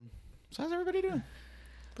So how's everybody doing?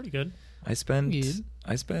 Pretty good. I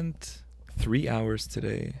spent 3 hours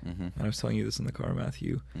today, and I was telling you this in the car,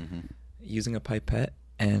 Matthew, using a pipette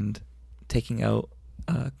and taking out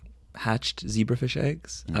hatched zebrafish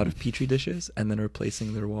eggs out of petri dishes and then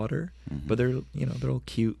replacing their water. But they're all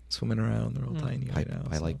cute, swimming around. They're all tiny right now.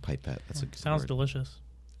 I like pipette. That's a good Sounds word. delicious.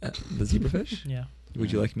 The zebrafish. Yeah.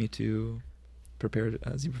 Would you like me to prepare a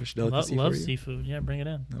zebrafish delicacy Love for you? seafood. Yeah, bring it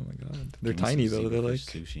in. Oh my god, they're Give me tiny some though. They're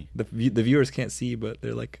zebrafish like sushi. the viewers can't see, but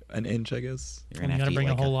they're like an inch, I guess. You're gonna You have gotta to eat bring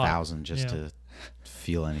a like whole lot. 1,000 just Yeah. to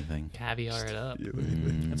feel anything. Caviar it up.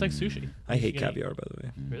 It's like sushi. I hate You gotta- caviar, by the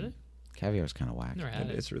way. Really? Caviar's kind of whack. Never had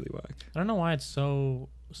it. It's really whack. I don't know why it's so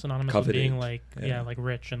synonymous Coveted. with being like Yeah. like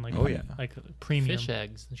rich and like Oh, yeah. like premium. Fish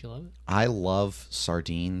eggs. Don't you love it? I love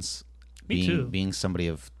sardines. Me too. Being somebody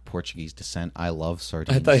of Portuguese descent, I love I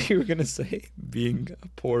sardines. thought you were gonna say being a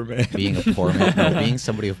poor man. Being a poor man, no, being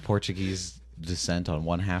somebody of Portuguese descent on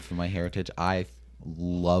one half of my heritage, I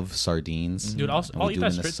love sardines. Dude, I'll And we eat do that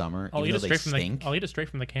them in the straight. summer. I'll even eat though it they straight from stink. the. I'll eat it straight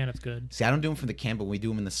from the can. It's good. See, I don't do them from the can, but we do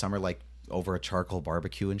them in the summer, like over a charcoal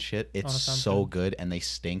barbecue and shit. It's that sounds so good, and they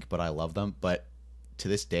stink, but I love them. But to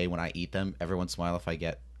this day, when I eat them, every once in a while,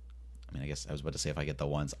 I guess I was about to say if I get the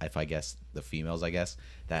ones, if I guess the females, I guess,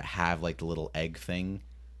 that have like the little egg thing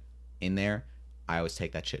in there, I always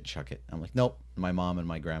take that shit and chuck it. I'm like, nope. My mom and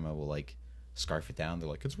my grandma will like scarf it down. They're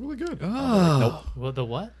like, it's really good. Oh, Nope. Well, the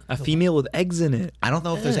what? a female with eggs in it. I don't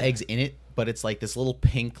know if there's eggs in it, but it's like this little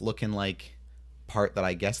pink looking like part that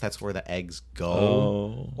I guess that's where the eggs go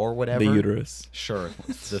Oh, or whatever. the uterus. Sure,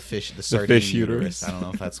 the sardine fish uterus. I don't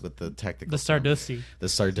know if that's what the technical. The term is. sardussy. The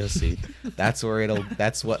sardussy. That's where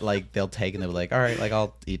that's what like they'll take and they'll be like, all right, like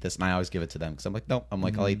I'll eat this, and I always give it to them because I'm like, nope, I'm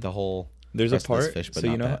like I'll eat the whole. There's a rest of this part. fish, but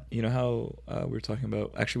so not you know that. how we were talking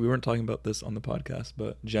about. Actually, we weren't talking about this on the podcast,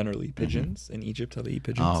 but generally pigeons in Egypt, how they eat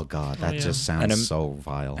pigeons. Oh god, that yeah. just sounds And so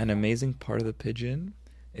vile. An amazing part of the pigeon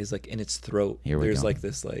is like in its throat. Here we There's go. like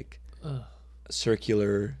this like Ugh.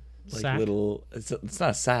 circular like Sac? little. It's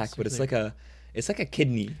not a sac, but it's like a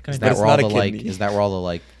kidney. Can I But Is that it's where all not the a like? kidney. Is that where all the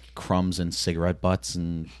like crumbs and cigarette butts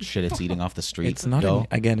and shit it's eating off the street It's not go?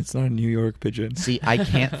 it's not a New York pigeon. See, I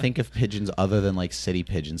can't think of pigeons other than like city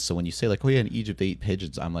pigeons. So when you say like, oh yeah, in Egypt they eat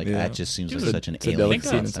pigeons, I'm like, Yeah. that just seems Dude, like such an it's a alien delicacy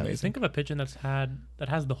and it's concept. amazing. Think of a pigeon that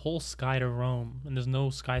has the whole sky to roam, and there's no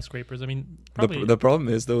skyscrapers. I mean, probably. The problem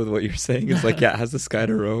is though with what you're saying is like it has the sky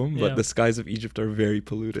to roam, Yeah. but the skies of Egypt are very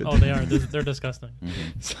polluted. Oh, they are. They're disgusting.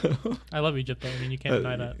 So I love Egypt though. I mean, you can't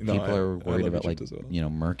deny that. no, People are I worried love about like Egypt as well.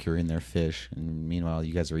 mercury in their fish, and meanwhile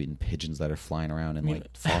you guys are eating pigeons that are flying around in Mean-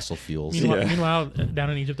 like fossil fuels. Yeah. Meanwhile, down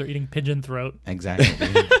in Egypt, they're eating pigeon throat. Exactly.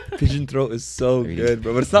 Pigeon throat is so They're eating good,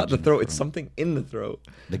 bro. But it's not the pigeon throat; it's throat. something in the throat.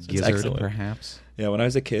 The It's gizzard, excellent. perhaps. Yeah, when I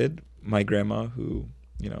was a kid, my grandma, who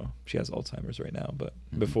she has Alzheimer's right now, but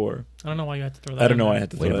before I don't know why you had to throw that. I don't in know why there. I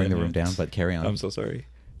had to Way throw to bring that the in room there. down, but carry on. I'm so sorry.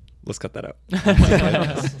 Let's cut that out. Oh my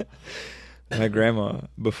God. My grandma,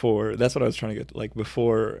 before that's what I was trying to get to, like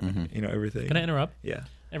before everything. Can I interrupt? Yeah,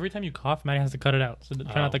 Every time you cough, Maddie has to cut it out. So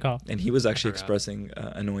try not to cough. and he was actually forgot. expressing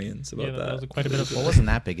annoyance about Yeah, that was that. quite a bit of. Well, it wasn't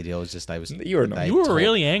that big a deal. It was just I was. You were I You were told-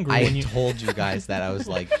 really angry I when you. told you guys that I was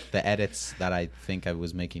like the edits that I think I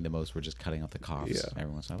was making the most were just cutting out the coughs. Yeah.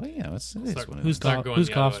 Everyone's like, well, it is Start- what it Whose is. Start cough? going Whose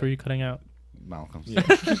the coughs other were way. you cutting out? Malcolm's. I'll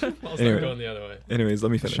start Anyway. going the other way. Anyways,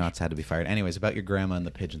 let me finish. Shots had to be fired. Anyways, about your grandma and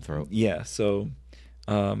the pigeon throat. Yeah, so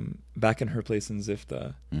back in her place in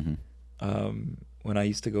Zifta, when I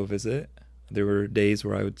used to go visit, there were days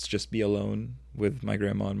where I would just be alone with my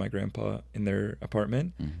grandma and my grandpa in their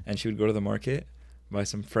apartment, and she would go to the market, buy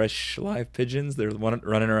some fresh live pigeons. They're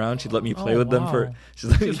running around. She'd let me play Oh, with them for. wow. She'd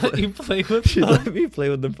let me Just let play, you play with she'd them. let me play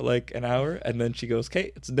with them for like an hour, and then she goes,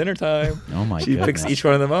 "Okay, it's dinner time." Oh my She picks goodness. each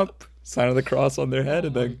one of them up, sign of the cross on their head, Oh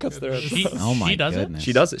and my then cuts their head. She- off. Oh my She does it? goodness.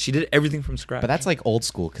 She does it. She did everything from scratch. But that's like old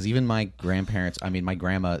school because even my grandparents, I mean, my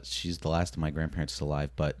grandma, she's the last of my grandparents still alive,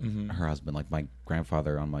 but her husband, like my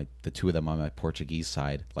grandfather the two of them on my Portuguese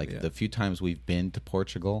side, like Yeah. the few times we've been to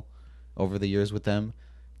Portugal over the years with them,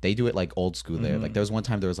 they do it like old school there. Like there was one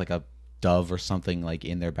time there was like a dove or something like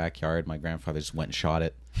in their backyard. My grandfather just went and shot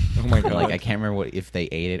it. Oh my god! Like I can't remember if they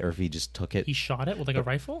ate it or if he just took it. He shot it with like a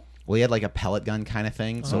rifle. Well, he had like a pellet gun kind of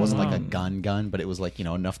thing, so it wasn't like a Oh. gun, but it was like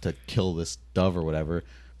enough to kill this dove or whatever.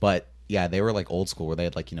 But yeah, they were like old school where they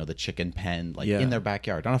had like the chicken pen like Yeah. in their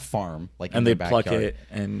backyard, on a farm, like in and their they pluck backyard. it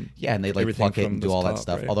and Yeah, and they like everything pluck it from and do the all that top,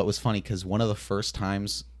 stuff. right? Although it was funny because one of the first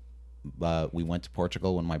times we went to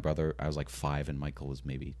Portugal when I was like 5 and Michael was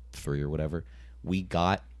maybe 3 or whatever, we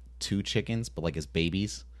got 2 chickens, but like as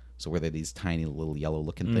babies. So were they these tiny little yellow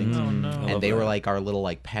looking things? Oh no! I love And they were that. like our little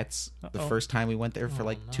like pets the Uh-oh. first time we went there for Oh,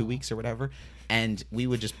 like 2 no. weeks or whatever. And we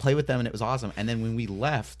would just play with them and it was awesome. And then when we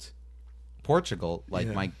left Portugal, like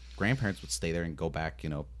Yeah. my grandparents would stay there and go back,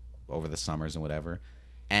 over the summers and whatever.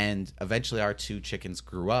 And eventually our 2 chickens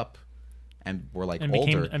grew up and were like and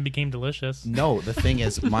older. became delicious. No, the thing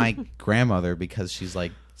is, my grandmother, because she's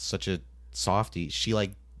like such a softie, she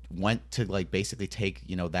like went to like basically take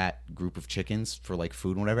that group of chickens for like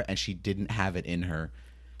food and whatever, and she didn't have it in her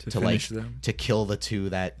to like finish them. to kill the 2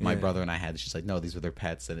 that my Yeah. brother and I had. She's like, no, these were their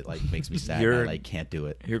pets, and it like makes me sad. Your- I like can't do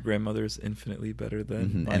it. Your grandmother's infinitely better than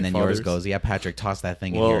Mhm. my And then yours father's. goes, yeah, Patrick, toss that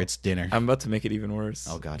thing in Well, here. It's dinner. I'm about to make it even worse.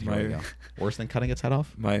 Oh God, here my, we go. Worse than cutting its head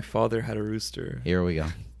off. My father had a rooster Here we go.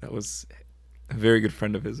 that was a very good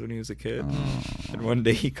friend of his when he was a kid. Oh. And one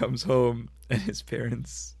day he comes home and his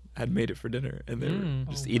parents had made it for dinner, and they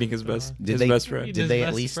were just Oh eating my his best God. Did his they- best friend. Did Did his they at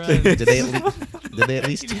best least friend. did they at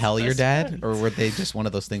least His tell your best dad, friend. or were they just one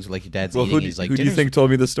of those things where like your dad's Well, eating, who and do, he's like, who do you "Dinner's-" think told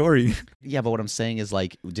me the story? Yeah, but what I'm saying is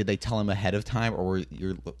like, did they tell him ahead of time, or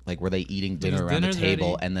were they eating dinner Because around the dinner's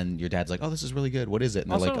table, ready. and then your dad's like, oh, this is really good. What is it?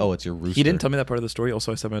 And they're like, Also- oh, it's your rooster. He didn't tell me that part of the story.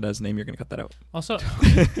 Also, I said my dad's name. You're gonna cut that out. Also,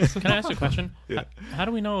 can I ask you a question? Yeah. How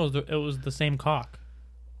do we know it was the same cock?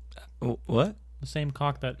 What? The same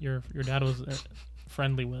cock that your dad was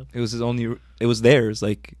friendly with? It was his only. It was theirs.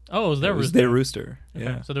 Like Oh, it was their it was rooster. their rooster. Okay,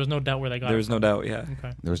 Yeah. so there was no doubt where they got There it was no from. doubt. Yeah.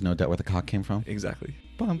 Okay. There was no doubt where the cock came from. Exactly.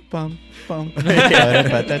 Bum bum bum.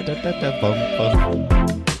 Bum,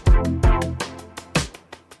 bum.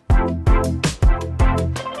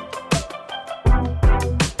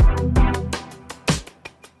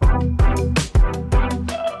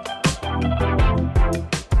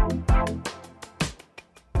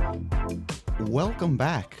 Welcome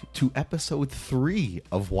back to episode 3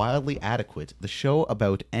 of Wildly Adequate, the show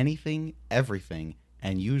about anything, everything,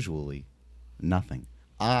 and usually nothing.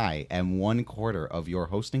 I am 1/4 of your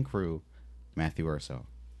hosting crew, Matthew Urso.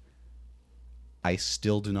 I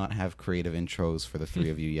still do not have creative intros for the 3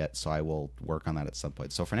 of you yet, so I will work on that at some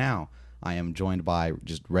point. So for now, I am joined by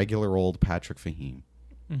just regular old Patrick Fahim.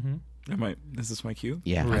 Mm-hmm. Is this my cue?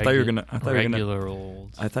 Yeah. I thought you were gonna. I thought you were gonna. Regular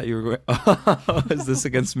old. I thought you were going. Is this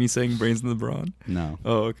against me saying brains in the brawn? No.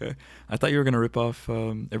 Oh, okay. I thought you were gonna rip off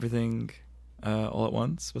everything all at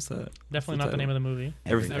once. What's that? Definitely What's not the name of the movie.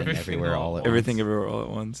 Everything, Everything everywhere, all at Everything once. everywhere all at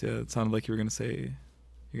once. Yeah, it sounded like you were gonna say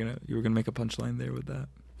you were gonna make a punchline there with that.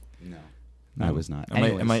 No. No. I was not. Am I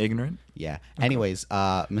Anyways. ignorant? Yeah. Anyways,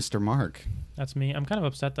 Mr. Mark. That's me. I'm kind of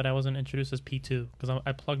upset that I wasn't introduced as P2 because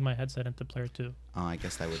I plugged my headset into player 2. I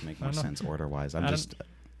guess that would make I more don't know. sense order-wise. I'm I don't- just...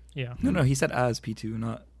 Yeah. No. He said as P2,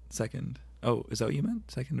 not second. Oh, is that what you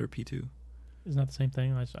meant? Second or P2? Isn't that the same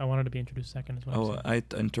thing? I wanted to be introduced second as well. Oh, I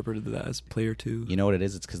interpreted that as player 2. You know what it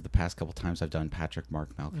is? It's because the past couple times I've done Patrick, Mark,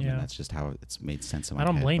 Malcolm, Yeah. and that's just how it's made sense in my I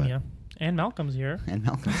don't head, blame but- you. And Malcolm's here. And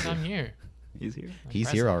Malcolm. I'm here. He's here. I'm He's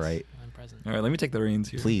here, all present. right. I'm present. All right, let me take the reins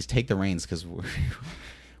here. Please take the reins because we're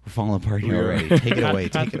falling apart We here are. already. Take it away.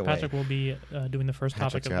 Take it away. Patrick will be doing the first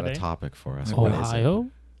Patrick's topic of got the a day. topic for us. Oh, What is it? Ohio?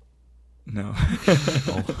 No.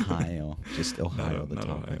 Ohio. Just Ohio, No, the not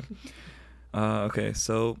topic. Ohio. Okay,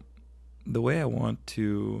 so the way I want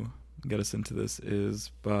to get us into this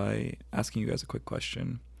is by asking you guys a quick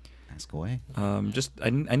question. Ask away. I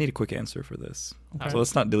need a quick answer for this. Okay. So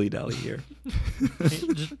let's not dilly-dally here.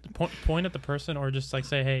 Just point at the person or just like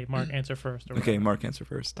say, hey, Mark, answer first. Or Okay, whatever. Mark, answer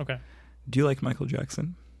first. Okay. Do you like Michael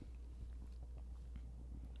Jackson?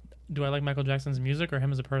 Do I like Michael Jackson's music or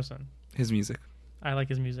him as a person? His music. I like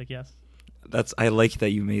his music, yes. I like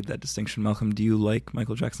that you made that distinction, Malcolm. Do you like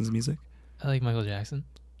Michael Jackson's music? I like Michael Jackson.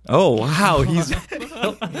 Oh wow, he's He's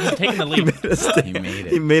taking the he lead. made a stance. He made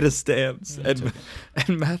it. He made a stance. Yeah.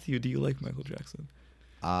 And Matthew, do you like Michael Jackson?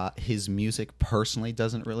 His music personally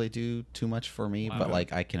doesn't really do too much for me, but Wow.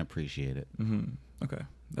 like I can appreciate it. Mm-hmm. Okay,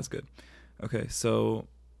 that's good. Okay, so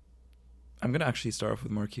I'm gonna actually start off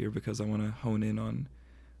with Mark here because I want to hone in on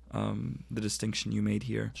the distinction you made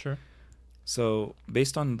here. Sure. So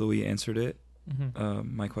based on the way you answered it,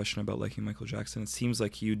 Mm-hmm. my question about liking Michael Jackson, it seems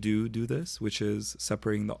like you do this, which is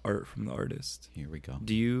separating the art from the artist. Here we go.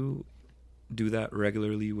 Do you do that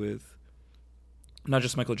regularly with not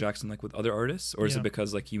just Michael Jackson, like with other artists, or is Yeah. it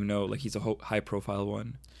because like like he's a high-profile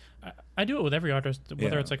one? I do it with every artist, whether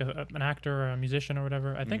Yeah. it's like an actor or a musician or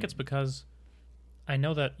whatever. I think Mhm. it's because I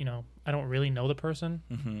know that, I don't really know the person.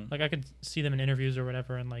 Mm-hmm. Like I could see them in interviews or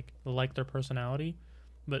whatever and like their personality,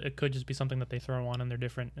 but it could just be something that they throw on and they're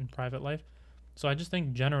different in private life. So I just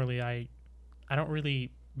think generally I don't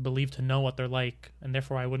really believe to know what they're like, and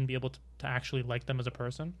therefore I wouldn't be able to actually like them as a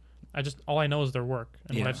person. All I know is their work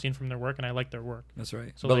and what Yeah. I've seen from their work, and I like their work. That's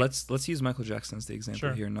right. So, But like- let's use Michael Jackson as the example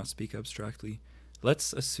Sure. here and not speak abstractly.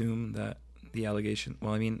 Let's assume that the allegation.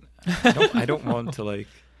 Well, I mean, I don't want to like.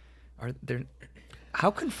 Are there?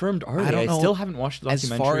 How confirmed are I they? don't I know. still haven't watched the As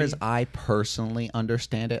documentary. far as I personally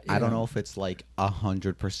understand it, I don't Yeah. know if it's like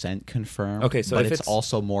 100% confirmed. Okay, so but if it's it's-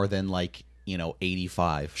 also more than like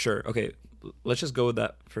 85. Sure. Okay. Let's just go with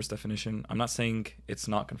that first definition. I'm not saying it's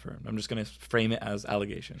not confirmed. I'm just going to frame it as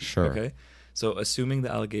allegations. Sure. Okay. So assuming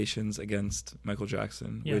the allegations against Michael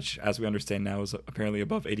Jackson, Yeah. which as we understand now is apparently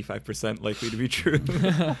above 85% likely to be true.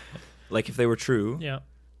 Like if they were true, Yeah.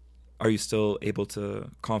 are you still able to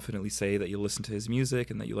confidently say that you listen to his music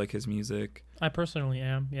and that you like his music? I personally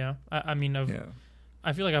am. Yeah. I mean, Yeah.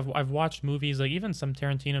 I feel like I've watched movies, like even some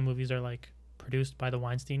Tarantino movies are like produced by the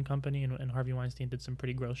Weinstein Company, and Harvey Weinstein did some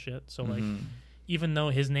pretty gross shit. So like, Mhm. even though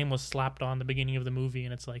his name was slapped on the beginning of the movie,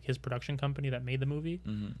 and it's like his production company that made the movie,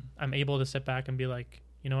 Mhm. I'm able to sit back and be like,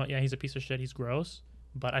 you know what? Yeah, he's a piece of shit. He's gross,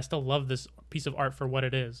 but I still love this piece of art for what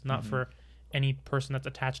it is, not Mhm. for any person that's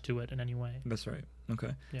attached to it in any way. That's right.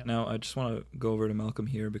 Okay. Yeah. Now, I just want to go over to Malcolm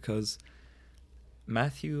here because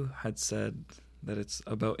Matthew had said that it's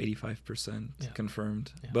about 85% Yeah.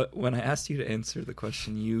 confirmed. Yeah. But when I asked you to answer the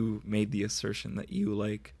question, you made the assertion that you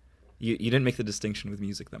like... You didn't make the distinction with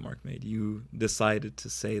music that Mark made. You decided to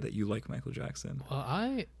say that you like Michael Jackson. Well,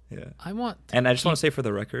 I Yeah. want to And I just want to keep- say for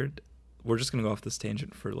the record, we're just going to go off this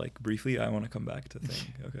tangent for like briefly. I want to come back to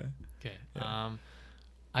thing. Okay. Okay. Yeah.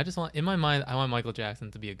 I just want, in my mind, I want Michael Jackson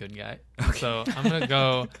to be a good guy. Okay. So I'm gonna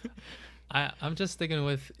go. I'm just sticking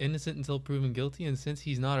with innocent until proven guilty, and since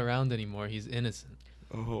he's not around anymore, he's innocent.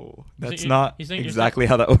 Oh, So that's you- not you're saying- exactly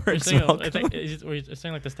how that You're works. saying, Malcolm. you're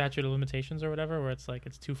saying like the statute of limitations or whatever, where it's like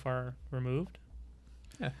it's too far removed.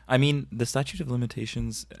 I mean, the statute of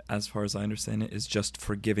limitations, as far as I understand it, is just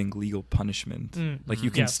for giving legal punishment. Like,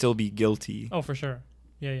 you can Yes. still be guilty. Oh, for sure.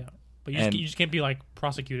 Yeah. But And- you just can't be like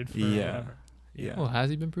prosecuted for Yeah. whatever. Yeah. Well, has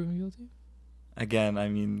he been proven guilty? Again, I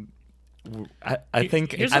mean, I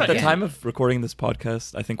think Here's at what the I- time of recording this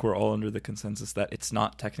podcast, I think we're all under the consensus that it's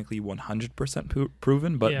not technically 100%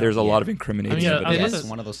 proven, but Yeah. there's a Yeah. lot of incriminating I mean, yeah, evidence. it It's is-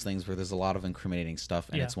 one of those things where there's a lot of incriminating stuff,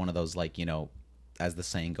 and Yeah. it's one of those like as the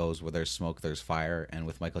saying goes, where there's smoke, there's fire. And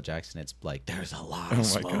with Michael Jackson, it's like there's a lot Oh of my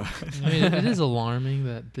smoke. god. I mean, it is alarming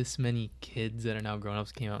that this many kids that are now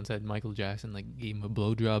grown-ups came out and said Michael Jackson like gave him a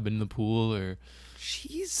blowjob in the pool, or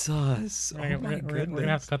Jesus. We're gonna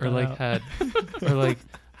have to cut or that like out. had or like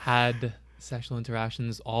had sexual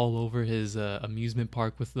interactions all over his amusement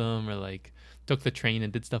park with them, or like took the train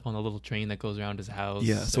and did stuff on the little train that goes around his house.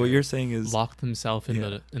 Yeah, so what or you're saying is... locked himself in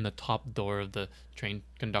Yeah. the top door of the train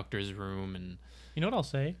conductor's room, and You know what I'll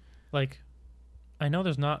say? Like, I know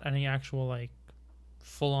there's not any actual like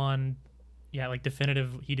full on, like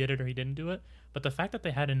definitive he did it or he didn't do it. But the fact that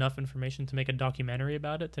they had enough information to make a documentary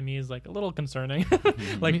about it to me is like a little concerning.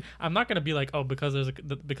 Like, I'm not gonna be like, oh, because there's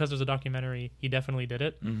a documentary, he definitely did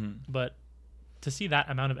it. Mhm. But to see that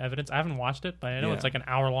amount of evidence, I haven't watched it, but I know Yeah. it's like an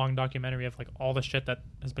hour-long documentary of like all the shit that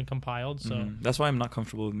has been compiled. So Mhm. That's why I'm not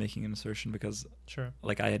comfortable with making an assertion, because sure.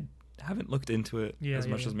 like haven't looked into it as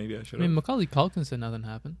much as maybe I I should mean, have. Macaulay Culkin said nothing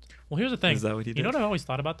happened. Well, here's the thing. Is that what he You did? know what I've always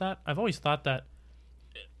thought about that? I've always thought that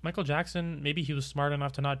Michael Jackson, maybe he was smart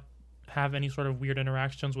enough to not have any sort of weird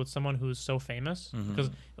interactions with someone who's so famous, Mhm. because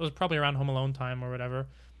it was probably around Home Alone time or whatever.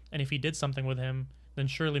 And if he did something with him, then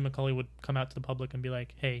surely Macaulay would come out to the public and be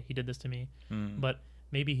like, hey, he did this to me. Mm. But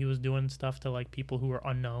maybe he was doing stuff to like people who were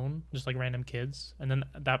unknown, just like random kids. And then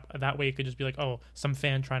that way it could just be like, oh, some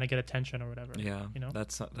fan trying to get attention or whatever. Yeah, You know?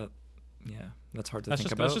 that's not, that. Yeah, that's hard to That's think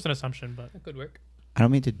just about. that's just an assumption, but That could work. I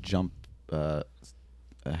don't mean to jump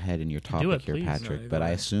ahead in your topic it, here, please. Patrick, No, but go I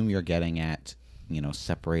ahead. assume you're getting at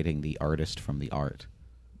separating the artist from the art.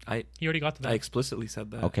 he already got to I that. explicitly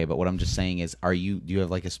said that. Okay, but what I'm just saying is, do you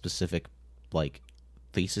have like a specific like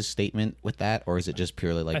thesis statement with that, or is it just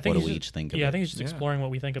purely like I think what do he's we just- each think of Yeah, it? I think he's just Yeah. exploring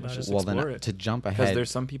what we think about Let's it. just Well, then explore it. to jump Because ahead,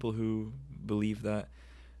 there's some people who believe that.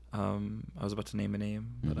 I was about to name a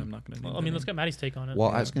name, but Mhm. I'm not going to name. Well, I the mean, let's name. get Maddie's take on it. well,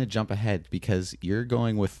 Yeah. I was going to jump ahead because you're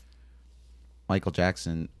going with Michael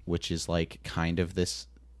Jackson, which is like kind of this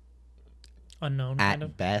Unknown, kind of.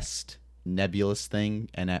 at best nebulous thing,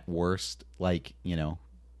 and at worst like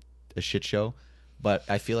a shit show. But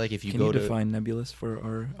I feel like if you Can go you to define nebulous for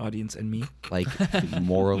our audience and me? like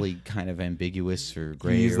morally kind of ambiguous or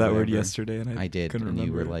gray, You used or that word whatever. yesterday, and I did, couldn't and you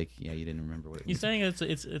remember were it. like, yeah, you didn't remember what it He's was. saying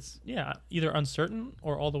it's either uncertain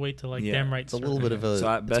or all the way to like Yeah. damn right. It's a little bit of a, So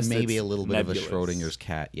at best it's maybe it's a little bit nebulous. of a Schrodinger's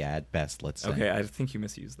cat. Yeah, at best, let's say. Okay, I think you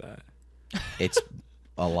misused that. It's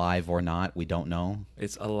alive or not, we don't know.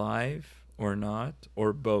 It's alive or not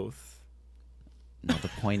or both. No, the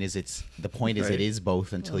point is Right. it is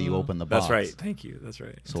both until you open the box. That's right. Thank you. That's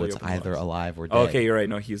right. So Until it's you open the either box. alive or dead. Oh, okay, you're right.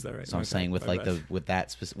 No, he's that right. So I'm My saying bad, with my like bad.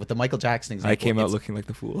 with the Michael Jackson example, I came out it's- looking like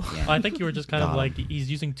the fool. Yeah. I think you were just kind of Got like him.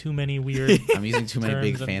 he's using too many weird. I'm using too many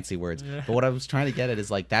big terms and- fancy words. Yeah. But what I was trying to get at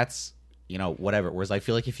is like that's whatever. Whereas I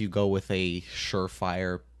feel like if you go with a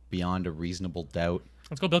surefire beyond a reasonable doubt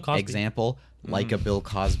Let's go, Bill Cosby. example, like a Bill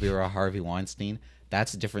Cosby or a Harvey Weinstein,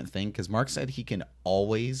 that's a different thing. Because Mark said he can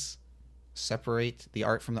always separate the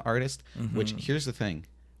art from the artist. Which here's the thing: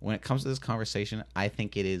 when it comes to this conversation, I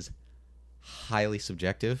think it is highly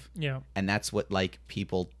subjective. Yeah. And that's what like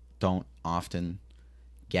people don't often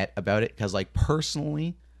get about it, because like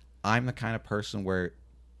personally I'm the kind of person where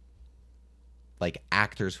like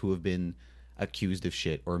actors who have been accused of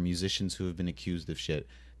shit or musicians who have been accused of shit,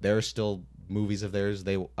 there are still movies of theirs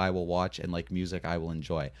I will watch, and like music I will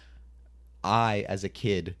enjoy. I as a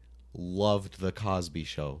kid loved the Cosby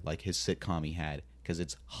Show, like his sitcom he had, because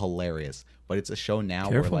it's hilarious. But it's a show now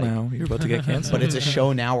Careful where like now, you're about to get canceled. but it's a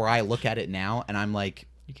show now where I look at it now and I'm like,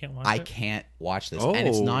 You can't watch I it. can't watch this. And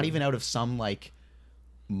it's not Oh. even out of some like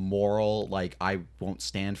moral, like I won't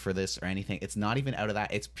stand for this or anything. It's not even out of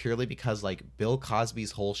that. It's purely because like Bill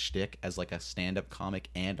Cosby's whole shtick as like a stand-up comic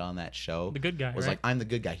and on that show The good guy, was right? like, I'm the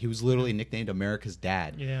good guy. He was literally nicknamed America's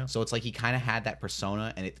Dad. Yeah. So it's like he kind of had that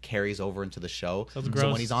persona and it carries over into the show. So it's So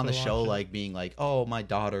gross when he's on to the show, watch it. like being like, oh, my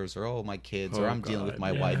daughters or oh, my kids or Oh, I'm dealing with God.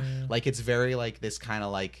 my Yeah, wife. yeah, yeah. Like it's very like this kind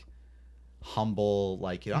of like humble,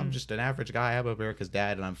 like, Mm. I'm just an average guy. I'm America's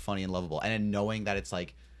dad and I'm funny and lovable. And then knowing that it's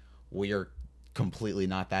like, we're completely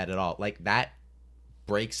not that at all. Like that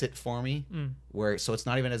breaks it for me. Where, so it's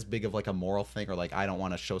not even as big of like a moral thing or like, I don't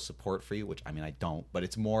want to show support for you, which I mean, I don't, but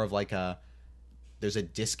it's more of like there's a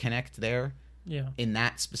disconnect there Yeah. in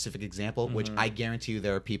that specific example, which I guarantee you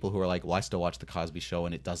there are people who are like, well, I still watch the Cosby Show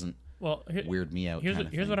and it doesn't Well, weird me out. Here's kind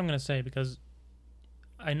of here's thing. what I'm gonna say, because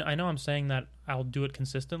I know I'm saying that I'll do it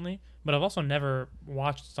consistently, but I've also never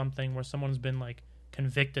watched something where someone's been like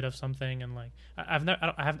convicted of something, and like I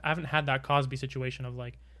haven't had that Cosby situation of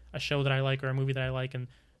like a show that I like or a movie that I like, and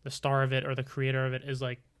the star of it or the creator of it is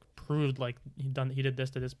like proved like he did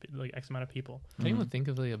this to this like X amount of people. Can anyone think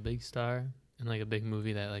of like a big star in like a big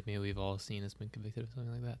movie that like maybe we've all seen has been convicted of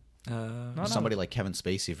something like that? Not Somebody like Kevin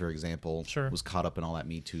Spacey, for example, Sure. was caught up in all that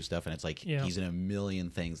Me Too stuff, and it's like Yeah. he's in a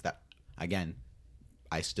million things that, again,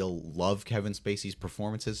 I still love Kevin Spacey's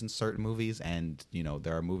performances in certain movies, and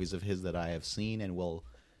there are movies of his that I have seen and will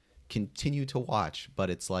continue to watch, but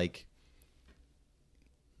it's like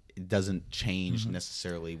it doesn't change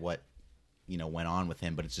necessarily what went on with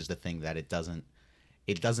him, but it's just a thing that it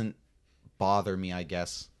doesn't bother me, I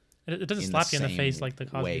guess. It doesn't in slap you in the same face like the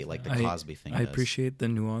Cosby way, thing. like the I- Cosby thing. I does. appreciate the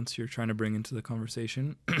nuance you're trying to bring into the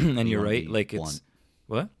conversation, and You you're wanna right. be Like blunt. it's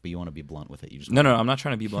what? But you want to be blunt with it. You just No, I'm not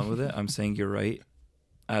trying to be blunt with it. I'm saying you're right.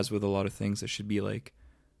 As with a lot of things, there should be like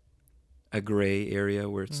a gray area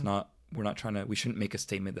where it's not. We're not trying to. We shouldn't make a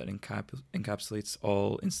statement that encapsulates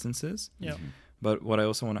all instances. Yeah. But what I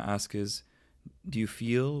also want to ask is, do you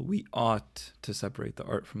feel we ought to separate the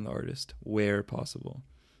art from the artist where possible?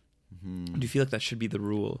 Do you feel like that should be the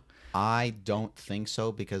rule? I don't think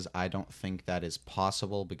so, because I don't think that is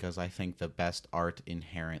possible, because I think the best art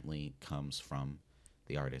inherently comes from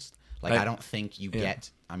the artist. Like I don't think you yeah. get,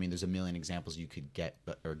 I mean, there's a million examples you could get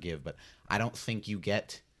or give, but I don't think you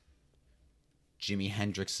get Jimi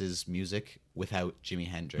Hendrix's music without Jimi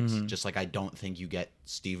Hendrix. Just like I don't think you get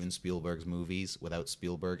Steven Spielberg's movies without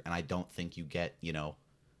Spielberg, and I don't think you get,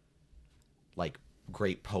 like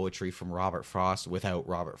great poetry from Robert Frost without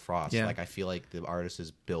Robert Frost. Yeah. Like I feel like the artist is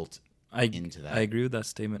built I into that. I agree with that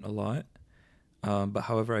statement a lot. But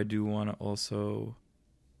however, I do want to also,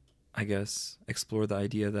 I guess, explore the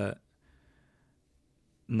idea that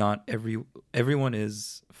not everyone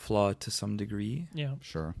is flawed to some degree. Yeah.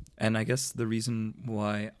 Sure. And I guess the reason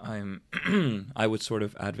why I would sort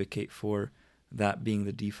of advocate for that being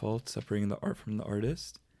the default, separating the art from the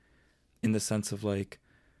artist, in the sense of like,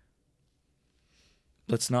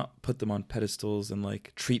 let's not put them on pedestals and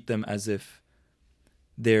like treat them as if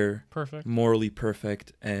they're Perfect. morally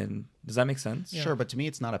perfect. And does that make sense? Yeah. Sure, but to me,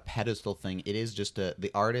 it's not a pedestal thing. It is just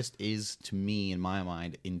the artist is, to me, in my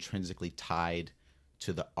mind, intrinsically tied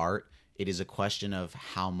to the art. It is a question of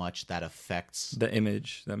how much that affects The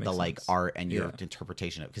image that makes the like sense. art and your Yeah.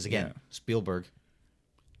 interpretation of it. Because again, Yeah. Spielberg,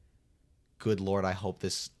 good Lord, I hope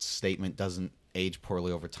this statement doesn't age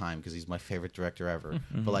poorly over time, because he's my favorite director ever.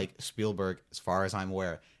 Mm-hmm. But like Spielberg, as far as I'm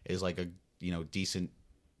aware, is like a decent,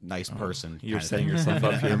 nice person. You're kind of setting thing. yourself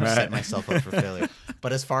up here, I'm Matt. setting myself up for failure.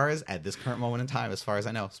 But as far as at this current moment in time, as far as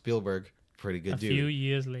I know, Spielberg, pretty good A dude. few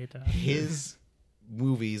years later. His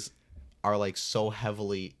movies are like so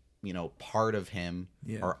heavily part of him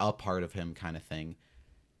or a part of him kind of thing.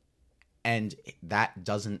 And that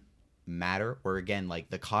doesn't matter. Or again, like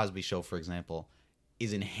the Cosby Show, for example,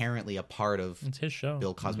 is inherently a part of It's his show.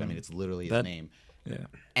 Bill Cosby. I mean, it's literally his name. Yeah.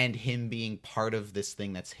 And him being part of this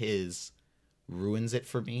thing that's his ruins it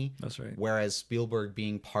for me. That's right. Whereas Spielberg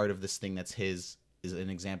being part of this thing that's his is an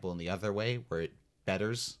example in the other way where it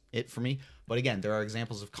betters it for me. But again, there are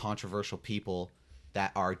examples of controversial people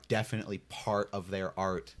that are definitely part of their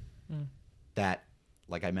art that,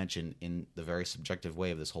 like I mentioned, in the very subjective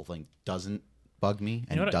way of this whole thing, doesn't bug me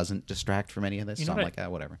and doesn't distract from any of this. So I'm like,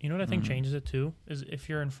 whatever. You know what I think changes it too? Is if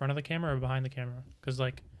you're in front of the camera or behind the camera. Because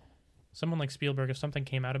like someone like Spielberg, if something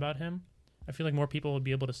came out about him, I feel like more people would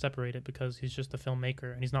be able to separate it because he's just a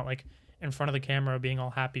filmmaker and he's not like in front of the camera being all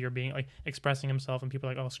happy or being like expressing himself and people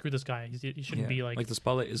are like, oh, screw this guy. He shouldn't be like the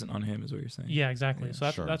spotlight isn't on him is what you're saying. Yeah, exactly.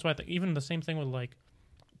 Yeah, so that's why I think even the same thing with like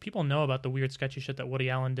people know about the weird sketchy shit that Woody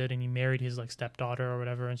Allen did and he married his like stepdaughter or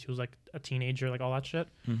whatever and she was like a teenager, like all that shit.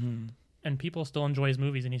 Mm-hmm. And people still enjoy his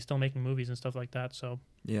movies and he's still making movies and stuff like that. So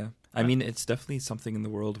yeah, I mean, it's definitely something in the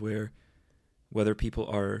world where whether people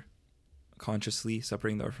are consciously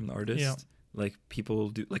separating the art from the artist, like people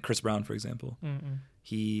do, like Chris Brown, for example.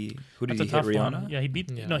 Who did he hit? Rihanna? One. Yeah, he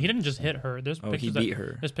beat. Yeah. No, he didn't just hit her. There's pictures he beat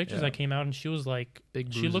her. There's pictures that came out and she was like,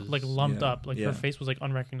 Big she looked like bruises. lumped Yeah. up, like her face was like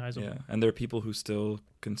unrecognizable. Yeah, and there are people who still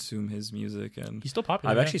consume his music, and He's still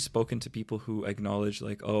popular. I've yeah. actually spoken to people who acknowledge,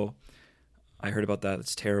 like, oh, I heard about that.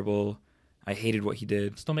 It's terrible. I hated what he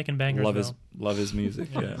did. Still making bangers. Love his music.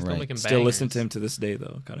 Yeah, Still making still listen to bangers. him to this day,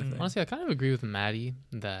 though, kind of thing. Honestly, I kind of agree with Maddie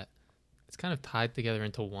that it's kind of tied together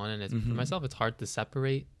into one, and it's, for myself, it's hard to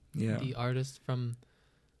separate the artist from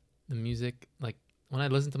the music. Like when I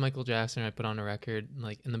listen to Michael Jackson, I put on a record.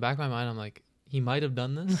 Like in the back of my mind, I'm like, he might have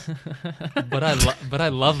done this, but I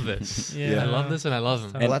love this. Yeah. I love this, and I love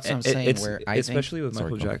him. Well, that's what I'm saying. It's, where I especially think, with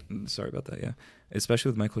Michael Jackson. Sorry about that. Yeah, especially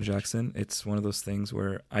with Michael Jackson, it's one of those things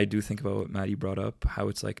where I do think about what Maddie brought up, how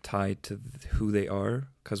it's like tied to who they are.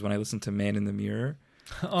 Because when I listen to "Man in the Mirror,"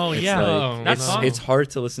 Oh it's yeah, like, that song. it's hard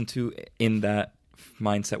to listen to in that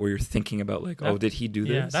mindset where you're thinking about like, oh, did he do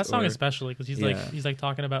this? Yeah, that song Or- especially because he's like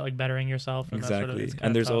talking about like bettering yourself. And exactly. That sort of, it's And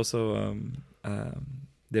kinda there's tough. also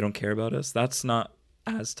 "They Don't Care About Us." That's not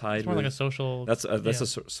as tied It's more with like a social. that's a yeah.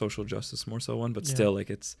 social justice more so one, but Yeah. still, like,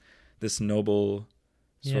 it's this noble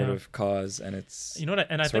sort Yeah. of cause, and it's You know what?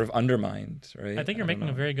 And I sort think of undermined, right? I think you're don't making a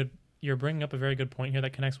know. very good. You're bringing up a very good point here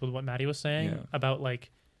that connects with what Maddie was saying Yeah. about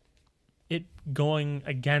like it going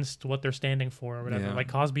against what they're standing for or whatever. Yeah. Like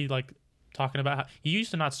Cosby, like talking about how he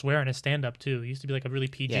used to not swear in his stand up too. He used to be like a really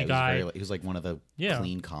PG yeah, guy. he was like one of the Yeah.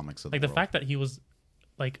 clean comics of Like the the world. fact that he was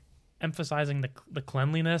like emphasizing the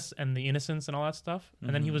cleanliness and the innocence and all that stuff,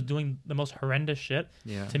 and then he was doing the most horrendous shit.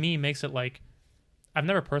 Yeah. To me, makes it like I've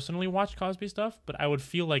never personally watched Cosby stuff, but I would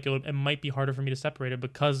feel like it might be harder for me to separate it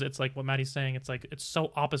because it's like what Maddie's saying. It's like it's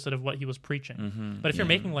so opposite of what he was preaching. But if you're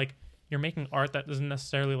making you're making art that isn't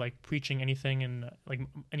necessarily like preaching anything in like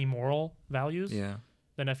any moral values, Yeah.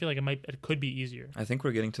 then I feel like it could be easier. I think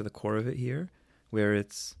we're getting to the core of it here, where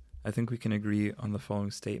I think we can agree on the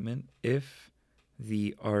following statement. If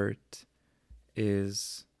the art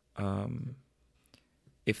is,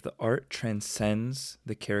 if the art transcends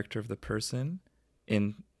the character of the person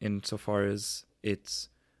in so far as it's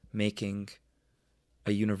making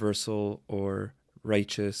a universal or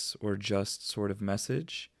righteous or just sort of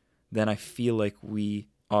message, then I feel like we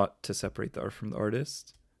ought to separate the art from the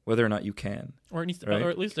artist, whether or not you can. Or it needs to, Right. or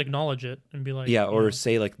at least acknowledge it and be like, Yeah, you or know,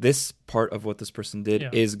 say like this part of what this person did Yeah.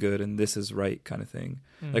 is good and this is right, kind of thing.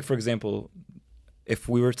 Like, for example, if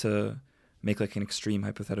we were to make like an extreme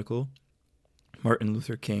hypothetical, Martin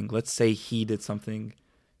Luther King, let's say he did something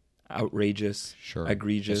outrageous, sure,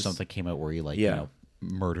 egregious. if something came out where he Yeah.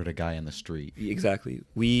 murdered a guy in the street. Exactly.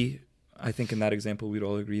 I think in that example, we'd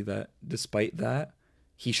all agree that despite that,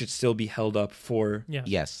 he should still be held up for yeah.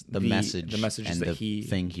 Yes, the The message messages and that the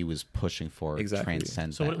thing he was pushing for Exactly.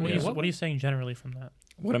 transcends So that. what are you saying generally from that?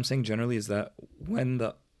 What I'm saying generally is that when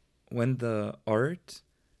the art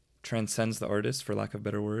transcends the artist, for lack of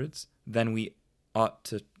better words, then we ought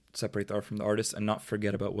to separate the art from the artist and not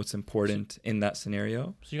forget about what's important in that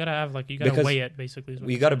scenario. So you gotta have like you gotta Because weigh it basically. is what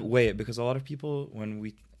We you're got to saying. weigh it, because a lot of people,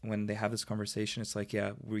 when they have this conversation, it's like,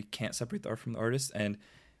 yeah, we can't separate the art from the artist, and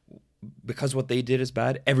because what they did is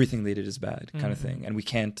bad, everything they did is bad, kind of thing, and we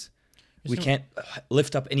can't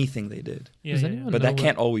lift up anything they did. Yeah, Does yeah, anyone yeah. But know that what-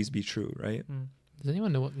 can't always be true, right? Does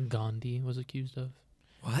anyone know what Gandhi was accused of?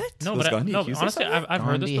 What? No, Was but Gandhi accused of honestly, something? I've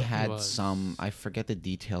heard this. Gandhi Before. had was. some, I forget the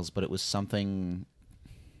details, but it was something.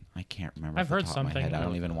 I can't remember. I've heard something. I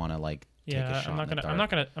don't even want to like. Yeah, take a shot I'm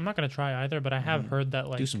not gonna try either. But I have heard that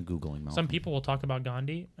like do some googling. Malcolm. Some people will talk about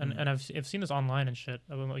Gandhi, and I've seen this online and shit,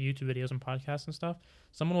 about YouTube videos and podcasts and stuff.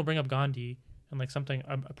 Someone will bring up Gandhi and like something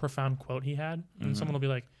a profound quote he had, and someone will be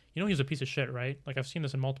like, you know, he's a piece of shit, right? Like I've seen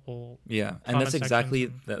this in multiple. Yeah, and that's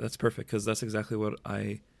exactly that's perfect because that's exactly what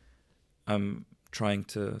I'm trying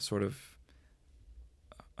to sort of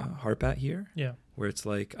harp at here. Yeah. Where it's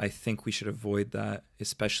like, I think we should avoid that,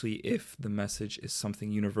 especially if the message is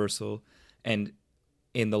something universal and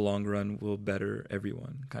in the long run will better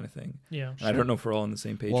everyone kind of thing. Yeah. Sure. I don't know if we're all on the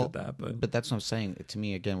same page with that, but that's what I'm saying. To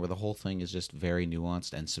me, again, where the whole thing is just very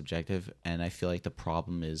nuanced and subjective. And I feel like the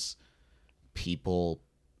problem is people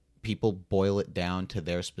boil it down to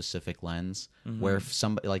their specific lens, where if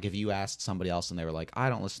somebody, like if you asked somebody else and they were like, I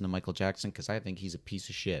don't listen to Michael Jackson because I think he's a piece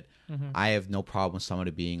of shit. I have no problem with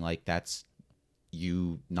somebody being like, that's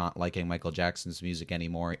you not liking Michael Jackson's music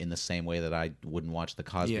anymore, in the same way that I wouldn't watch the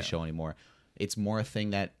Cosby Show anymore. It's more a thing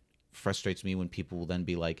that frustrates me when people will then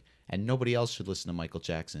be like, and nobody else should listen to Michael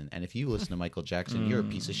Jackson. And if you listen to Michael Jackson, you're a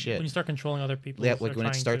piece of shit. When you start controlling other people. Yeah, like when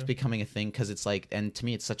it starts becoming a thing, because it's like, and to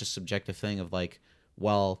me it's such a subjective thing of like,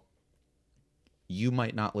 well, you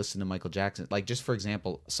might not listen to Michael Jackson. Like, just for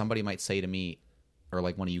example, somebody might say to me, or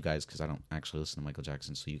like one of you guys, because I don't actually listen to Michael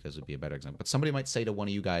Jackson, so you guys would be a better example. But somebody might say to one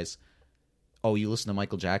of you guys, oh, you listen to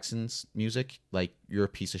Michael Jackson's music? Like, you're a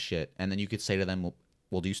piece of shit. And then you could say to them,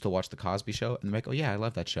 well, do you still watch The Cosby Show? And they're like, oh, yeah, I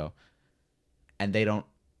love that show. And they don't,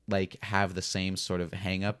 like, have the same sort of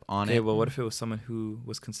hang-up on it. Okay, well, what if it was someone who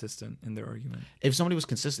was consistent in their argument? If somebody was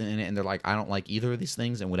consistent in it and they're like, I don't like either of these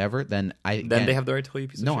things and whatever, then they have the right to call you a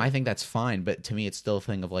piece of shit? No, I think that's fine. But to me, it's still a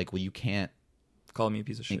thing of like, well, you can't call me a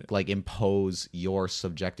piece of shit. Like, impose your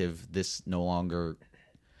subjective, this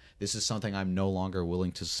is something I'm no longer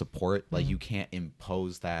willing to support. Like, you can't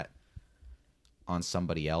impose that on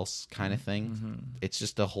somebody else kind of thing. It's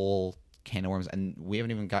just a whole can of worms. And we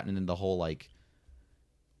haven't even gotten into the whole, like,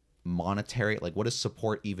 monetary, like, what does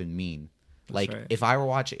support even mean? That's like, right. If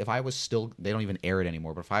I was still, they don't even air it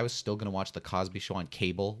anymore, but if I was still going to watch The Cosby Show on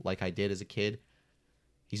cable like I did as a kid,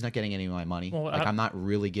 he's not getting any of my money. Well, like, I'm not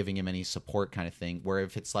really giving him any support kind of thing. Where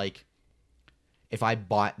if it's like, if I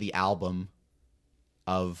bought the album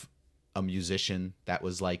of a musician that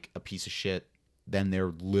was like a piece of shit, then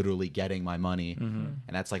they're literally getting my money. And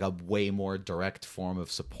that's like a way more direct form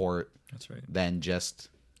of support. That's right. Than just,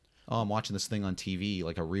 oh, I'm watching this thing on TV,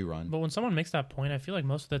 like a rerun. But when someone makes that point, I feel like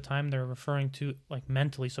most of the time they're referring to like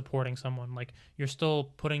mentally supporting someone. Like, you're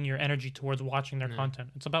still putting your energy towards watching their content.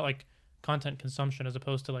 It's about like content consumption as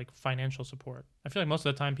opposed to like financial support. I feel like most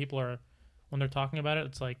of the time people are, when they're talking about it,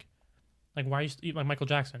 it's like why are you like Michael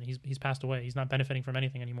Jackson? He's passed away. He's not benefiting from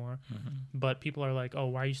anything anymore. But people are like, oh,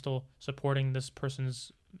 why are you still supporting this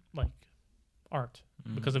person's like art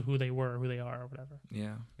because of who they were, who they are, or whatever?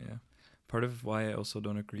 Yeah. Part of why I also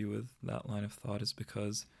don't agree with that line of thought is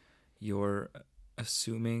because you're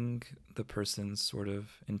assuming the person's sort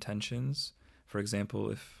of intentions. For example,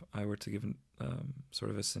 if I were to give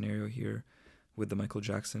sort of a scenario here with the Michael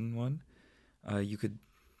Jackson one, you could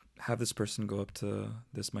have this person go up to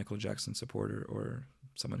this Michael Jackson supporter or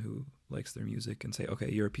someone who likes their music and say,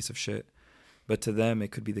 okay, you're a piece of shit. But to them,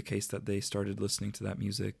 it could be the case that they started listening to that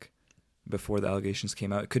music before the allegations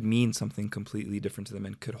came out. It could mean something completely different to them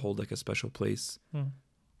and could hold like a special place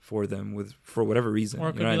for them for whatever reason. Or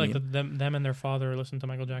it could be like them and their father listened to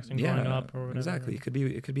Michael Jackson growing up or whatever. Exactly. It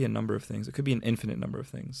could be a number of things. It could be an infinite number of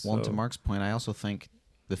things. Well, to Mark's point, I also think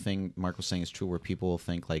the thing Mark was saying is true, where people will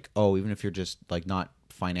think like, oh, even if you're just like not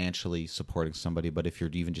financially supporting somebody, but if you're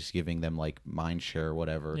even just giving them like mind share or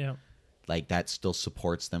whatever, like that still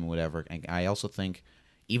supports them, whatever. And I also think,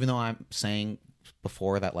 even though I'm saying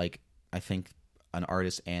before that, like, I think an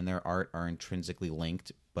artist and their art are intrinsically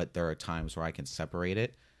linked, but there are times where I can separate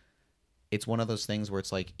it. It's one of those things where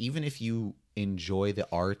it's like, even if you enjoy the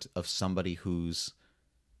art of somebody who's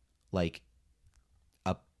like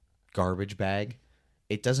a garbage bag,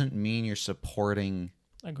 it doesn't mean you're supporting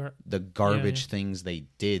the garbage things they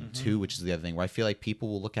did too, which is the other thing, where I feel like people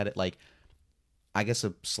will look at it like, I guess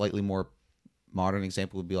a slightly more modern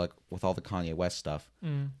example would be like with all the Kanye West stuff.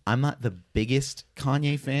 I'm not the biggest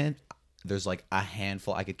Kanye fan. There's like a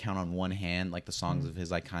handful, I could count on one hand, like the songs of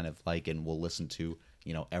his I kind of like and will listen to,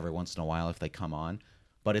 you know, every once in a while if they come on.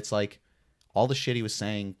 But it's like all the shit he was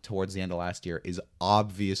saying towards the end of last year is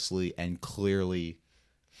obviously and clearly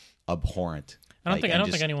abhorrent. I don't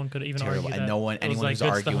think anyone could even argue that. And anyone who's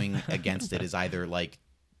arguing against it is either like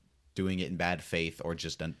doing it in bad faith or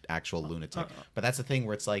just an actual lunatic. But that's the thing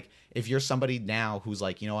where it's like, if you're somebody now who's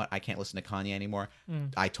like, you know what, I can't listen to Kanye anymore,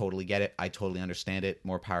 I totally get it, I totally understand it,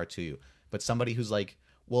 more power to you. But somebody who's like,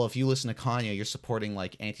 well, if you listen to Kanye, you're supporting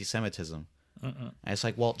like anti-Semitism. And it's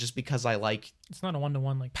like, well, just because I like it's not a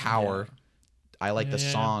one-to-one like Power, I like the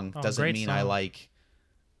song, Oh, doesn't great mean song.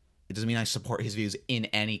 it doesn't mean I support his views in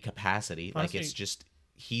any capacity. Honestly, like, it's just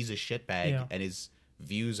he's a shitbag and his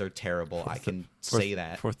views are terrible. I can Fourth, say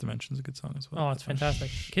that. Fourth Dimension's a good song as well. Oh, it's fantastic.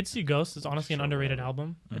 Kids See Ghosts is honestly an underrated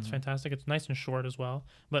album. It's Mm-hmm. fantastic. It's nice and short as well.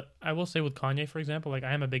 But I will say with Kanye, for example, like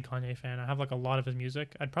I am a big Kanye fan. I have like a lot of his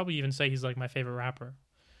music. I'd probably even say he's like my favorite rapper.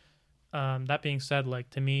 That being said, like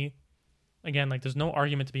to me, again, like there's no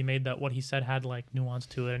argument to be made that what he said had like nuance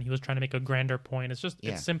to it and he was trying to make a grander point. It's just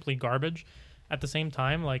it's simply garbage. At the same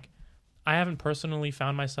time, like I haven't personally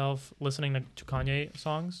found myself listening to Kanye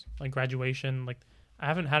songs like Graduation. Like I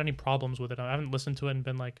haven't had any problems with it. I haven't listened to it and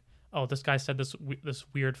been like, oh, this guy said this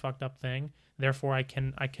weird fucked up thing, therefore I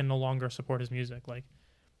can no longer support his music. Like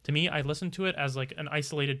to me, I listen to it as like an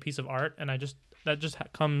isolated piece of art, and that just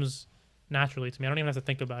comes naturally to me. I don't even have to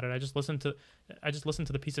think about it. I just listen to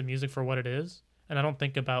the piece of music for what it is, and I don't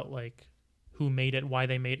think about like who made it, why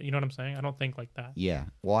they made it. You know what I'm saying? I don't think like that. Yeah.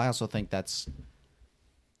 Well, I also think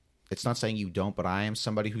it's not saying you don't, but I am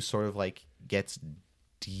somebody who sort of like gets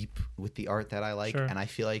deep with the art that I like. Sure. And I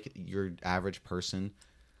feel like your average person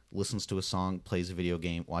listens to a song, plays a video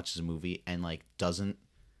game, watches a movie, and like doesn't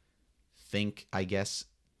think, I guess,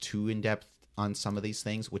 too in depth on some of these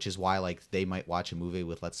things, which is why like they might watch a movie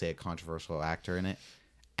with, let's say, a controversial actor in it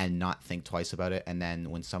and not think twice about it. And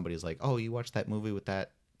then when somebody's like, oh, you watched that movie with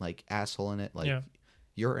that like asshole in it, like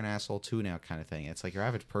you're an asshole too now, kind of thing. It's like your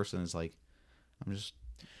average person is like,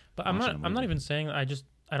 But I'm not even saying I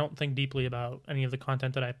don't think deeply about any of the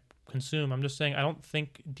content that I consume. I'm just saying I don't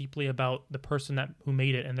think deeply about the person who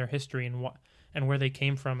made it and their history and what and where they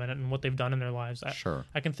came from and what they've done in their lives.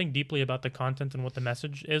 I can think deeply about the content and what the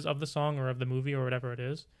message is of the song or of the movie or whatever it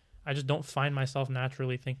is. I just don't find myself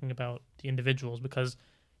naturally thinking about the individuals, because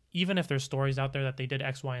even if there's stories out there that they did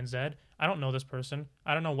X, Y, and Z, I don't know this person.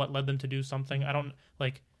 I don't know what led them to do something. I don't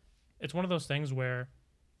like. It's one of those things where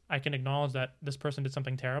I can acknowledge that this person did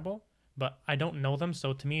something terrible, but I don't know them.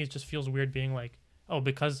 So to me, it just feels weird being like, oh,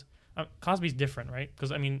 because Cosby's different, right?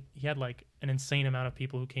 Because I mean, he had like an insane amount of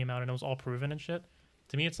people who came out and it was all proven and shit.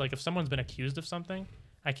 To me, it's like if someone's been accused of something,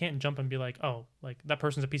 I can't jump and be like, oh, like that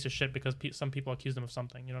person's a piece of shit because some people accuse them of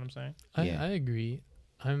something. You know what I'm saying? I agree.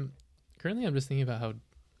 I'm just thinking about how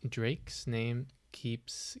Drake's name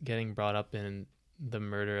keeps getting brought up in the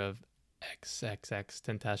murder of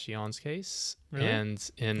XXXTentacion's case. Really? And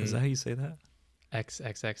is that how you say that?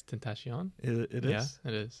 XXXTentacion? It is?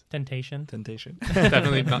 Yeah, it is. Temptation.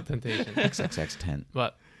 Definitely not temptation. XXX10.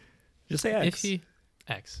 But just say X. If he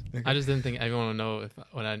X. Okay. I just didn't think everyone would know if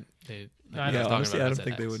when I honestly, I don't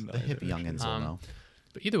think they would know. The hip youngins will know.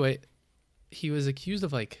 But either way, he was accused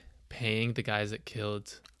of like paying the guys that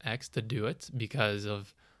killed X to do it because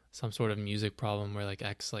of some sort of music problem where like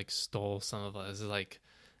X like stole some of his like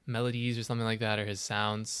melodies or something like that, or his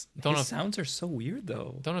sounds. His sounds are so weird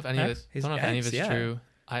though. Don't know if any of it's true.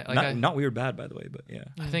 Not weird bad, by the way, but yeah.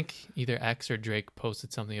 I think either X or Drake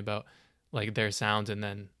posted something about like their sounds and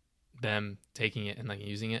then them taking it and like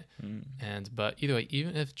using it. But either way,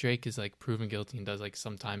 even if Drake is like proven guilty and does like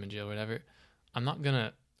some time in jail or whatever, I'm not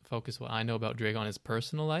gonna focus what I know about Drake on his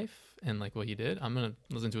personal life and like what he did. I'm gonna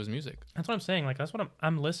listen to his music. That's what I'm saying. Like that's what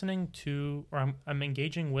I'm listening to, or I'm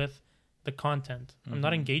engaging with the content. I'm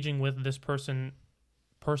not engaging with this person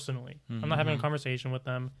personally. I'm not having a conversation with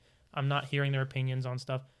them. I'm not hearing their opinions on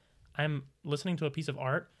stuff. I'm listening to a piece of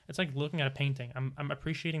art. It's like looking at a painting. I'm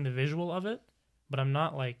appreciating the visual of it, but I'm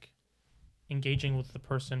not like engaging with the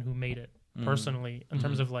person who made it personally in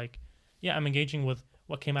terms of like, yeah, I'm engaging with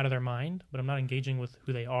what came out of their mind, but I'm not engaging with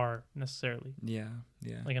who they are necessarily. Yeah.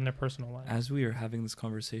 Like in their personal life. As we are having this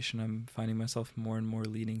conversation, I'm finding myself more and more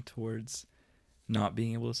leaning towards not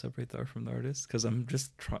being able to separate the art from the artist, because I'm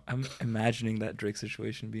just I'm imagining that Drake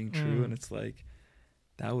situation being true, and it's like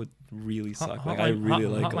that would really suck. Like I really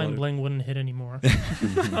like Hotline Bling wouldn't hit anymore.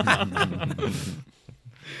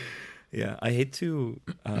 Yeah, I hate to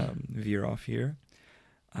veer off here.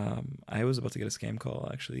 I was about to get a scam call,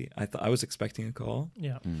 actually. I was expecting a call.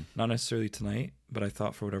 Yeah. Not necessarily tonight, but I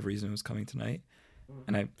thought for whatever reason it was coming tonight.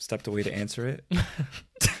 And I stepped away to answer it.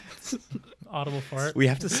 Audible fart. We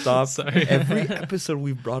have to stop. Every episode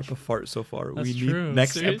we've brought up a fart so far. That's we need true.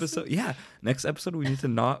 Next Seriously? episode. Yeah. Next episode we need to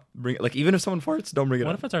not bring it. Like even if someone farts, don't bring it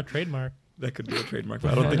What up. if it's our trademark? That could be a trademark.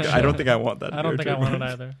 But I don't think I want that. I don't think I want it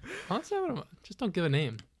either. Honestly, just don't give a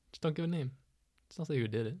name. Just don't give a name. Just don't say who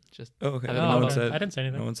did it. Just okay. No one said. I didn't say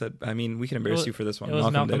anything. No one said. I mean, we can embarrass you for this one. It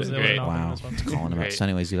was Malcolm Malcolm's. did it. It was Great. Malcolm Wow. this one. Calling him out. Great. So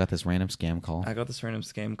anyways, you got this random scam call. I got this random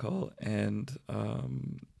scam call, and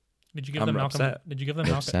Did you give I'm them Malcolm? upset. Did you give them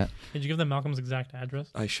Malcolm? Did you give them Malcolm's exact address?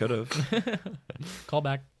 I should have. Call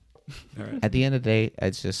back. All right. At the end of the day,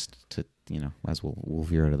 it's just to, as we'll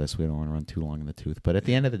veer out of this. We don't want to run too long in the tooth. But at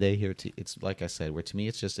the end of the day, here it's like I said, where to me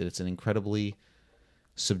it's an incredibly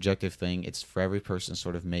subjective thing. It's for every person to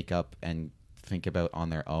sort of make up and think about on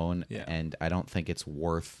their own. Yeah. And I don't think it's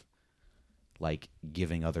worth like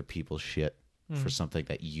giving other people shit for something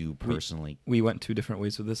that you personally. We went two different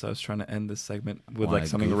ways with this. I was trying to end this segment with Wanna like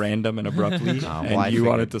something goof. random and abruptly, Well, and I you figured-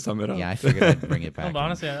 wanted to sum it up. Yeah, I figured I'd bring it back. No, but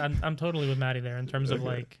honestly, I'm totally with Maddie there in terms of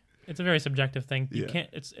like it's a very subjective thing. You can't.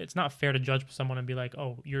 It's not fair to judge someone and be like,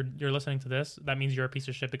 oh, you're listening to this. That means you're a piece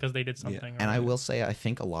of shit because they did something. And I will say, I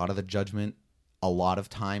think a lot of the judgment, a lot of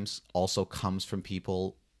times, also comes from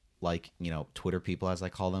people like, Twitter people, as I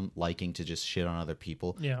call them, liking to just shit on other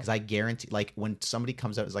people. Yeah. Because I guarantee, like, when somebody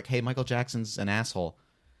comes out and is like, hey, Michael Jackson's an asshole,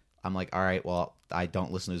 I'm like, all right, well, I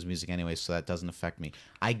don't listen to his music anyway, so that doesn't affect me.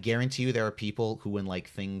 I guarantee you there are people who, when, like,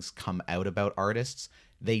 things come out about artists,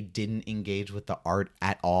 they didn't engage with the art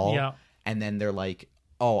at all. Yeah. And then they're like,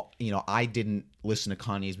 oh, I didn't listen to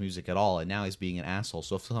Kanye's music at all, and now he's being an asshole.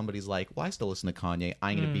 So if somebody's like, well, I still listen to Kanye,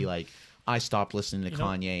 I'm going to be like, I stopped listening to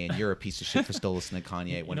Kanye, and you're a piece of shit for still listening to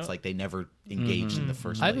Kanye, when it's like they never engaged in the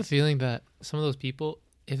first place. I have a feeling that some of those people,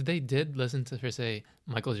 if they did listen to, for say,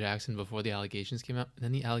 Michael Jackson before the allegations came out, and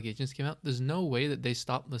then the allegations came out, there's no way that they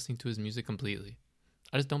stopped listening to his music completely.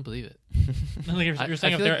 I just don't believe it. You're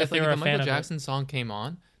saying if they were a a fan Michael of Jackson song came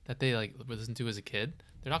on that they like listened to as a kid,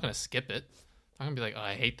 they're not gonna skip it. They're gonna be like, oh,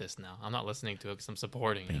 I hate this now. I'm not listening to it because I'm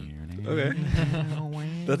supporting him. Okay.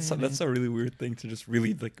 That's a really weird thing to just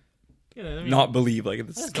really like it, not believe. Like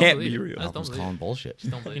this just can't don't be believe it. real. I just don't Malcolm's believe calling it. bullshit.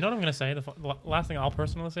 Just don't believe You know what I'm gonna say? The last thing I'll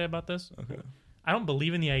personally say about this. Okay. I don't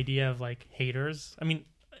believe in the idea of like haters. I mean,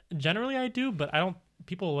 generally I do, but I don't.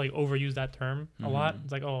 People like overuse that term a lot.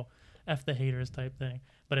 It's like, oh, F the haters type thing.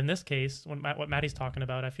 But in this case, what Maddie's talking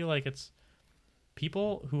about, I feel like it's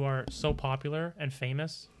people who are so popular and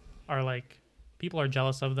famous are like, people are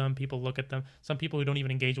jealous of them. People look at them. Some people who don't even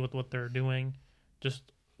engage with what they're doing just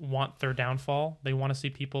want their downfall. They want to see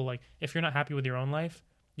people like, if you're not happy with your own life,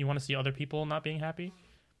 you want to see other people not being happy.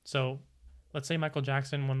 So let's say Michael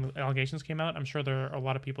Jackson, when the allegations came out, I'm sure there are a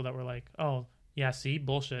lot of people that were like, oh, yeah, see,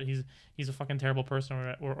 bullshit. He's a fucking terrible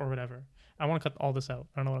person or whatever. I want to cut all this out.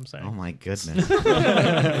 I don't know what I'm saying. Oh my goodness.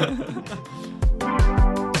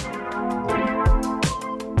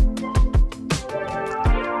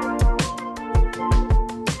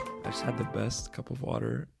 I just had the best cup of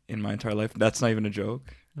water in my entire life. That's not even a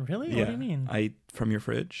joke. Really? Yeah. What do you mean? From your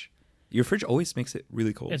fridge. Your fridge always makes it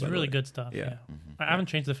really cold. It's by the really way. good stuff. Yeah. Yeah. I haven't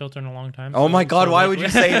changed the filter in a long time. Oh my God! Why like- would you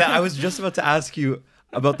say that? I was just about to ask you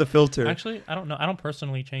about the filter. Actually, I don't know. I don't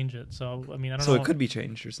personally change it. So, I mean, I don't So know. it could be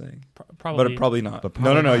changed, you're saying. Probably. But probably not. But no,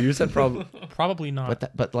 probably no. not. You said probably. Probably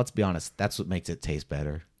not. But let's be honest, that's what makes it taste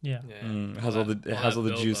better. Yeah. It has all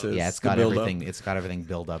the juices. Yeah, it's the got buildup. everything. It's got everything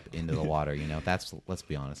build up into the water. That's, let's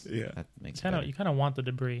be honest. Yeah. That makes it Kind of. better. You kind of want the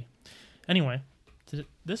debris. Anyway,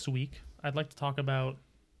 this week I'd like to talk about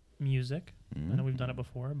music. I know we've done it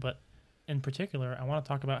before, but in particular, I want to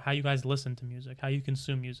talk about how you guys listen to music, how you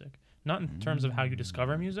consume music. Not in terms of how you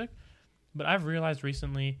discover music, but I've realized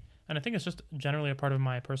recently, and I think it's just generally a part of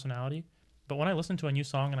my personality, but when I listen to a new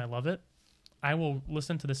song and I love it, I will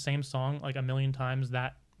listen to the same song like a million times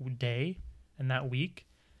that day and that week.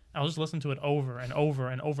 I'll just listen to it over and over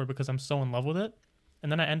and over because I'm so in love with it,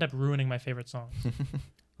 and then I end up ruining my favorite songs.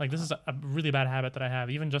 Like, this is a really bad habit that I have.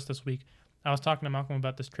 Even just this week, I was talking to Malcolm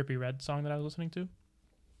about this Trippie Redd song that I was listening to.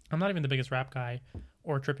 I'm not even the biggest rap guy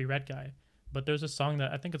or Trippie Redd guy, but there's a song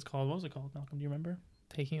that I think it's called, what was it called, Malcolm? Do you remember?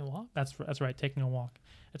 Taking a walk? That's right, Taking a Walk.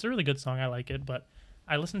 It's a really good song. I like it, but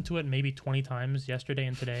I listened to it maybe 20 times yesterday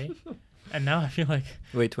and today, and now I feel like...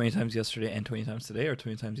 Wait, 20 times yesterday and 20 times today, or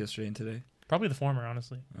 20 times yesterday and today? Probably the former,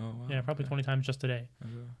 honestly. Oh, wow. Yeah, probably 20 times just today.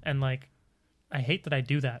 Okay. And, like, I hate that I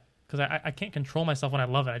do that because I can't control myself when I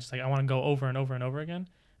love it. I just, like, I want to go over and over and over again,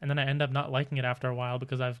 and then I end up not liking it after a while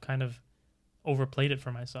because I've kind of overplayed it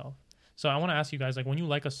for myself. So I want to ask you guys, like, when you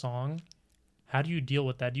like a song, how do you deal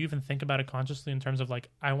with that? Do you even think about it consciously in terms of, like,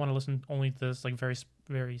 I want to listen only to this, like, very,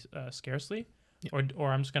 very scarcely? Yeah. Or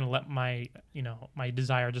I'm just going to let my, my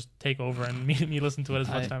desire just take over and me listen to it as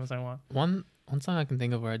much time as I want. One song I can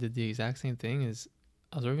think of where I did the exact same thing is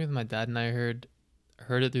I was working with my dad and I heard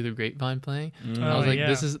it through the grapevine playing. And I was like,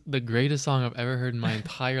 this is the greatest song I've ever heard in my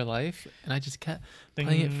entire life. And I just kept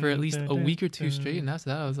playing it for at least a week or two straight. And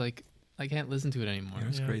after that, I was like, I can't listen to it anymore. It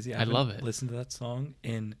was crazy. I love it. Listened to that song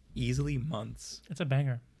in easily months. It's a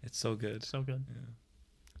banger. It's so good. So good. Yeah.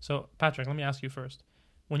 So, Patrick, let me ask you first.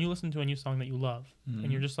 When you listen to a new song that you love and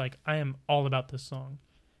you're just like, I am all about this song,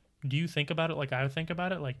 do you think about it like I would think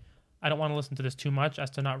about it? Like, I don't want to listen to this too much as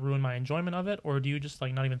to not ruin my enjoyment of it, or do you just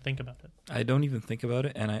like not even think about it? I don't even think about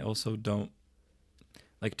it, and I also don't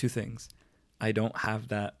like two things. I don't have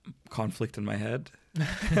that conflict in my head.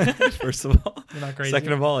 First of all, you're not crazy.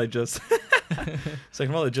 Second of all, it just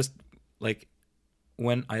like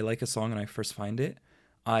when I like a song and I first find it,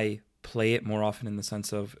 I play it more often in the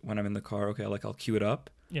sense of when I'm in the car. Okay, like I'll cue it up.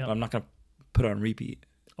 Yeah. But I'm not gonna put it on repeat.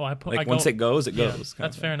 Oh, once it goes, it yeah, goes.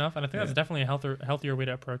 That's fair enough, and I think that's definitely a healthier way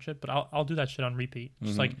to approach it. But I'll do that shit on repeat.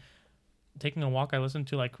 Just like taking a walk, I listen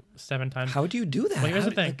to like 7 times. How do you do that? Well, here's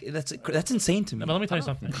the thing. Like, that's insane to me. But let me tell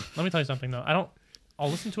you something. Though. I'll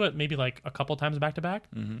listen to it maybe like a couple times back to back,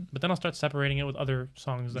 but then I'll start separating it with other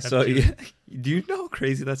songs. That So do you know how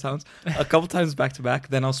crazy that sounds? A couple times back to back,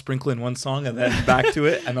 then I'll sprinkle in one song and then back to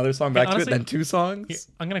it, another song back to it, then 2 songs.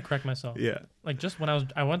 I'm gonna correct myself. Yeah. Like just when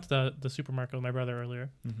I went to the supermarket with my brother earlier,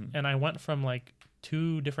 and I went from like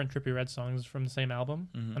 2 different Trippie Redd songs from the same album,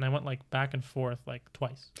 and I went like back and forth like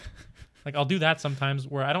twice. Like I'll do that sometimes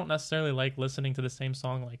where I don't necessarily like listening to the same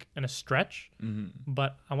song like in a stretch,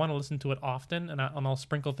 but I want to listen to it often, and I'll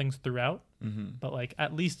sprinkle things throughout. But like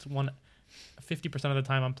at least 50% of the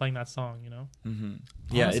time I'm playing that song, you know.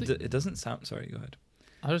 Yeah, Honestly, it doesn't sound. Sorry, go ahead.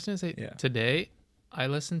 I was just gonna say today I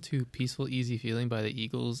listened to "Peaceful Easy Feeling" by the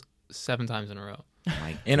Eagles 7 times in a row.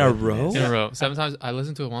 In a row? In a row. 7 times. I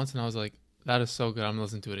listened to it once and I was like, "That is so good. I'm gonna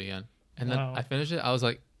listen to it again." And then I finished it. I was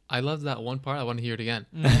like, I love that one part. I want to hear it again.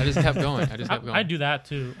 I just kept going. I do that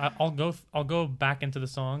too. I'll go back into the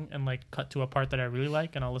song and like cut to a part that I really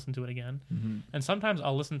like, and I'll listen to it again. And sometimes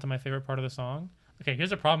I'll listen to my favorite part of the song. Okay,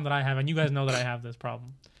 here's a problem that I have, and you guys know that I have this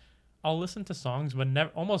problem. I'll listen to songs, but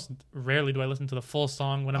almost rarely do I listen to the full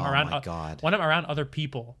song when I'm when I'm around other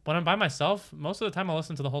people. When I'm by myself, most of the time I'll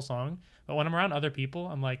listen to the whole song. But when I'm around other people,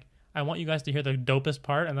 I'm like, I want you guys to hear the dopest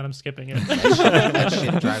part, and then I'm skipping it. That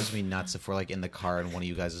shit drives me nuts if we're like in the car and one of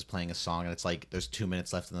you guys is playing a song and it's like there's 2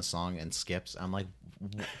 minutes left in the song and skips. I'm like,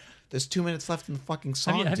 there's 2 minutes left in the fucking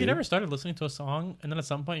song. Have you never started listening to a song and then at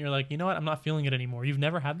some point you're like, you know what, I'm not feeling it anymore? You've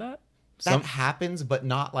never had that? That happens, but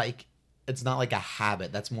not like it's not like a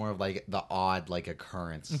habit. That's more of like the odd like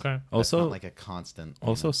occurrence. Okay. That's also not like a constant.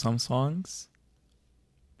 Also, some songs,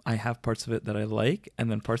 I have parts of it that I like, and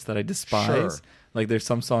then parts that I despise. Sure. Like there's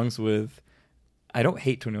some songs with, I don't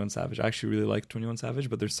hate 21 Savage. I actually really like 21 Savage,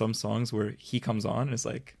 but there's some songs where he comes on and it's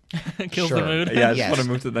like kills the mood. Yeah, I just want to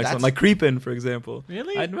move to the next one. Like Creepin', for example.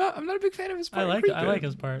 Really? I'm not a big fan of his part. I like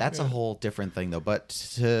his part. That's a whole different thing though.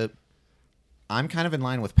 But I'm kind of in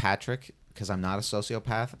line with Patrick because I'm not a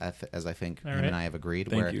sociopath, as I think him and I have agreed.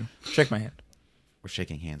 Thank you. Shake my hand. We're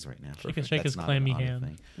shaking hands right now. You can shake his clammy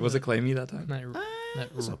hand. Was it clammy that time?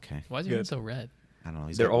 It was okay. Why is your hand so red? I don't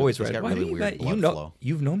know. They're always red. Got really weird blood flow.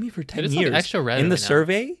 You've known me for 10 years. Like extra red in the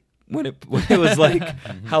survey, when it was like,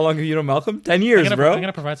 how long have you known Malcolm? 10 years, bro. I'm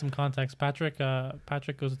gonna provide some context. Patrick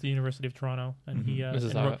goes to the University of Toronto, and he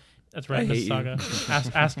that's right,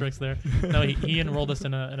 Mississauga. Asterisk there. No, he enrolled us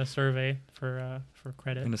in a survey for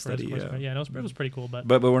credit in a study. Yeah, it was pretty cool.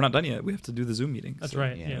 But we're not done yet. We have to do the Zoom meeting. That's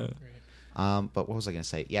right. Yeah. But what was I gonna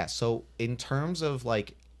say? Yeah. So in terms of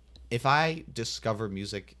like, if I discover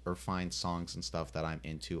music or find songs and stuff that I'm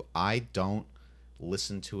into, I don't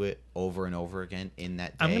listen to it over and over again in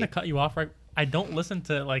that day. I'm gonna cut you off right. I don't listen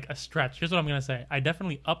to like a stretch. Here's what I'm gonna say. I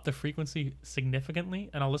definitely up the frequency significantly,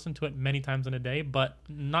 and I'll listen to it many times in a day, but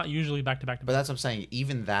not usually back to back to back. But that's what I'm saying.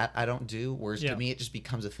 Even that I don't do. Whereas to me, it just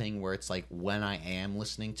becomes a thing where it's like when I am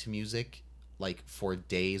listening to music, like for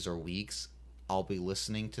days or weeks, I'll be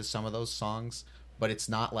listening to some of those songs, but it's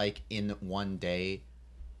not like in one day,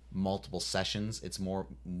 multiple sessions. It's more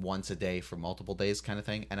once a day for multiple days kind of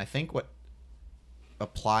thing. And I think what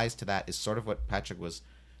applies to that is sort of what Patrick was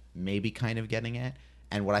maybe kind of getting at,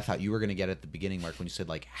 and what I thought you were going to get at the beginning, Mark, when you said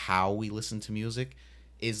like how we listen to music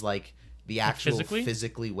is like the actual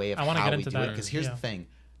physically way of how we do it. Because here's the thing,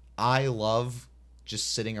 I love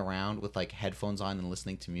just sitting around with like headphones on and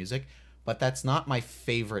listening to music, but that's not my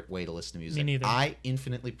favorite way to listen to music. Me neither. I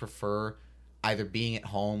infinitely prefer either being at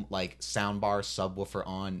home, like soundbar, subwoofer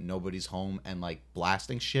on, nobody's home, and like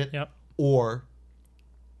blasting shit, or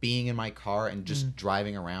being in my car and just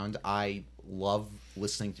driving around. I love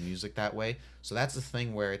listening to music that way. So that's the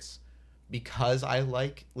thing where it's because I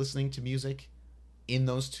like listening to music in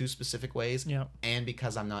those two specific ways, and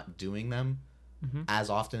because I'm not doing them as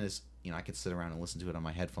often as, you know, I could sit around and listen to it on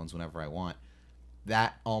my headphones whenever I want.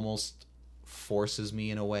 That almost forces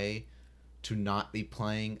me in a way to not be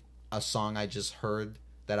playing a song I just heard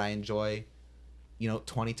that I enjoy,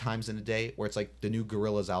 20 times in a day, where it's like the new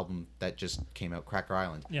Gorillaz album that just came out, Cracker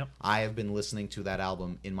Island. I have been listening to that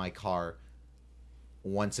album in my car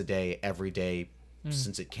once a day, every day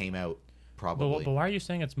since it came out probably. But why are you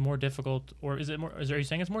saying it's more difficult, or are you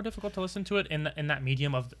saying it's more difficult to listen to it in that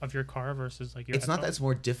medium of your car versus like your? It's not that it's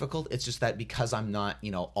more difficult. It's just that because I'm not,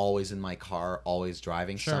 always in my car, always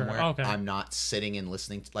driving somewhere. Okay. I'm not sitting and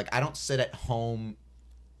listening. I don't sit at home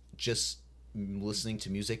just listening to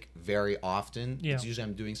music very often. Yeah. It's usually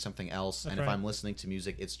I'm doing something else, and if I'm listening to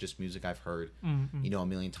music, it's just music I've heard, a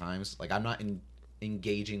million times. Like I'm not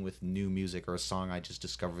engaging with new music or a song I just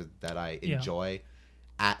discovered that I enjoy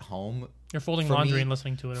at home. You're folding laundry and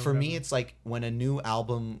listening to it. For me, it's like when a new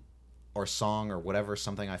album or song or whatever,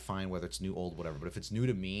 something I find, whether it's new, old, whatever, but if it's new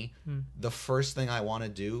to me, the first thing I want to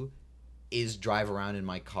do is drive around in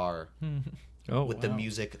my car with the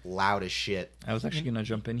music loud as shit. I was actually going to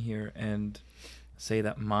jump in here and say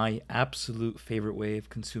that my absolute favorite way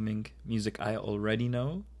of consuming music I already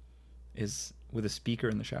know is with a speaker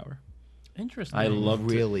in the shower. Interesting. I love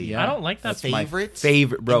really. Yeah. I don't like that. That's my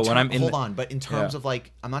favorite, bro. When I'm in hold on, but in terms of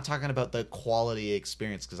like, I'm not talking about the quality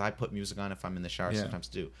experience because I put music on if I'm in the shower sometimes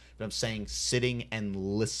too. But I'm saying sitting and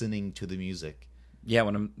listening to the music. Yeah,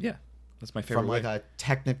 that's my favorite. From like a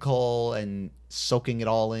technical and soaking it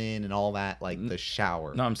all in and all that, like the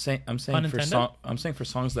shower. No, I'm saying for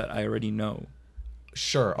songs that I already know.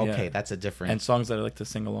 Sure, okay, that's a different... And songs that I like to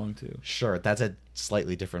sing along to. Sure, that's a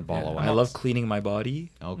slightly different ball of wax. I love cleaning my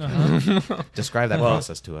body. Okay. Describe that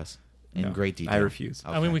process to us in great detail. I refuse.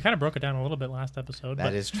 Okay. I mean, we kind of broke it down a little bit last episode.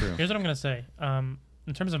 That is true. Here's what I'm going to say.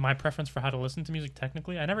 In terms of my preference for how to listen to music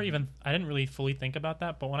technically, I didn't really fully think about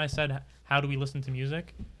that, but when I said, how do we listen to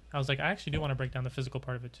music? I was like, I actually do want to break down the physical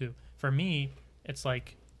part of it too. For me, it's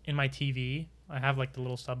like in my TV, I have like the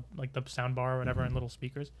little the sound bar or whatever and little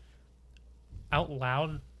speakers. Out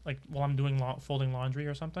loud, like while I'm doing folding laundry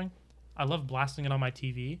or something, I love blasting it on my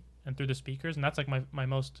TV and through the speakers, and that's like my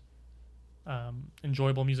most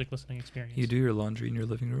enjoyable music listening experience. You do your laundry in your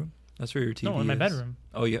living room? That's where your TV is? No, in my bedroom.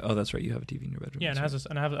 Oh yeah. Oh, that's right. You have a TV in your bedroom. Yeah, and it has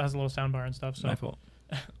a little sound bar and stuff. So my fault.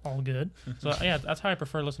 All good. So yeah, that's how I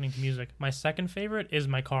prefer listening to music. My second favorite is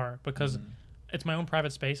my car because it's my own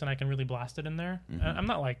private space and I can really blast it in there. I'm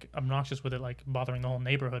not like obnoxious with it, like bothering the whole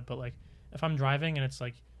neighborhood, but like if I'm driving and it's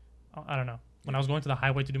like, I don't know. When I was going to the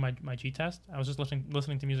highway to do my G test, I was just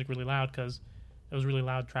listening to music really loud because it was really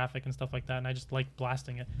loud traffic and stuff like that, and I just like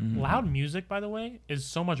blasting it. Loud music, by the way, is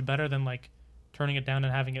so much better than like turning it down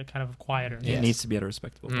and having it kind of quieter. It needs to be at a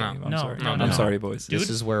respectable volume. No, I'm sorry, boys.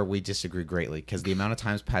 This is where we disagree greatly because the amount of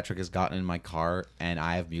times Patrick has gotten in my car and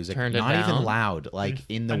I have music Turned not it down. even loud, like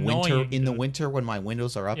in the winter when my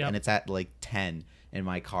windows are up Yep. and it's at like 10 in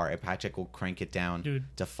my car, and Patrick will crank it down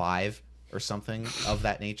to 5 or something of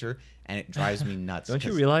that nature, and it drives me nuts. Don't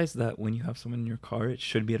you realize that when you have someone in your car, it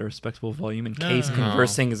should be at a respectable volume in case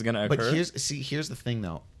conversing is going to occur? But here's the thing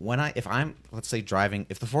though. If I'm, let's say, driving,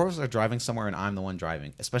 if the four of us are driving somewhere and I'm the one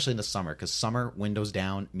driving, especially in the summer, because summer, windows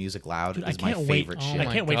down, music loud is my favorite shit. I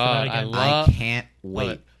can't wait for that again. I can't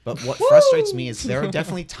wait. But what frustrates me is there are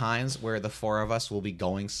definitely times where the four of us will be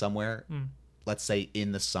going somewhere. Let's say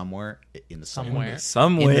in the summer,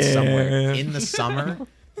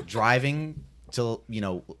 driving till,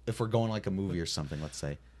 if we're going like a movie or something, let's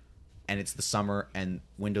say, and it's the summer and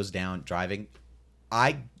windows down driving,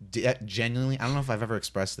 I genuinely, I don't know if I've ever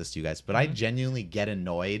expressed this to you guys, but I genuinely get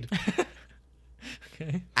annoyed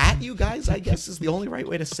at you guys, I guess is the only right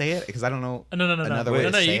way to say it, because I don't know another way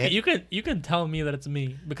to say it. You can tell me that it's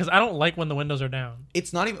me, because I don't like when the windows are down.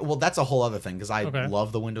 It's not even, well, that's a whole other thing, because I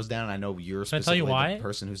love the windows down, and I know you're specifically the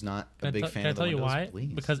person who's not a big fan of the windows. Can I tell you why?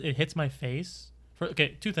 Please. Because it hits my face.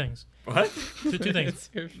 Two things. What? Two things. It's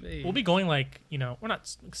your face. We'll be going like, we're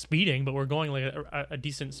not speeding, but we're going like a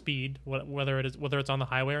decent speed, whether it's on the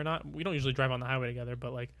highway or not. We don't usually drive on the highway together,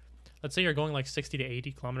 but like, let's say you're going like 60 to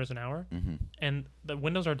 80 kilometers an hour, and the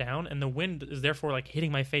windows are down, and the wind is therefore like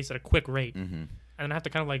hitting my face at a quick rate, and I have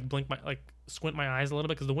to kind of like squint my eyes a little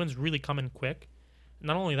bit because the wind's really coming quick.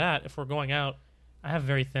 Not only that, if we're going out, I have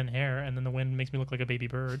very thin hair, and then the wind makes me look like a baby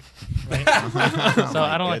bird. Right?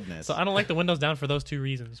 I don't like the windows down for those two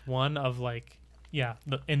reasons. One of like,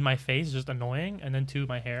 in my face is just annoying, and then two,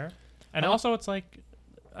 my hair, and also it's like,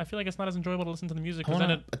 I feel like it's not as enjoyable to listen to the music.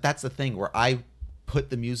 But that's the thing where I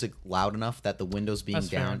put the music loud enough that the windows being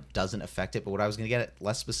down doesn't affect it. But what I was going to get at,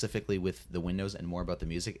 less specifically with the windows and more about the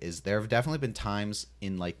music, is there have definitely been times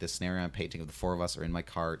in like the scenario I'm painting of the four of us are in my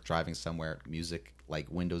car driving somewhere, music like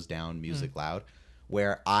windows down, music loud,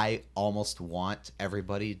 where I almost want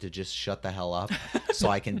everybody to just shut the hell up so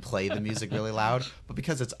I can play the music really loud. But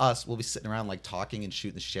because it's us, we'll be sitting around like talking and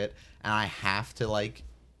shooting the shit, and I have to like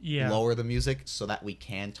lower the music so that we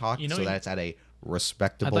can talk, so that it's at a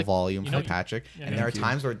respectable volume for Patrick. And there are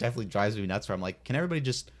times where it definitely drives me nuts where I'm like, can everybody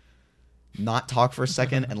just not talk for a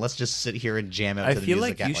second and let's just sit here and jam out to the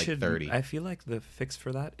music at like 30. I feel like the fix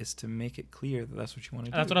for that is to make it clear that that's what you want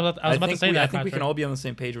to do. That's what I was about to say. I think we can all be on the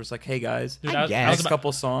same page where it's like, hey guys, Dude, I guess. next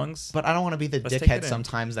couple songs. But I don't want to be the dickhead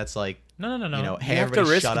sometimes that's like, no. You know, hey, you have to everybody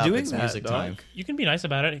risk shut up, doing it's that, music dog. time. You can be nice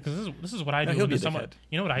about it because this is what I do. he'll be someone, dickhead.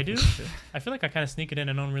 you know what I do? I feel like I kind of sneak it in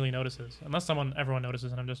and no one really notices, unless everyone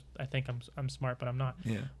notices, and I think I'm smart, but I'm not.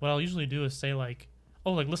 Yeah. What I'll usually do is say like,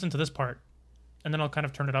 oh, like listen to this part, and then I'll kind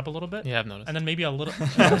of turn it up a little bit. Yeah, I've noticed. And then maybe a little.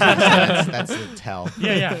 that's the tell.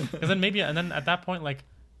 Yeah. Because then and then at that point, like,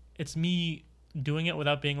 it's me doing it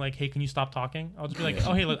without being like, hey, can you stop talking? I'll just be like,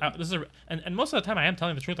 oh, hey, look, this is and most of the time I am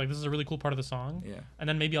telling the truth. Like, this is a really cool part of the song. Yeah. And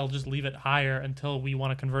then maybe I'll just leave it higher until we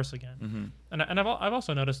want to converse again. Mm-hmm. And I've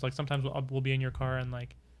also noticed like sometimes we'll be in your car and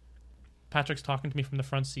like Patrick's talking to me from the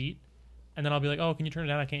front seat. And then I'll be like, oh, can you turn it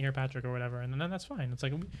down? I can't hear Patrick or whatever. And then that's fine. It's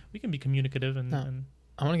like we can be communicative and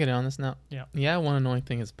I want to get in on this now. Yeah. One annoying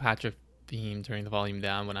thing is Patrick being turning the volume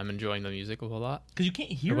down when I'm enjoying the music a whole lot. Because you can't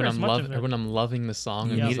hear when as much of it. Or when I'm loving the song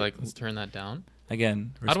and he's like, let's turn that down.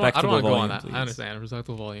 Again, I don't want respectable to go volume, on that. please. I understand.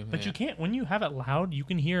 Respectable volume. But you can't, when you have it loud, you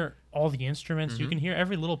can hear all the instruments. You can hear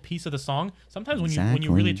every little piece of the song. Sometimes when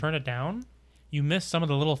you really turn it down, you miss some of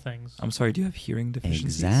the little things. I'm sorry, do you have hearing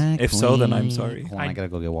deficiencies? Exactly. If so, then I'm sorry. Hold on, I gotta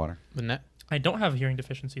go get water. I don't have hearing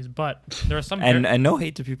deficiencies, but there are some... and no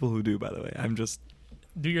hate to people who do, by the way. I'm just...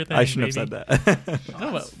 Do your thing, I shouldn't baby. have said that.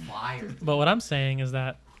 No, but what I'm saying is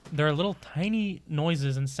that there are little tiny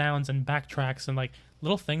noises and sounds and backtracks and like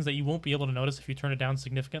little things that you won't be able to notice if you turn it down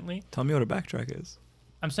significantly. Tell me what a backtrack is.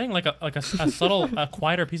 I'm saying like a subtle, a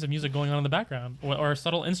quieter piece of music going on in the background, or a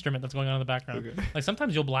subtle instrument that's going on in the background. Okay. Like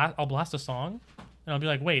sometimes I'll blast a song, and I'll be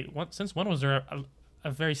like, wait, since when was there a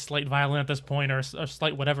very slight violin at this point, or a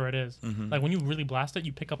slight whatever it is? Mm-hmm. Like when you really blast it,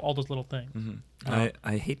 you pick up all those little things. Mm-hmm.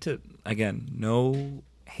 I hate to, again, no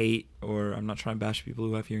hate, or I'm not trying to bash people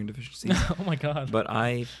who have hearing deficiencies. Oh my god! But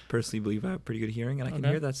I personally believe I have pretty good hearing, and I can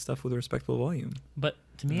hear that stuff with a respectable volume. But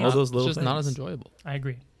to me, all those little it's just things. not as enjoyable. I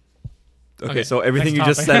agree. Okay, so everything you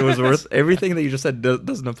just said was worth. Everything that you just said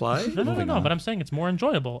doesn't apply. No. But I'm saying it's more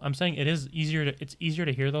enjoyable. I'm saying it's easier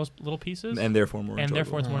to hear those little pieces, and therefore more. And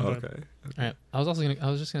therefore it's more enjoyable. Okay. All right. I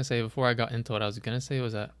was just gonna say before I got into what I was gonna say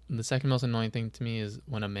was that the second most annoying thing to me is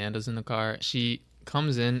when Amanda's in the car. She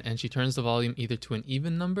comes in and she turns the volume either to an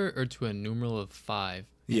even number or to a numeral of 5.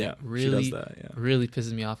 Yeah, really, she does that. Yeah, really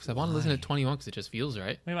pisses me off because I want to listen to 21 because it just feels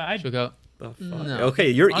right. Wait, She'll go. The fuck? No. Okay,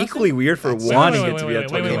 you're Honestly, equally weird for wait, wanting wait, it to wait, be a wait,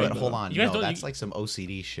 21. wait, But hold on, You guys no, don't- that's like some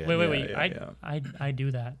OCD shit. Wait. Yeah. I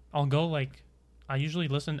do that. I'll go like I usually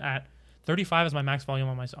listen at 35 is my max volume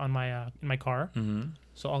on my in my car. Mm-hmm.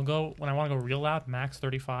 So I'll go when I want to go real loud, max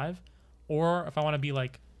 35, or if I want to be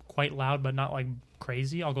like quite loud but not like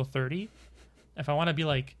crazy, I'll go 30. If I want to be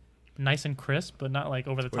like nice and crisp but not like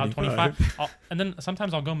over the top, 25. And then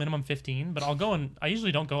sometimes I'll go minimum 15, but I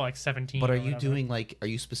usually don't go like 17. But or are you whatever. doing like? Are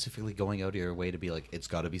you specifically going out of your way to be like, it's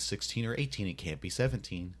got to be 16 or 18? It can't be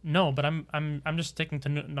 17. No, but I'm just sticking to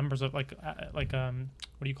numbers of like what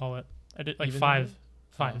do you call it? I did like Even fives.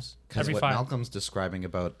 Because Every what 5. Malcolm's describing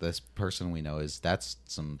about this person we know is that's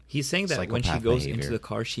some. He's saying that when she psychopath goes behavior. into the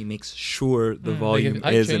car, she makes sure the Like volume if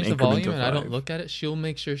I is an change the increment volume of and I 5. don't look at it, she'll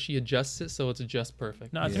make sure she adjusts it so it's just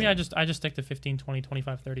perfect. No, to me I just stick to 15, 20,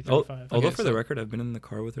 25, 30, Oh, 35. although Okay, for the so- record, I've been in the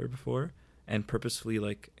car with her before and purposefully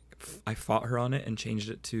like I fought her on it and changed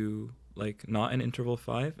it to like not an interval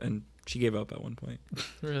 5, and she gave up at one point.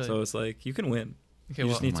 Really? So it's like you can win. Okay, You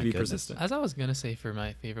well, just need my to be goodness. persistent. as I was gonna say for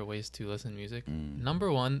my favorite ways to listen to music, number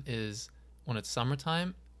 1 is when it's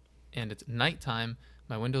summertime and it's nighttime.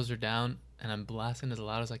 My windows are down and I'm blasting as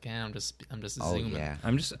loud as I can. I'm just Oh zooming. yeah.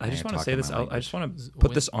 I just Yeah, want to talking say this my out. I language. just want to Z- put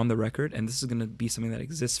when- this on the record, and this is going to be something that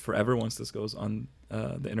exists forever once this goes on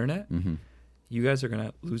the internet. Mm-hmm. You guys are going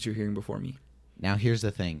to lose your hearing before me. Now here's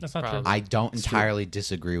the thing. That's not Probably. true. I don't It's true. entirely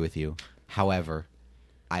disagree with you. However,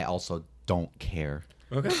 I also don't care.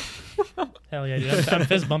 Okay. Hell yeah, dude. I'm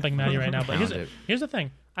fist bumping Maddie right now. But Found it. here's the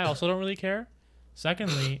thing. I also don't really care.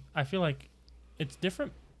 Secondly, I feel like it's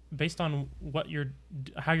different based on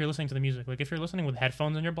how you're listening to the music. Like if you're listening with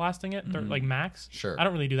headphones and you're blasting it, they're like max. Sure. I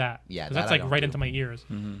don't really do that. Yeah, 'Cause that that's I like don't right do. into my ears.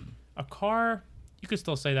 Mm-hmm. A car, you could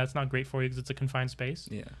still say that's not great for you because it's a confined space.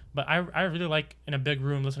 Yeah. But I really like in a big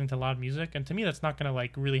room listening to loud music, and to me that's not gonna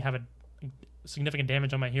like really have a significant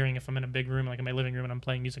damage on my hearing if I'm in a big room like in my living room and I'm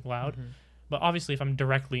playing music loud. Mhm. But obviously if I'm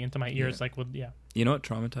directly into my ears, Yeah. like with You know what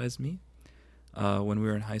traumatized me? When we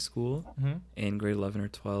were in high school, mm-hmm. in grade 11 or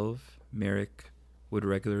 12, Merrick would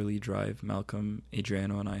regularly drive Malcolm,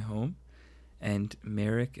 Adriano, and I home. And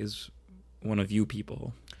Merrick is one of you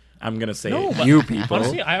people. I'm gonna say No, but you people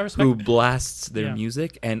honestly, I respect- who blasts their Yeah.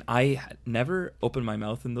 music, and I never opened my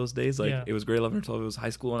mouth in those days. Like Yeah. it was grade 11 or 12, it was high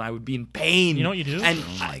school, and I would be in pain. You know what you do? And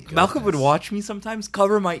Oh my Malcolm would goodness. watch me sometimes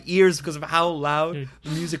cover my ears because of how loud Dude.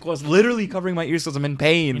 the music was. Literally covering my ears because I'm in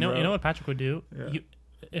pain. You know, bro. you know what Patrick would do? Yeah.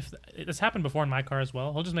 If it's happened before in my car as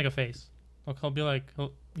well, he'll just make a face. He'll be like,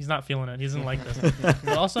 he's not feeling it. He doesn't like this.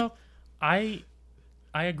 But also, I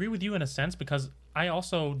agree with you in a sense because I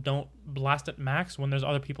also don't blast at max when there's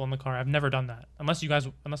other people in the car. I've never done that unless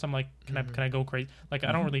I'm like, can I go crazy? Like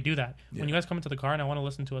I don't really do that. Yeah. When you guys come into the car and I want to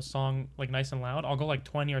listen to a song like nice and loud, I'll go like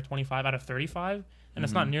 20 or 25 out of 35, and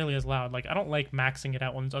it's not nearly as loud. Like I don't like maxing it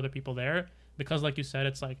out when there's other people there because, like you said,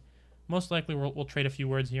 it's like most likely we'll trade a few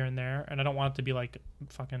words here and there, and I don't want it to be like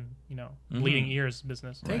fucking bleeding ears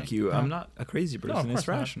business. Thank right? you. No. I'm not a crazy No, of person. It's course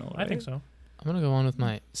not. rational. I think right? so. I'm gonna go on with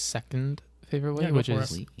my second favorite way, Yeah, go which for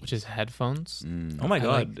is it. which is headphones. Oh my I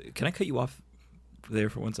god! Can I cut you off there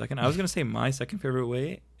for 1 second? I was gonna say my second favorite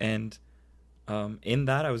way, and in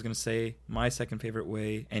that I was gonna say my second favorite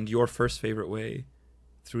way and your first favorite way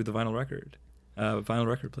through the vinyl record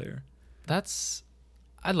player.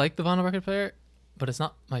 I like the vinyl record player, but it's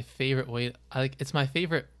not my favorite way. It's my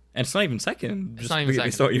favorite. And it's not even second. It's Just not even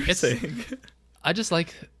based second. on what you were It's- saying. I just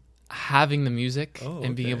like having the music Oh,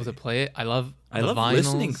 and being able okay. to play it. I love I the love vinyls.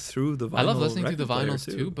 listening through the vinyl. I love listening through the record player, vinyls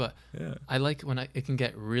too, but yeah. I like when it can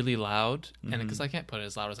get really loud, and Mhm. because I can't put it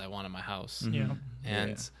as loud as I want in my house, Mhm. Yeah.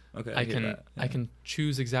 and Okay, I hear can that. I Yeah. can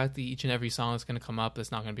choose exactly each and every song that's going to come up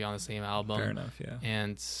that's not going to be on the same album. Fair enough. Yeah.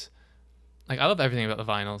 And like I love everything about the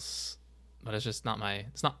vinyls, but it's just not my.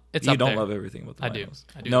 It's not. It's You up don't there. love everything about the I do. vinyls.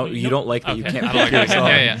 I do. No, You you know- don't like that you Okay. can't I don't pick like your it. song.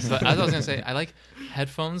 Yeah. So as I was gonna say, I like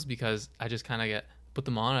headphones because I just kind of put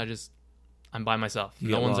them on. I'm by myself. You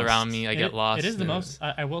No get one's lost. around me. I get lost. It is the Yeah. most.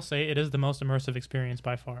 I will say it is the most immersive experience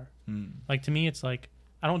by far. Mm. Like to me, it's like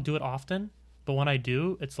I don't do it often, but when I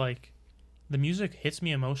do, it's like the music hits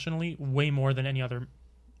me emotionally way more than any other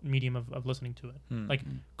medium of listening to it. Mm. Like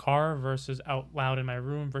car versus out loud in my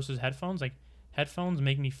room versus headphones. Like headphones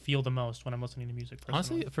make me feel the most when I'm listening to music.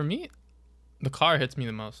 Personally. Honestly, for me, the car hits me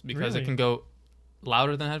the most because Really? it can go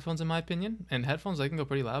louder than headphones in my opinion. And headphones, they can go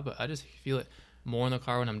pretty loud, but I just feel it more in the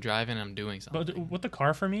car when I'm driving and I'm doing something. But with the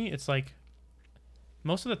car, for me, it's like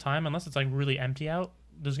most of the time, unless it's like really empty out,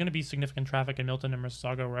 there's going to be significant traffic in Milton and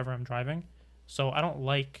Mississauga or wherever I'm driving. So I don't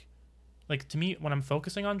like to me, when I'm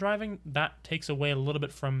focusing on driving, that takes away a little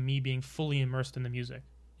bit from me being fully immersed in the music.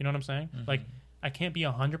 You know what I'm saying? Like I can't be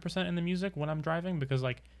 100% in the music when I'm driving because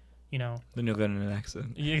like, Then you'll get in an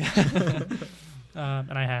accident. yeah,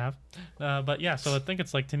 and I have. But yeah, so I think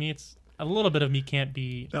it's like, to me, it's a little bit of me can't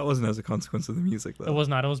be. That wasn't as a consequence of the music, though. It was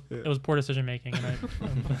not. It was Yeah. it was poor decision making, and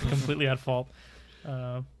I'm completely at fault.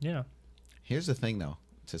 Yeah. Here's the thing, though,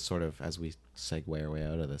 to sort of as we segue our way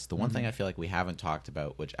out of this, the one thing I feel like we haven't talked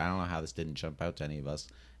about, which I don't know how this didn't jump out to any of us,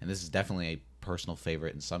 and this is definitely a personal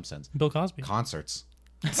favorite in some sense, Bill Cosby. concerts.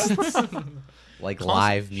 Like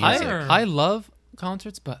live music. I- I love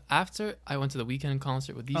concerts, but after I went to the weekend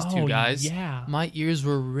concert with these Oh, two guys, yeah. my ears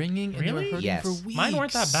were ringing and they were Really? hurting Yes. for weeks. Mine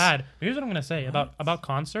weren't that bad. Here's what I'm gonna say about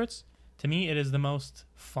concerts. To me, it is the most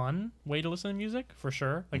fun way to listen to music for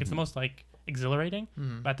sure. Like it's the most like exhilarating,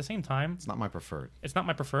 Mhm. but at the same time, It's not my preferred. it's not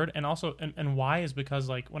my preferred. And also, and why is because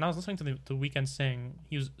like when I was listening to the Weeknd sing,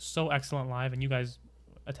 he was so excellent live, and you guys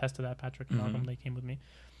attest to that, Patrick and Malcolm. They came with me.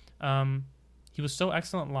 He was so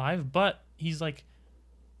excellent live, but he's like,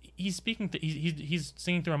 he's speaking to, he's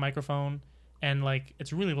singing through a microphone, and like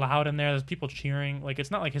it's really loud in there. There's people cheering. Like it's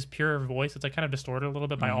not like his pure voice. It's like kind of distorted a little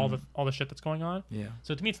bit by all the shit that's going on. Yeah.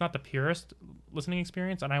 So to me, it's not the purest listening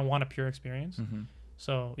experience, and I want a pure experience. Mm-hmm.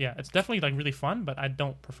 So yeah, it's definitely like really fun, but I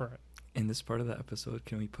don't prefer it. In this part of the episode,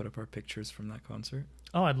 can we put up our pictures from that concert?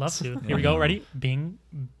 Oh, I'd love to. Here we go. Ready? Bing.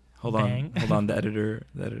 Hold Bang. on. Hold on. The editor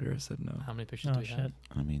said no. How many pictures Oh do we shit. have?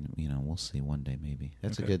 I mean, we'll see one day maybe.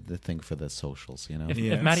 That's Okay. a good thing for the socials, If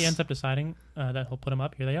Yes. Matty ends up deciding that he'll put them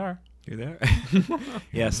up, here they are. You're there?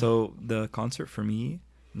 Yeah, so the concert for me,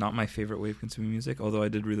 not my favorite way of consuming music, although I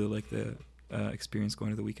did really like the experience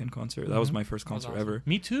going to the Weekend concert. That was Mhm. my first That was concert awesome. ever.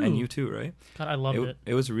 Me too. And you too, right? God, I loved it.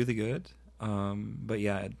 It was really good. But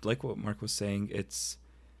yeah, like what Mark was saying, it's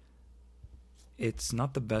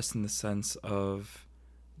not the best in the sense of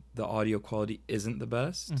the audio quality isn't the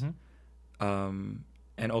best. Mhm.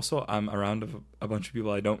 And also I'm around a bunch of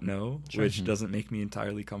people I don't know, Sure. which doesn't make me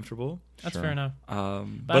entirely comfortable. That's Sure. fair enough. But I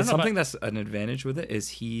don't know something that's an advantage with it is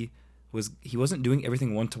he wasn't doing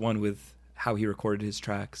everything one-to-one with how he recorded his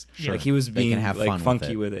tracks. Sure. Like he was They can being have like fun with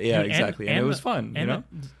funky it. with it. Yeah, exactly. And it was fun, you know?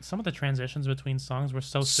 Some of the transitions between songs were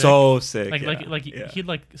so sick. So sick. Like he'd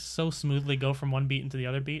like so smoothly go from one beat into the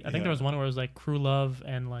other beat. I think there was one where it was like Crew Love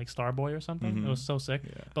and like Starboy or something. Mhm. It was so sick.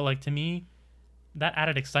 Yeah. But like to me, that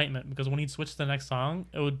added excitement because when he'd switch to the next song,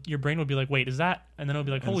 your brain would be like, "Wait, is that?" And then it would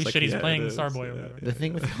be like, And "Holy it's like, shit, he's yeah, playing it is, Starboy." yeah. Or whatever. The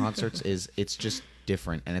thing with concerts is it's just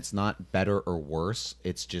different, and it's not better or worse.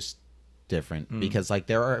 It's just different because like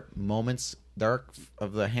there are moments. There are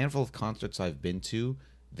of the handful of concerts I've been to,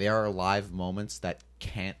 there are live moments that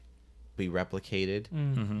can't be replicated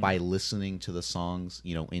by listening to the songs,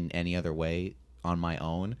 you know, in any other way on my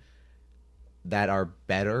own. That are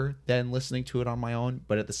better than listening to it on my own,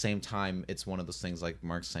 but at the same time, it's one of those things like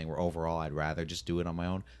Mark's saying, where overall I'd rather just do it on my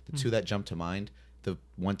own. The two that jump to mind, the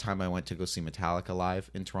one time I went to go see Metallica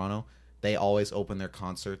live in Toronto, they always open their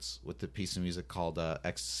concerts with the piece of music called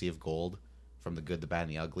Ecstasy of Gold from The Good, the Bad,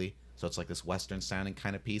 and the Ugly. So it's like this Western sounding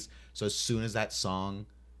kind of piece. So as soon as that song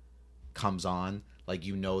comes on, like,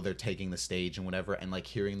 you know, they're taking the stage and whatever, and like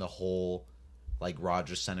hearing the whole like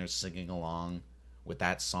Rogers Center singing along with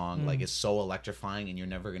that song like is so electrifying, and you're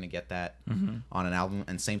never gonna get that on an album.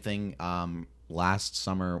 And same thing last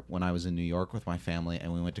summer when I was in New York with my family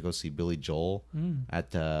and we went to go see Billy Joel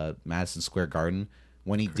at Madison Square Garden.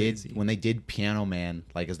 When they did Piano Man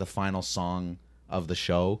like as the final song of the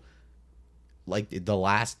show, like the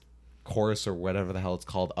last chorus or whatever the hell it's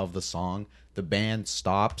called of the song, the band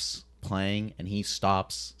stops playing and he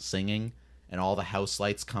stops singing, and all the house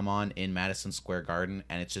lights come on in Madison Square Garden,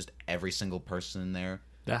 and it's just every single person in there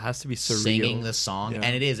that has to be surreal. Singing the song. Yeah.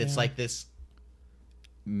 And it is. It's like this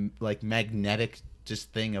like magnetic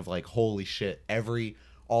just thing of like, holy shit,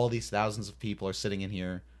 all these thousands of people are sitting in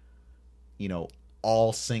here, you know,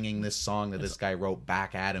 all singing this song that this guy wrote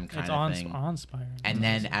back at him kind of thing. It's awe-inspiring. And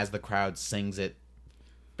then as the crowd sings it,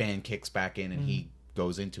 band kicks back in and he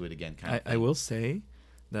goes into it again kind of thing. I will say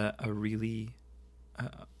that a really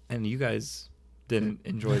and you guys didn't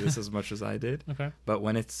enjoy this as much as I did. Okay. But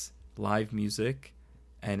when it's live music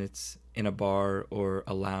and it's in a bar or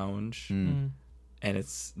a lounge and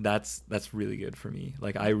that's really good for me.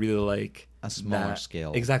 Like I really like a smaller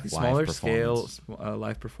scale. Exactly, smaller scale performance.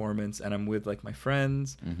 live performance, and I'm with like my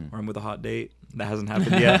friends or I'm with a hot date. That hasn't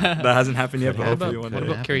happened yet. But hopefully one What day.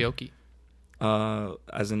 about karaoke?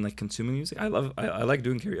 As in like consuming music, I like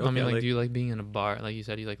doing karaoke. I mean, like, do you like being in a bar? Like you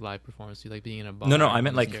said, you like live performance. Do you like being in a bar? No, I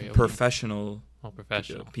meant like karaoke? professional.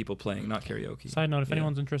 Professional people playing, not karaoke. Side note: if Yeah.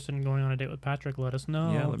 anyone's interested in going on a date with Patrick, let us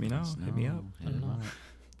know. Yeah, let me know. Hit me up. I don't know.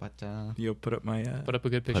 But You'll put up my Put up a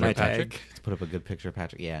good picture my of Patrick. tag let's put up a good picture of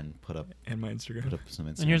Patrick. Yeah, and put up and my Instagram. some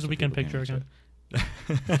Instagram. And here's so the weekend people picture can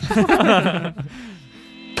again.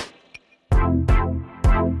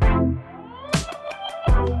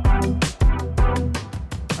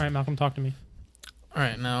 All right, Malcolm, talk to me. All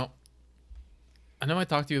right, now, I know I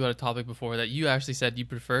talked to you about a topic before that you actually said you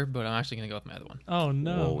prefer, but I'm actually going to go with my other one. Oh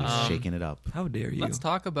no! Whoa, he's shaking it up. How dare you? Let's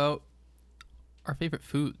talk about our favorite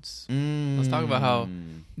foods. Let's talk about how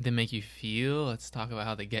they make you feel. Let's talk about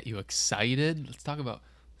how they get you excited. Let's talk about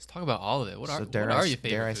all of it. What are your favorite foods?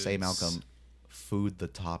 Dare I say, Malcolm, food the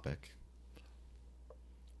topic.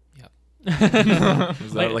 Is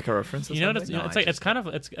that like a reference? To you know, what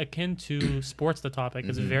something? it's akin to sports. The topic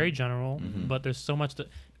it's very general, but there's so much that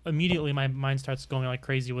immediately my mind starts going like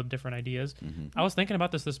crazy with different ideas. I was thinking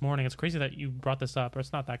about this morning. It's crazy that you brought this up, or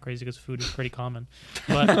it's not that crazy because food is pretty common.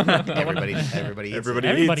 But Everybody eats. everybody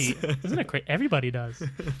isn't it crazy? Everybody does.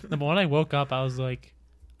 But when I woke up, I was like,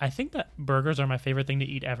 I think that burgers are my favorite thing to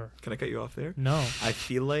eat ever. Can I cut you off there? No. I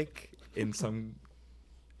feel like in some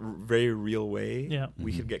very real way,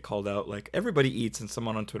 we could get called out. Like everybody eats, and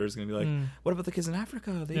someone on Twitter is going to be like, "What about the kids in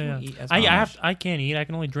Africa? They don't eat as much." I can't eat. I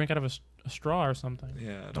can only drink out of a straw or something.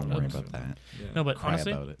 Yeah, Don't worry about that. Yeah. No, but Cry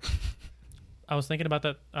honestly, about it. I was thinking about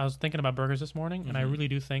that. I was thinking about burgers this morning, and I really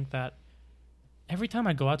do think that every time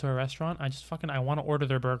I go out to a restaurant, I want to order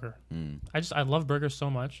their burger. I love burgers so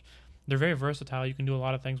much. They're very versatile. You can do a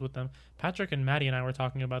lot of things with them. Patrick and Maddie and I were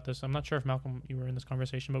talking about this. I'm not sure if Malcolm, you were in this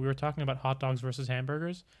conversation, but we were talking about hot dogs versus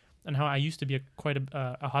hamburgers and how I used to be quite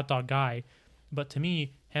a hot dog guy. But to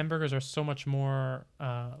me, hamburgers are so much more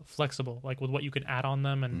flexible, like with what you can add on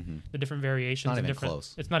them and the different variations. Not even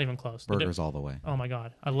close. It's not even close. Burgers all the way. Oh my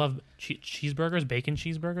God. I love cheeseburgers, bacon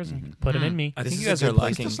cheeseburgers. Put them in me. I This think is you guys a are good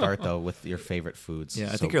place lacking. to start though with your favorite foods. Yeah,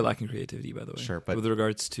 I So- think you're lacking creativity, by the way. Sure, but- with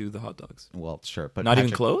regards to the hot dogs, Well, sure, but not even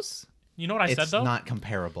Patrick, close. You know what I said It's though? not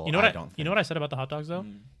comparable. You know what I don't. Think. You know what I said about the hot dogs though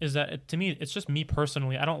is that to me it's just me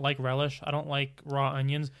personally. I don't like relish. I don't like raw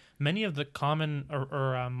onions. Many of the common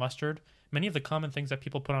or mustard. many of the common things that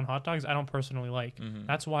people put on hot dogs, I don't personally like. Mm-hmm.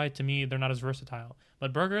 That's why, to me, they're not as versatile.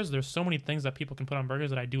 But burgers, there's so many things that people can put on burgers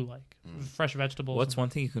that I do like. Fresh vegetables. What's one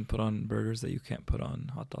thing you can put on burgers that you can't put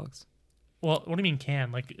on hot dogs? Well, what do you mean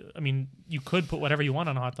can? Like, I mean, you could put whatever you want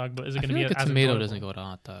on a hot dog, but is it I going to feel be like a as tomato enjoyable? doesn't go to a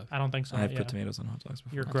hot dog. I don't think so. I've yeah. put tomatoes on hot dogs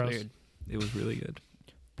before. You're That's gross. weird. It was really good.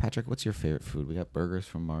 Patrick, what's your favorite food? We got burgers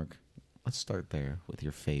from Mark. Let's start there with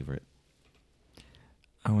your favorite.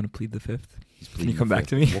 I want to plead the fifth. He's Can you pleading come back fifth.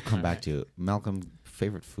 to me? We'll come back to you. Malcolm,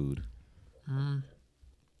 favorite food?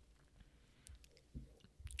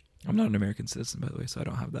 I'm not an American citizen, by the way, so I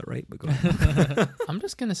don't have that right. But go ahead. I'm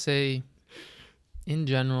just gonna say, in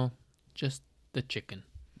general, just the chicken.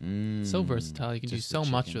 So versatile. You can do just the so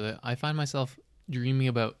much chicken. with it. I find myself dreaming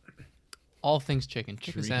about all things chicken.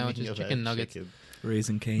 Chicken sandwiches, chicken nuggets,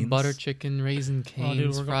 Raisin Cane's. butter chicken, raisin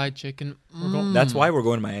canes, we're go- fried chicken. That's why we're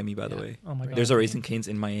going to Miami, by the way. Oh my god. There's a Raisin Cane's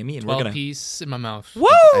in Miami, and we're 12 gonna. piece in my mouth.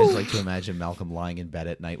 I just like to imagine Malcolm lying in bed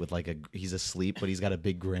at night with he's asleep, but he's got a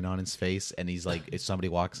big grin on his face, and he's like, if somebody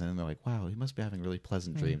walks in, and they're like, wow, he must be having really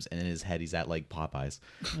pleasant dreams, and in his head, he's at like Popeyes.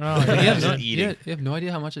 Oh, But yeah. you, have Just no, eating. you have no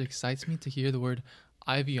idea how much it excites me to hear the word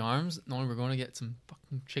Ivy Arms, knowing we're going to get some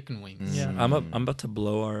fucking chicken wings. Yeah. I'm about to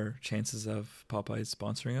blow our chances of Popeyes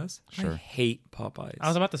sponsoring us. I Sure. hate Popeyes. I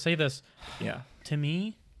was about to say this. yeah. To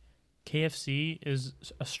me, KFC is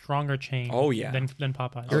a stronger chain Oh, yeah. than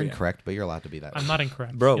Popeyes. You're yeah. incorrect, but you're allowed to be that. I'm not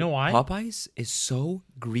incorrect. Bro, You know why? Popeyes is so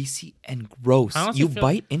greasy and gross. I honestly You feel-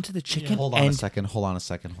 bite into the chicken Hold on a and second. Hold on a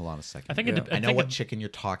second. I think Yeah. it. I know what chicken you're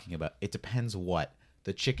talking about. It depends what.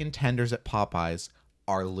 The chicken tenders at Popeyes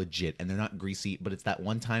are legit and they're not greasy, but it's that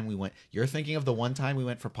one time we went. You're thinking of the one time we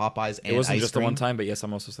went for Popeyes and it wasn't ice just the cream, one time, but yes,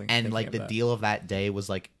 I'm also thinking. and like of the that. deal of that day was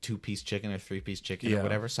like 2-piece chicken or 3-piece chicken Yeah. or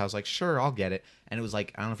whatever. So I was like, sure, I'll get it. And it was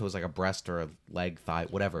like, I don't know if it was like a breast or a leg, thigh,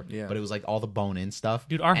 whatever. Yeah. But it was like all the bone in stuff.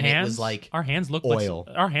 Dude, our and hands. It was like our hands look oil.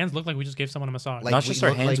 Like our hands look like we just gave someone a massage. Like, Not we just our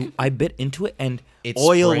looked hands. like- I bit into it and It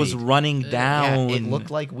oil was sprayed. running down. Yeah, it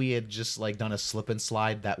looked like we had just like done a slip and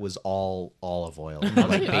slide that was all olive oil, or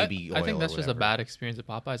like baby oil. I think that's or just a whatever. bad experience at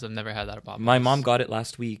Popeyes. I've never had that at Popeyes. My mom got it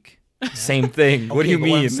last week. Same thing. What do Okay, you but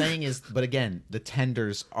What I'm mean? saying is, but again, the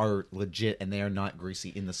tenders are legit and they are not greasy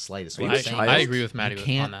in the slightest. Are What you I'm a saying child? I is agree with Maddie you on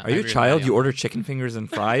can't- that. Are I you a agree with child? Maddie You on order chicken fingers and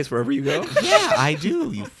fries wherever you go? Yeah, I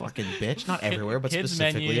do. You fucking bitch. Not everywhere, but Kids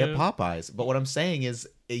specifically menu. at Popeyes. But what I'm saying is,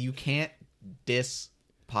 you can't diss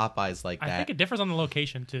Popeyes like I that think it differs on the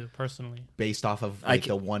location too. Personally, based off of I like can-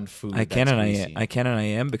 the one food. I can that's and greasy. I can and I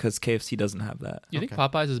am because KFC doesn't have that. You think Okay.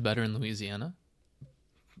 Popeyes is better in Louisiana?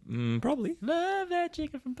 Probably. love that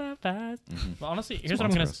chicken from Popeyes. Mm-hmm. Well, honestly,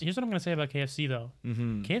 Sponsor us. here's what I'm gonna say about KFC though.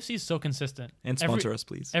 Mm-hmm. KFC is so consistent. And sponsor us,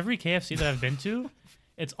 please. Every KFC that I've been to,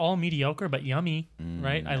 it's all mediocre but yummy,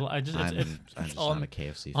 right? I just I'm it's, just all- not a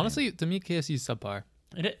KFC fan. Honestly, to me, KFC is subpar.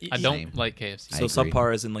 it, I Same. don't like KFC. So I agree.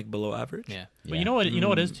 subpar is in like below average. Yeah. But you know what? You know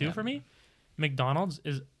what it is too yeah. for me. McDonald's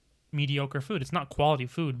is mediocre food. It's not quality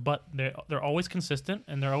food, but they're always consistent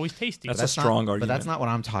and they're always tasty. That's But a strong not, argument. But that's not what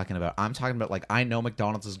I'm talking about. I'm talking about like I know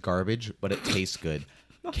McDonald's is garbage, but it tastes good.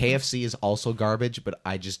 KFC is also garbage, but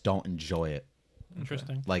I just don't enjoy it.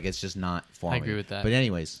 Interesting. Like it's just not for I me. agree with that. But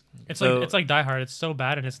anyways, It's like Die Hard. It's so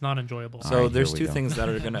bad and it's not enjoyable. So Alright, there's here we two go. things that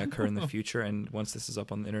are going to occur in the future, and once this is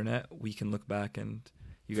up on the internet, we can look back and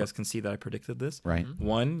you guys can see that I predicted this. right?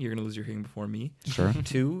 One, you're going to lose your hearing before me. Sure.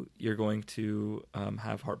 Two, you're going to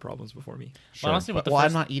have heart problems before me. Sure. honestly, with But- the well,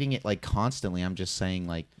 first- I'm not eating it like constantly. I'm just saying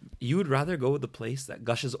like, You would rather go with the place that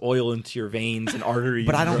gushes oil into your veins and arteries.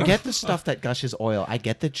 but I don't bro. get the stuff that gushes oil. I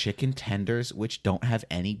get the chicken tenders, which don't have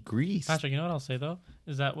any grease. Patrick, you know what I'll say though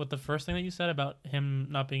is that with the first thing that you said about him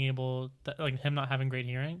not being able, like him not having great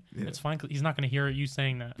hearing, it's fine. 'Cause he's not going to hear you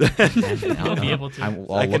saying that. He'll be able to.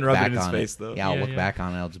 I'll I can look rub it back in his on face, though. Yeah, I'll Yeah, look yeah. back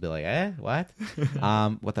on it. I'll just be like, what?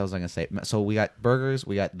 What the was I gonna say? So we got burgers.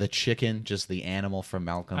 We got the chicken, just the animal from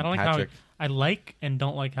Malcolm. I don't like Patrick. how I like and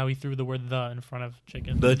don't like how he threw the word "the" in front of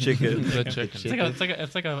chicken. The chicken. The chicken.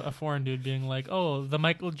 It's like a foreign dude being like, "Oh, the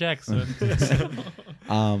Michael Jackson."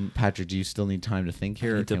 Patrick, do you still need time to think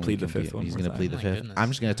here? I or need to can we plead the continue? fifth one He's more gonna time. plead the My fifth. goodness. I'm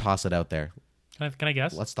just gonna toss it out there. Can I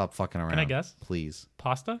guess? Let's stop fucking around. I guess? please?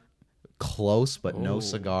 Pasta. Close, but no Oh.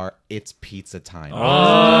 cigar. It's pizza time.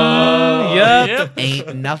 Oh, yep.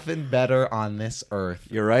 Ain't nothing better on this earth.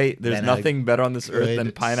 You're right. There's Then nothing better on this earth than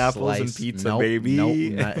Good pineapples and slice. pizza, Nope, baby.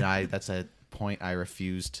 Nope, that's a point I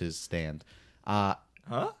refuse to stand. Huh?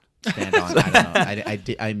 Stand on. I don't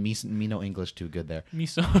know. I me no English too good there.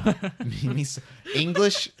 Miso. Me so-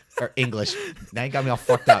 English or English. Now you got me all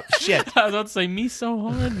fucked up. Shit. I was about to say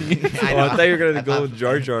miso honey. I Oh, know. I thought you were going to I go thought- with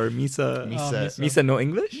Jar Jar. Misa. Misa. Misa, no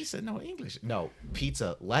English? He said no English. No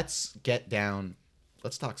pizza. Let's get down.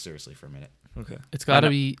 Let's talk seriously for a minute. Okay. It's got to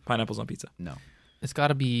be. Pineapples on pizza. No. It's got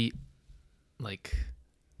to be like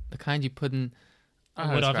the kind you put in. I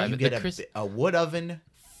don't wood know how to oven? describe You it. get a wood oven,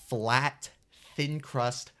 flat, thin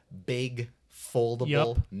crust, big, foldable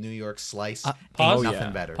Yup. New York slice. Pause. Ain't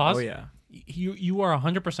nothing better. Pause. Oh yeah. You are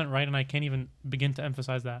 100% right, and I can't even begin to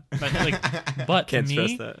emphasize that. But Can't to stress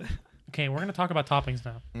me, that. okay, we're gonna talk about toppings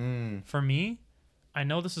now. For me, I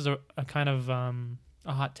know this is a kind of a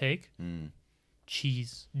hot take.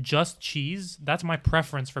 Cheese, just cheese. That's my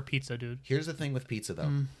preference for pizza, dude. Here's the thing with pizza,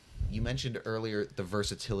 though. You mentioned earlier the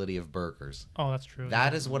versatility of burgers. Oh, that's true.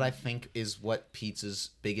 That is what I think is what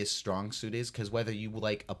pizza's biggest strong suit is, because whether you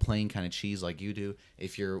like a plain kind of cheese like you do,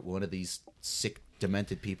 if you're one of these sick,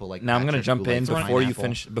 demented people like Now I'm going to Patrick jump who in likes before you pineapple.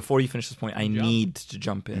 finish. Before you finish this point, I need to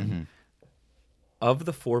jump in. Mm-hmm. Of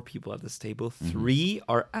the 4 people at this table, 3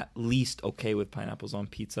 are at least okay with pineapples on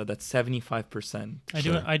pizza. That's 75%.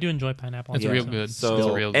 I do enjoy pineapple. It's on real pizza. good. So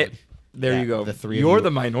It's real good. there Yeah, you go. the three of You're you-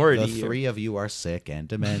 the minority. The 3 of you are sick and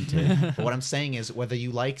demented. But what I'm saying is, whether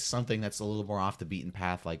you like something that's a little more off the beaten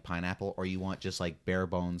path, like pineapple, or you want just like bare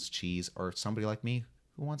bones cheese, or somebody like me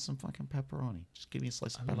who wants some fucking pepperoni, just give me a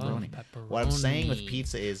slice of I love pepperoni. What I'm saying with pepperoni.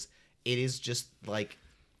 pizza is, it is just like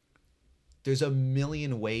there's a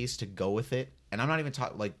million ways to go with it, and I'm not even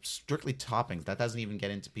talking like strictly toppings. That doesn't even get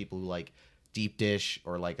into people who like deep dish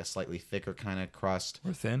or like a slightly thicker kind of crust.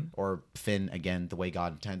 Or thin. Or thin, again, the way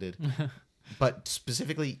God intended. But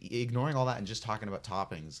specifically, ignoring all that and just talking about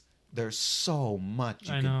toppings, there's so much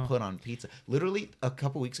you I can know. put on pizza. Literally, a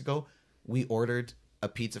couple weeks ago, we ordered a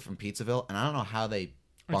pizza from Pizzaville, and I don't know how they Are you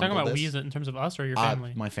bungled talking about this. we as in terms of us or your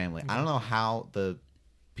family? My family. I don't know how the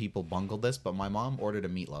people bungled this, but my mom ordered a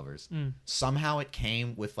Meat Lovers. Somehow it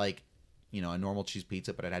came with like, a normal cheese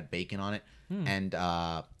pizza, but it had bacon on it. And,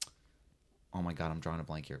 oh my God, I'm drawing a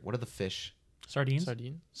blank here. What are the fish? Sardines?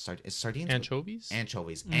 Sardine, Is sardines? anchovies.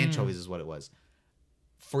 Anchovies. Anchovies is what it was.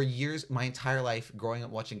 For years, my entire life, growing up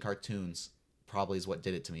watching cartoons, probably is what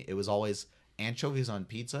did it to me. It was always anchovies on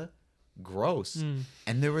pizza. Gross.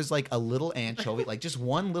 And there was like a little anchovy, like just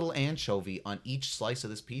one little anchovy on each slice of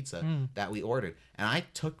this pizza that we ordered. And I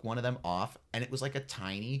took one of them off, and it was like a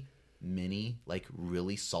tiny, mini, like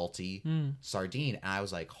really salty sardine. And I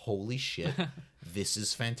was like, holy shit, this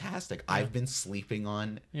is fantastic. I've been sleeping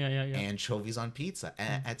on Yeah. anchovies on pizza.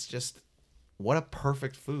 And it's just, what a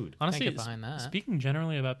perfect food. Honestly, get behind that. speaking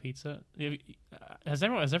generally about pizza, has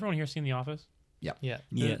everyone here seen The Office? Yeah.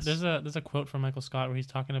 Yes. There's a quote from Michael Scott where he's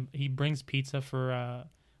talking. He brings pizza for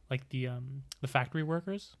like the factory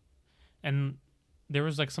workers, and there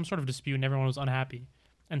was like some sort of dispute, and everyone was unhappy.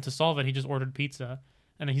 And to solve it, he just ordered pizza,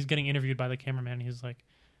 and then he's getting interviewed by the cameraman. And he's like,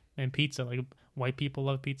 "Man, pizza! Like white people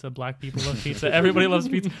love pizza, black people love pizza, everybody loves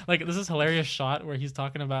pizza." Like this is hilarious shot where he's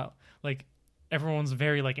talking about like everyone's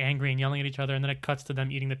very like angry and yelling at each other, and then it cuts to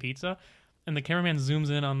them eating the pizza. And the cameraman zooms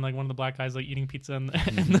in on like one of the black guys like eating pizza and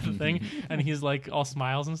the thing, and he's like all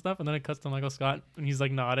smiles and stuff. And then it cuts to Michael Scott, and he's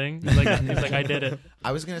like nodding. He's like, "I did it."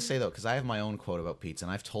 I was gonna say though, because I have my own quote about pizza,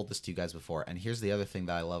 and I've told this to you guys before. And here's the other thing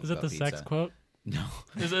that I love Is it about the pizza. sex quote? No.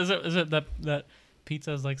 Is it that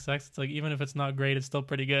pizza is like sex? It's like even if it's not great, it's still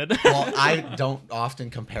pretty good. Well, I don't often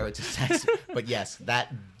compare it to sex, but yes,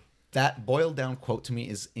 that boiled down quote to me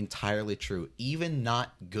is entirely true. Even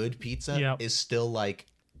not good pizza Yep. is still like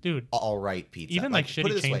Dude, all right pizza. Even, like, put shitty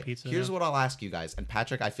it this chain way. pizza, Here's yeah. what I'll ask you guys, and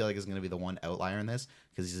Patrick, I feel like is going to be the one outlier in this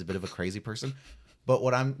because he's a bit of a crazy person. But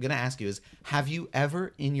what I'm going to ask you is, have you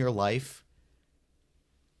ever in your life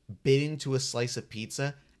bit into a slice of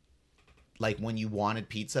pizza, like when you wanted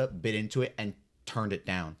pizza, bit into it and turned it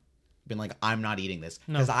down? Been like, I'm not eating this.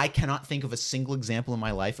 No. Because I cannot think of a single example in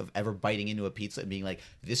my life of ever biting into a pizza and being like,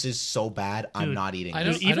 this is so bad, I'm Dude, not eating I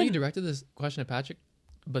this. know you directed this question at Patrick,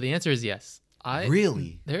 but the answer is yes.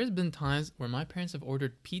 Really? There's been times where my parents have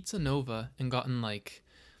ordered Pizza Nova and gotten like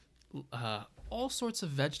all sorts of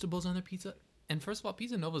vegetables on their pizza. And first of all,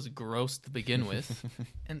 Pizza Nova is gross to begin with,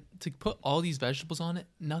 and to put all these vegetables on it,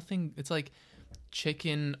 nothing. It's like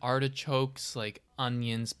chicken, artichokes, like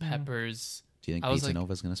onions, peppers. Do you think I was Pizza like-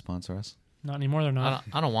 Nova is going to sponsor us? not anymore. They're not.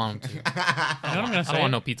 I don't want them to. You know what I'm gonna I say? don't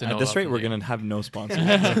want no Pizza Nova. At this rate, from we're you. gonna have no sponsors.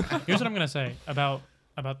 Here's what I'm gonna say about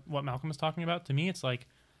what Malcolm was talking about. To me, it's like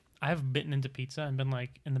I've bitten into pizza and been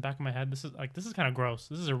like in the back of my head, this is kind of gross.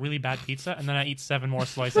 This is a really bad pizza, and then I eat 7 more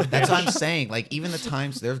slices. That's what I'm saying. Like, even the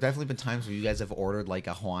times, there's definitely been times where you guys have ordered like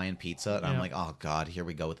a Hawaiian pizza, and I'm Yeah. like, oh God, here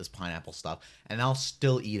we go with this pineapple stuff. And I'll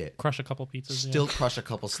still eat it. Crush a couple pizzas. Still crush a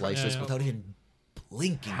couple slices Yeah. without even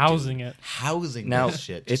blinking. Housing dude. it. Housing Now, this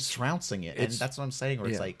shit. Just trouncing it. And it's- that's what I'm saying, where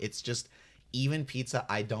it's yeah. like, it's just, even pizza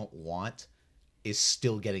I don't want is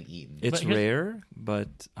still getting eaten. It's But here's- rare,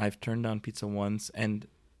 but I've turned down pizza once, and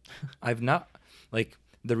I've not like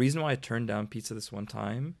the reason why I turned down pizza this one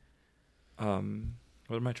time.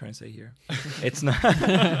 What am I trying to say here? It's not.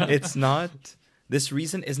 It's not. This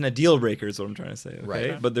reason isn't a deal breaker. Is what I'm trying to say. Okay?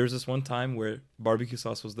 Right. But there's this one time where barbecue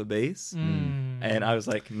sauce was the base, and I was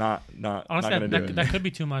like, honestly, not gonna do it. that could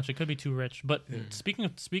be too much. It could be too rich. But speaking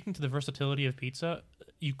to the versatility of pizza,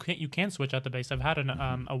 you can switch out the base. I've had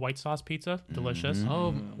a white sauce pizza, delicious.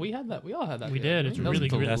 Oh, we had that. We all had that. We together, did. It's right? That was really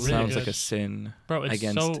good. That really sounds good. like a sin, Bro, it's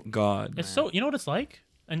against so God. It's so, you know what it's like,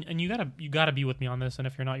 and you gotta be with me on this. And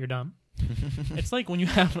if you're not, you're dumb. It's like when you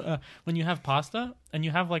have pasta and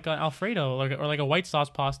you have like an Alfredo or like a white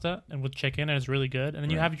sauce pasta and with chicken, and it's really good, and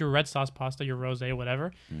then you have your red sauce pasta, your rosé,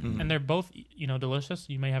 whatever, and they're both delicious.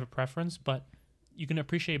 You may have a preference, but you can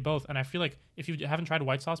appreciate both. And I feel like if you haven't tried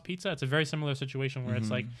white sauce pizza, it's a very similar situation where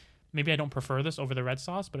it's like, maybe I don't prefer this over the red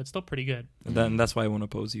sauce, but it's still pretty good. And then that's why I won't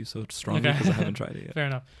oppose you so strongly, because I haven't tried it yet. Fair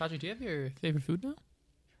enough. Patrick, do you have your favorite food now?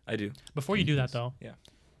 I do. Before you do that, though, Yeah.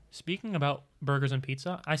 speaking about burgers and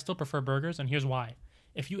pizza, I still prefer burgers, and here's why.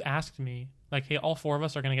 If you asked me, like, hey, all four of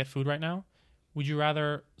us are going to get food right now, would you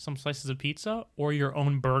rather some slices of pizza or your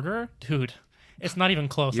own burger? Dude, it's not even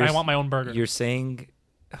close. I want my own burger. You're saying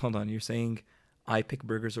I pick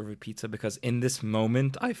burgers over pizza because in this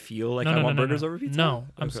moment I feel like I want burgers over pizza? No,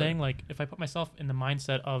 I'm saying, like, if I put myself in the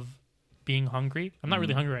mindset of being hungry, I'm not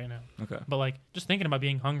really hungry right now. Okay. But like just thinking about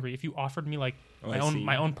being hungry, if you offered me like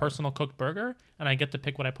my own personal cooked burger and I get to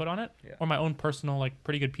pick what I put on it, or my own personal like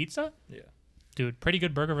pretty good pizza, dude, pretty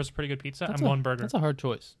good burger versus pretty good pizza, I'm going burger. That's a hard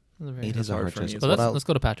choice. It is a hard choice. So let's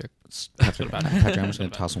go to Patrick. Patrick, I'm just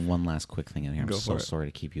going to toss one last quick thing in here. I'm so sorry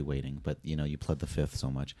to keep you waiting, but you pled the fifth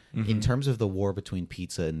so much. In terms of the war between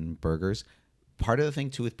pizza and burgers, part of the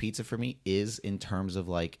thing too with pizza for me is in terms of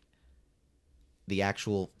like the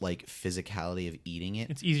actual like physicality of eating it.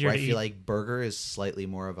 It's easier where to I feel eat. like burger is slightly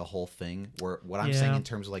more of a whole thing. Where what I'm saying in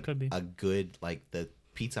terms of like a good like the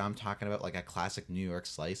pizza I'm talking about, like a classic New York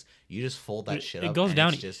slice, you just fold that shit up. It goes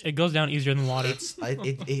down. Just, it goes down easier than water.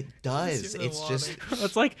 It does. It's just.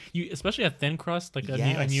 It's like you, especially a thin crust, like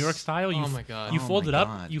a New York style. You, oh my god! You fold it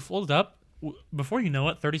up. You fold it up. Before you know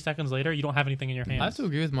it, 30 seconds later, you don't have anything in your hands. I have to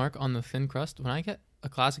agree with Mark on the thin crust. When I get a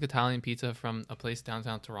classic Italian pizza from a place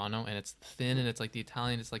downtown Toronto, and it's thin, and it's like the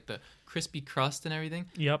Italian, it's like the crispy crust and everything.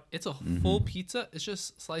 Yep. It's a full pizza. It's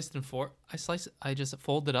just sliced in four. I slice it. I just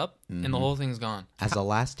fold it up, and the whole thing's gone. As a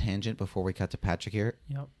last tangent before we cut to Patrick here,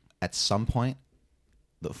 at some point,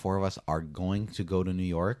 the four of us are going to go to New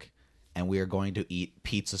York, and we are going to eat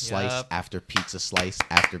pizza slice after pizza slice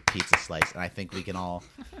after pizza slice. And I think we can all...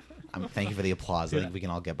 thank you for the applause. I think we can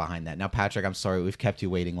all get behind that. Now, Patrick, I'm sorry. We've kept you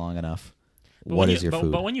waiting long enough. What is your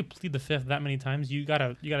food? But when you plead the fifth that many times, you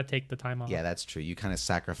gotta take the time off. Yeah, that's true. You kind of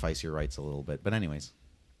sacrifice your rights a little bit. But anyways.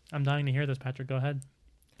 I'm dying to hear this, Patrick. Go ahead.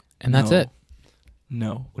 And that's it.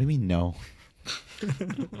 No. What do you mean no?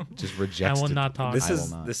 Just reject. I will not talk. This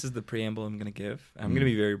is the preamble I'm going to give. I'm going to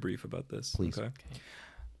be very brief about this. Please. Okay.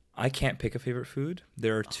 I can't pick a favorite food.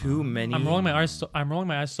 There are too many. I'm rolling my eyes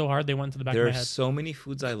so hard they went to the back of my head. There are so many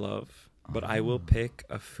foods I love, but I will pick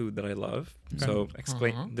a food that I love. Okay. So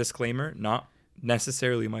disclaimer, not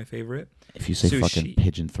necessarily my favorite. If you say sushi. Fucking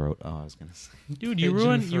pigeon throat, I was gonna say. Dude, you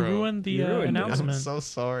ruined the announcement. I'm so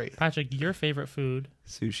sorry, Patrick. Your favorite food?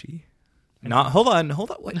 Sushi. Hold on.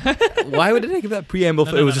 Why would I give that preamble?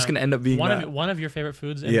 It was just going to end up being one of your favorite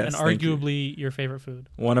foods, and arguably your favorite food.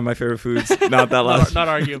 One of my favorite foods. Not that last. not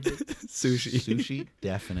arguably. Sushi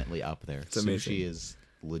definitely up there. It's amazing. Sushi is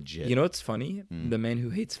legit. You know what's funny? The man who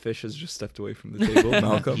hates fish has just stepped away from the table.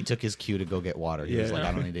 Malcolm. He took his cue to go get water. He was like,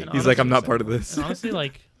 I don't need to. He's like, I'm not part of this. And honestly,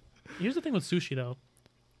 like, here's the thing with sushi though.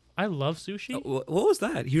 I love sushi. What was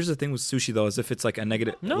that? Here's the thing with sushi though, as if it's like a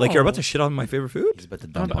negative. No. Like you're about to shit on my favorite food. He's about to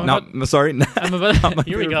not my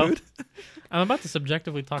here we go. Food. I'm about to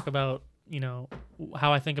subjectively talk about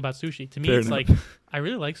how I think about sushi. To me, Fair it's enough. like I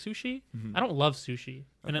really like sushi. I don't love sushi,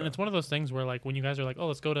 and then it's one of those things where like when you guys are like, oh,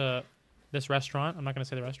 let's go to this restaurant. I'm not going to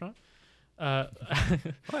say the restaurant.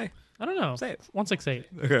 Why? I don't know. Say it. 168.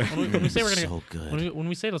 Okay. When we say we're gonna so good. when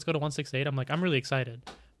we say let's go to 168, I'm like I'm really excited.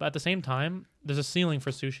 But at the same time, there's a ceiling for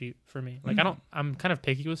sushi for me. Like I'm kind of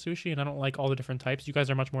picky with sushi, and I don't like all the different types. You guys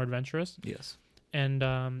are much more adventurous. Yes. And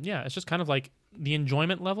it's just kind of like the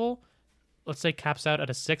enjoyment level. Let's say caps out at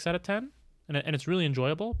a 6 out of 10, and it's really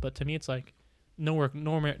enjoyable. But to me, it's like nowhere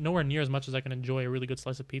near as much as I can enjoy a really good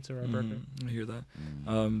slice of pizza or a burger. I hear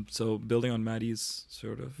that. So building on Maddie's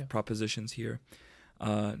sort of propositions here,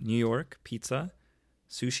 New York pizza,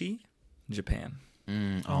 sushi, Japan.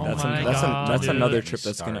 That's another trip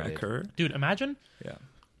that's going to occur. Dude, imagine. Yeah.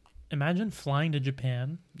 Imagine flying to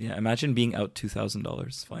Japan. Yeah, imagine being out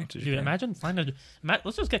 $2,000 flying to Japan. Dude, imagine flying to.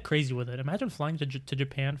 Let's just get crazy with it. Imagine flying to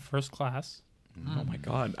Japan first class Oh my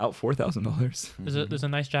god, out $4,000. There's a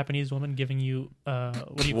nice Japanese woman giving you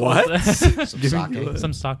what do you call What? it? Some sake.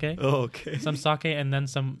 Some sake. Oh, okay. Some sake and then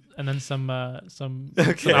some Okay. some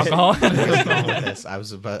alcohol. Where's he going with this? I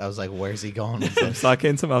was like, where's he going with Some this? sake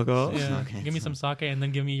and some alcohol. Yeah. Sake. Give me some sake and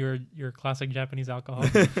then give me your classic Japanese alcohol.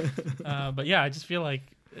 But yeah, I just feel like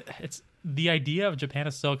it's the idea of Japan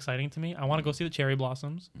is so exciting to me. I want to go see the cherry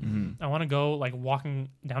blossoms. Mm-hmm. I want to go like walking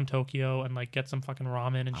down Tokyo and like get some fucking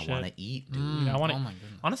ramen and I shit. want to eat, dude. I wanna- Oh my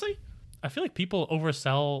goodness. Honestly, I feel like people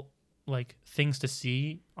oversell like things to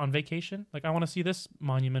see on vacation. Like I want to see this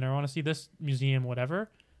monument or I want to see this museum, whatever.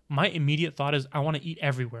 My immediate thought is I want to eat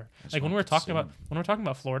everywhere. Like when we're talking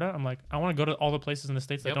about Florida, I'm like I want to go to all the places in the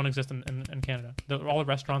States that don't exist in Canada. All the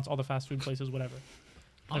restaurants, all the fast food places, whatever.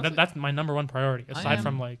 Like Honestly, that's my number one priority aside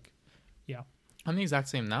from like I'm the exact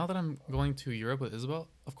same. Now that I'm going to Europe with Isabel,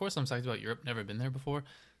 of course I'm psyched about Europe. Never been there before.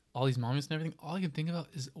 All these monuments and everything. All I can think about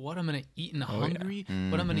is what I'm gonna eat in Hungary.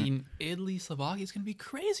 What I'm gonna eat in Italy, Slovakia. It's gonna be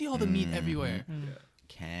crazy. All the meat everywhere.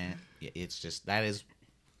 It's just that is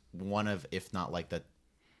one of, if not like the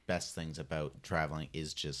best things about traveling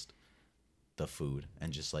is just the food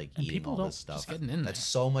and just like And eating people all don't- this stuff. just getting in That's there.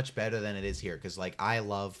 so much better than it is here. Because like I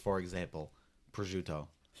love, for example, prosciutto.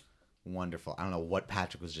 Wonderful. I don't know what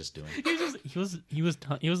Patrick was just doing. he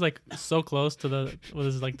was like so close to the with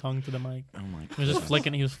his like tongue to the mic. Oh my He was just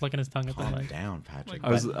flicking. He was flicking his tongue at the Calm mic. down, Patrick.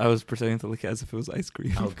 I was pretending to lick it as if it was ice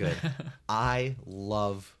cream. Oh, good. I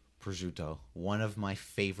love prosciutto. One of my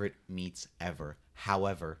favorite meats ever.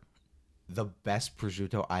 However, the best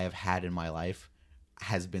prosciutto I have had in my life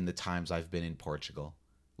has been the times I've been in Portugal.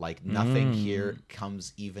 Like nothing here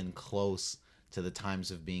comes even close to the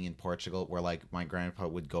times of being in Portugal where like my grandpa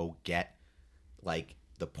would go get like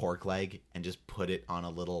the pork leg and just put it on a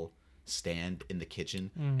little stand in the kitchen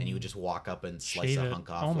and you would just walk up and slice Shave a it. hunk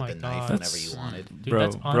off Oh my with a knife God. whenever you wanted. Dude,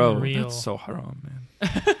 that's bro, unreal. that's so haram,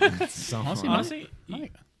 man. So Honestly, My,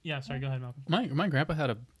 yeah. Sorry, go ahead, Malcolm. my grandpa had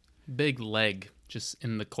a big leg just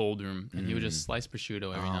in the cold room, and he would just slice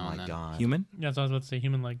prosciutto every oh now and my then. god. Human? Yeah, that's what I was about to say.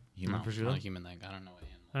 Human leg. Human No, prosciutto? not a human leg. I don't know what animal.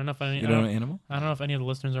 I don't know if any. You don't know animal? I don't know if any of the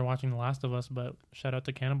listeners are watching The Last of Us, but shout out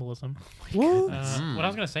to cannibalism. What? What I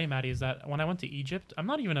was gonna say, Maddie, is that when I went to Egypt,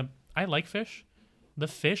 I like fish. The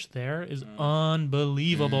fish there is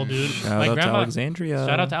unbelievable, dude. Shout out to Alexandria.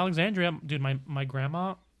 Shout out to Alexandria, dude. My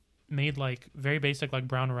grandma made like very basic like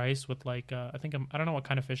brown rice with like I don't know what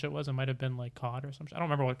kind of fish it was. It might have been like cod or something. I don't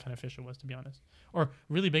remember what kind of fish it was, to be honest. Or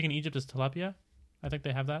really big in Egypt is tilapia. I think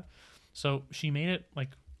they have that. So she made it like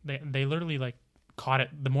they literally like caught it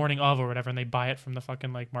the morning of or whatever, and they buy it from the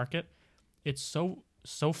fucking like market. It's so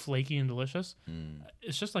flaky and delicious.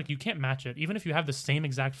 It's just like you can't match it. Even if you have the same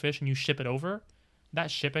exact fish and you ship it over, that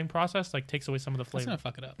shipping process like takes away some of the That's flavor. gonna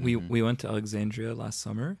fuck it up. We went to Alexandria last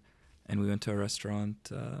summer, and we went to a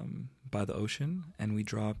restaurant by the ocean, and we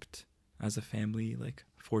dropped as a family like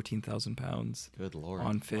 14,000 pounds Good lord.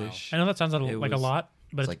 on fish. I know that sounds like It a was- lot,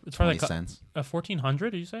 but It's like it's 20 probably cents.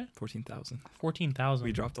 1,400. Did you say 14,000. 14,000?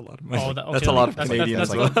 We dropped a lot of money. Oh, okay, that's a lot of that's- Canadian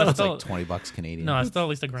that's as like- well. that's That's still- like $20 Canadian. No, it's still at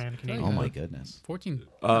least a grand Canadian. Oh my goodness. 14.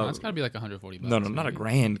 Uh, no, it's gotta be like 140 bucks. No, not a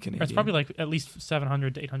grand Canadian. It's probably like at least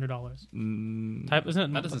 $700 to $800. Type, isn't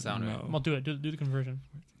it? That doesn't sound right. Well, do it. Do the conversion.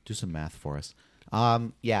 Do some math for us.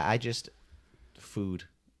 Yeah, I just food.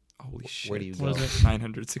 Holy shit. Where do you What go? is it?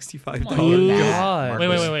 $965. Oh my Dude. God. Mark Wait,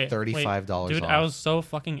 was wait. $35 Dude, off. I was so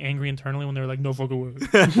fucking angry internally when they were like, "No fucking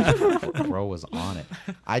way." Bro was on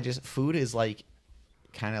it. Food is like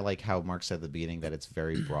kind of like how Mark said at the beginning that it's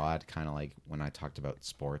very broad, kind of like when I talked about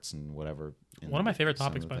sports and whatever. One of my favorite some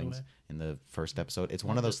topics, by the way. in the first episode. It's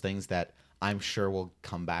one of those things that I'm sure we'll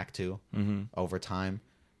come back to over time.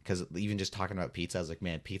 Because even just talking about pizza, I was like,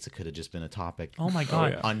 man, pizza could have just been a topic Oh my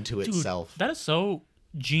god, yeah. unto Dude, itself. that is so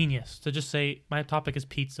genius to just say my topic is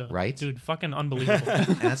pizza. Right? dude? Fucking unbelievable. And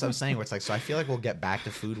that's what I'm saying. Where it's like, so I feel like we'll get back to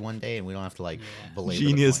food one day, and we don't have to like belabor the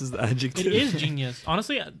Genius point. is the adjective. It is genius.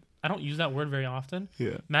 Honestly, I don't use that word very often.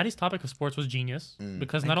 Yeah. Maddie's topic of sports was genius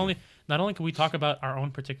because not only can we talk about our own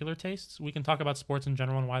particular tastes, we can talk about sports in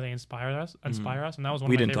general and why they inspire us. And that was one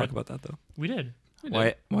We of my didn't favorite. talk about that though. We did.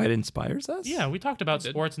 Why it inspires us? Yeah, we talked about We did.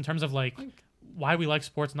 sports in terms of like why we like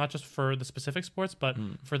sports, not just for the specific sports, but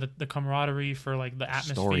for the camaraderie, for like the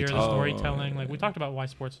atmosphere, Storytelling. the Oh, storytelling. yeah, Like we talked about why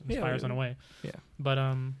sports inspires in a way. Yeah. But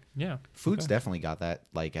yeah. Food's definitely got that.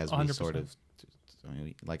 Like as we 100%. sort of,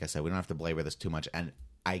 like I said, we don't have to belabor this too much, and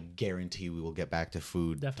I guarantee we will get back to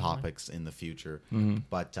food Definitely. topics in the future. Mm-hmm.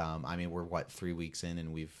 But I mean, we're 3 weeks in,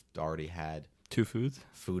 and we've already had 2 foods.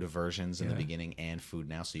 food aversions in the Yeah. beginning and food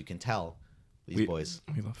now, so you can tell these We- boys.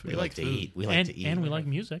 We love food. We like to food. eat. We like to eat. And we like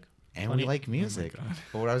music. And Plenty- we like music. God.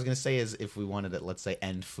 But what I was going to say is if we wanted to, let's say,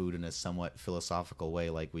 end food in a somewhat philosophical way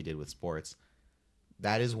like we did with sports,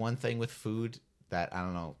 that is one thing with food that I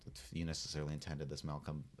don't know if you necessarily intended this,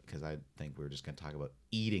 Malcolm, because I think we were just going to talk about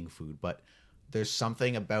eating food, but there's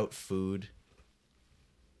something about food,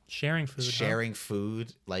 sharing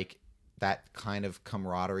food, like that kind of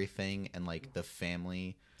camaraderie thing, and like the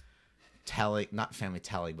family telling, not family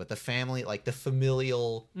telling, but the family, like the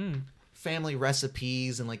familial family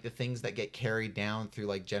recipes and like the things that get carried down through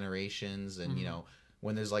like generations. And you know,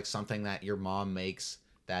 when there's like something that your mom makes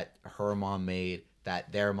that her mom made,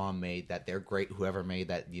 that their mom made, that their great whoever made,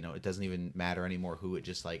 that, you know, it doesn't even matter anymore who, it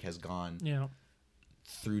just like has gone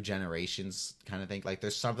through generations kind of thing. Like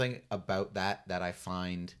there's something about that I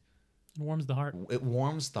find it warms the heart. It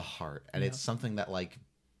warms the heart, and it's something that like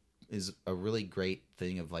is a really great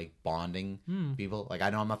thing of like bonding people. Like, I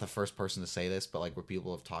know I'm not the first person to say this, but like where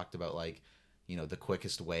people have talked about like, you know, the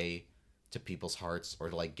quickest way to people's hearts, or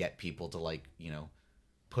to like get people to like, you know,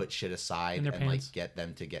 put shit aside and like get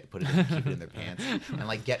them to keep it in their pants and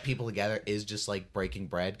like get people together is just like breaking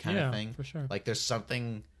bread kind of thing. For sure. Like there's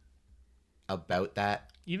something about that.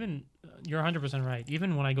 Even you're 100% right.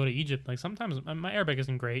 Even when I go to Egypt, like sometimes my Arabic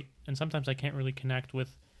isn't great, and sometimes I can't really connect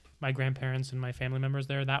with my grandparents and my family members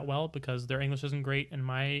there that well because their English isn't great and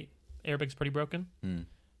my Arabic's pretty broken.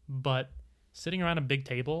 But sitting around a big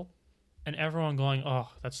table and everyone going, "Oh,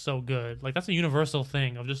 that's so good!" Like that's a universal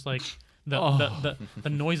thing of just like the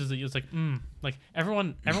noises that it's like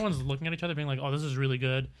everyone's looking at each other being like, "Oh, this is really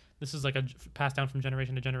good. This is like a passed down from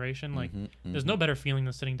generation to generation." Like there's no better feeling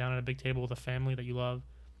than sitting down at a big table with a family that you love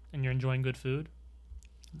and you're enjoying good food.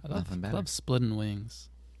 I love splitting wings.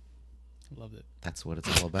 I love it. That's what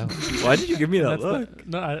it's all about. Why did you give me that look?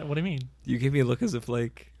 What do you mean? You gave me a look as if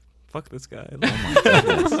like, fuck this guy. Oh my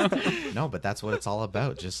goodness. No, but that's what it's all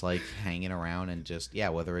about. Just like hanging around and just,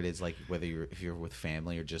 whether it is like, if you're with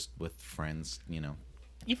family or just with friends, you know.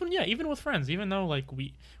 Even with friends, even though like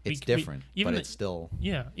it's different, but it's still.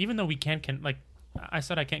 Yeah. Even though we can't like I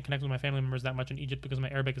said, I can't connect with my family members that much in Egypt because my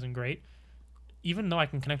Arabic isn't great. Even though I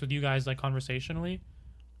can connect with you guys like conversationally,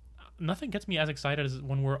 nothing gets me as excited as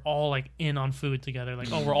when we're all like in on food together.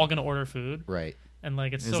 Like, oh, we're all gonna order food, right? And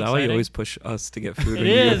like it's is so that exciting. Why you always push us to get food? It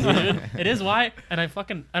is, dude. It is why. And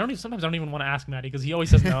sometimes I don't even want to ask Maddie because he always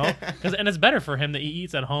says no. And it's better for him that he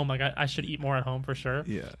eats at home. Like I should eat more at home for sure.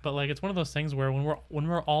 Yeah. But like it's one of those things where when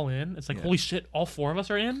we're all in, it's like holy shit, all four of us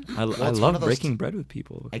are in. I love breaking bread with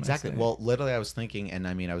people. Exactly. Well, literally, I was thinking, and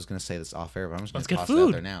I mean, I was going to say this off air, but I'm just going to toss food it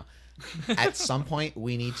out there now. At some point,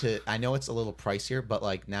 we need to. I know it's a little pricier, but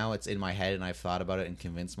like now it's in my head, and I've thought about it and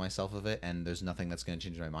convinced myself of it, and there's nothing that's going to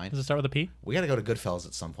change my mind. Does it start with a P? We got to go to Goodfellas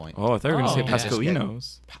at some point. Oh, I thought you were going to say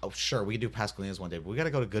Pascalino's. Sure, we could do Pascalino's one day, but we got to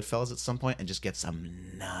go to Goodfellas at some point and just get some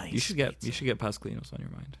nice. You should get Pascalino's on your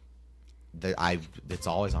mind. It's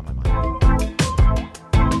always on my mind.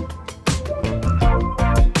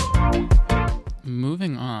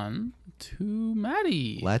 Moving on to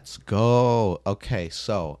Maddie. Let's go. Okay,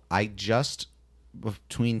 so I just,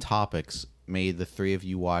 between topics, made the three of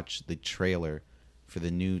you watch the trailer for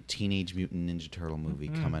the new Teenage Mutant Ninja Turtle movie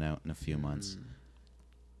coming out in a few months.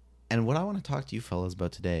 And what I want to talk to you fellas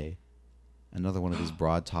about today, another one of these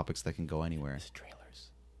broad topics that can go anywhere. It's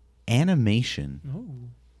trailers. Animation. Ooh.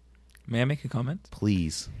 May I make a comment?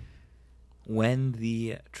 Please. When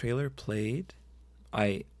the trailer played,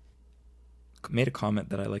 I made a comment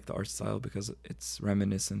that I like the art style because it's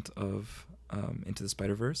reminiscent of Into the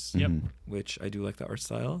Spider-Verse, which I do like the art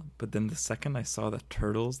style. But then the second I saw the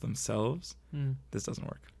turtles themselves, this doesn't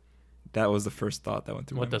work. That was the first thought that went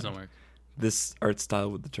through my mind. What doesn't work? This art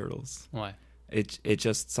style with the turtles. Why? It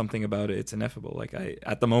just something about it. It's ineffable. Like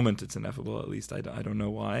at the moment, it's ineffable. At least I don't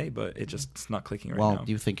know why, but it's not clicking right now. Well,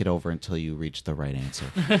 you think it over until you reach the right answer.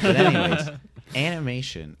 But anyways,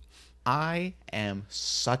 animation. I am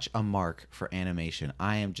such a mark for animation.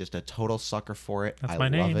 I am just a total sucker for it. That's I my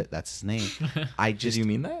love name. it. That's his name. Did you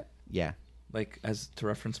mean that? Yeah. Like as to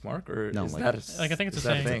reference Mark, or no? Is like, that I think it's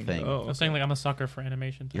a thing? thing. Oh, okay. I'm saying like I'm a sucker for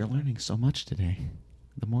animation. You're learning so much today.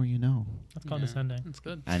 The more you know. That's condescending. That's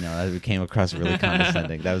good. I know that came across really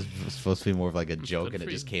condescending. That was supposed to be more of like a joke, and it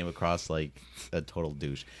just came across like a total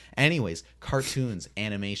douche. Anyways, cartoons,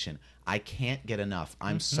 animation. I can't get enough.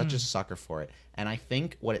 I'm such a sucker for it, and I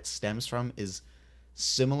think what it stems from is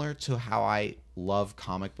similar to how I love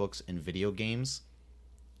comic books and video games.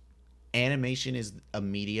 Animation is a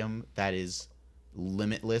medium that is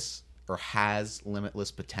limitless or has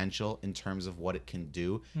limitless potential in terms of what it can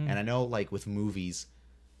do. And I know like with movies,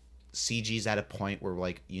 CG's at a point where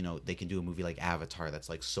like, you know, they can do a movie like Avatar that's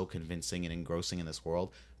like so convincing and engrossing in this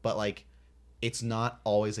world, but like it's not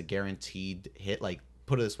always a guaranteed hit. Like,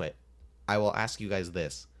 put it this way, I will ask you guys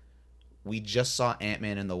this. We just saw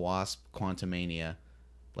Ant-Man and the Wasp: Quantumania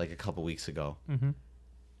like a couple weeks ago.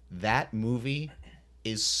 that movie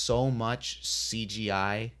is so much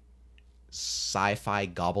CGI sci-fi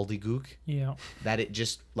gobbledygook that it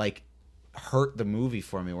just like hurt the movie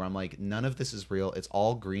for me, where I'm like, none of this is real. It's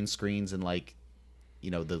all green screens and like, you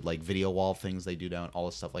know, the like video wall things they do down, all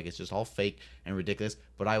this stuff. Like, it's just all fake and ridiculous.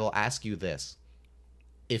 But I will ask you this.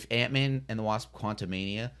 If Ant-Man and the Wasp: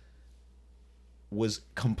 Quantumania was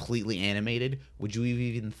completely animated, would you have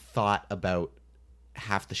even thought about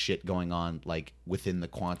half the shit going on like within the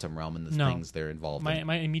quantum realm and the things they're involved in?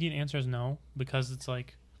 My immediate answer is no, because it's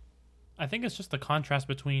like, I think it's just the contrast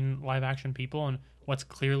between live action people and what's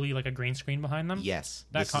clearly like a green screen behind them. Yes,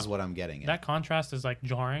 this is what I'm getting at. That contrast is like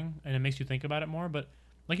jarring, and it makes you think about it more. But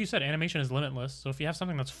like you said, animation is limitless. So if you have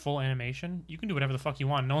something that's full animation, you can do whatever the fuck you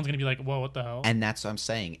want. No one's going to be like, whoa, what the hell? And that's what I'm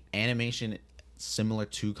saying. Animation, similar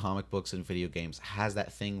to comic books and video games, has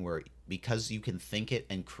that thing where because you can think it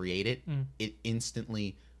and create it, it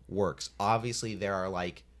instantly works. Obviously, there are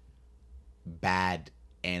like bad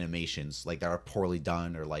animations like that are poorly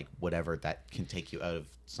done or like whatever that can take you out of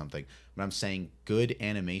something. But I'm saying good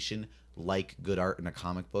animation, like good art in a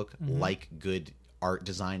comic book, like good art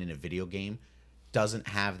design in a video game, doesn't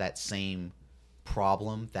have that same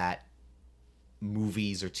problem that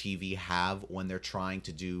movies or TV have when they're trying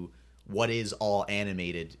to do what is all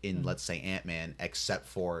animated in, let's say, Ant-Man, except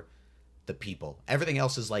for the people. Everything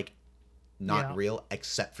else is like not real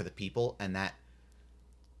except for the people, and that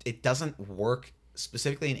it doesn't work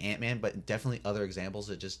specifically in Ant-Man, but definitely other examples.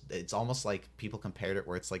 It's almost like people compared it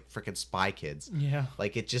where it's like freaking Spy Kids. Yeah.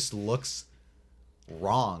 Like, it just looks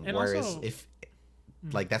wrong. And whereas also, if,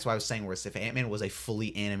 like, that's why I was saying, whereas if Ant-Man was a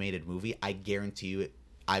fully animated movie, I guarantee you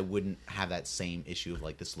I wouldn't have that same issue of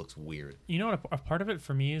like, this looks weird. You know what? A part of it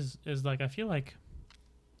for me is like, I feel like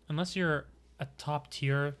unless you're a top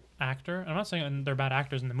tier actor, I'm not saying they're bad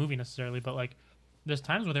actors in the movie necessarily, but like, there's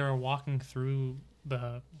times where they were walking through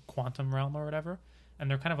the quantum realm or whatever, and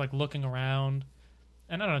they're kind of like looking around,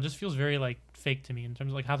 and I don't know, it just feels very like fake to me in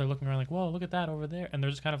terms of like how they're looking around, like, whoa, look at that over there, and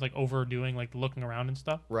they're just kind of like overdoing like looking around and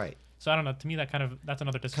stuff. Right. So I don't know, to me that's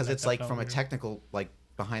another disconnect. Because it's like, from a technical like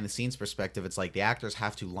behind the scenes perspective, it's like the actors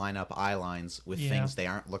have to line up eye lines with things they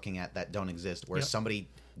aren't looking at that don't exist, whereas somebody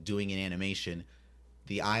doing an animation,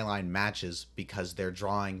 the eye line matches because they're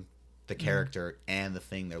drawing the character and the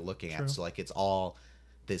thing they're looking at. So like, it's all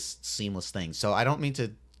this seamless thing. So I don't mean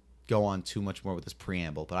to go on too much more with this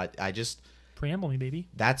preamble, but I just preamble me, baby.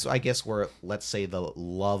 That's, I guess, where, let's say, the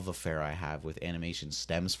love affair I have with animation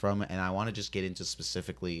stems from, and I want to just get into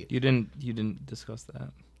specifically. You didn't discuss that.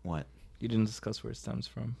 What? You didn't discuss where it stems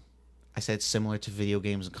from. I said similar to video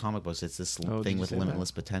games and comic books. It's this thing with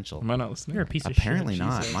limitless potential. Am I not listening? You're a piece of Apparently shit.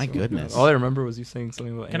 not. My goodness. All I remember was you saying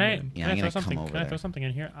something about Can Yeah, I'm I gonna throw come something? over Can I throw there. something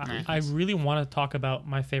in here? I really want to talk about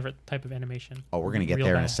my favorite type of animation. Oh, we're gonna get Real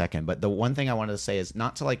there in a bad. second. But the one thing I wanted to say is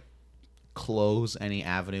not to like close any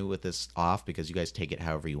avenue with this off, because you guys take it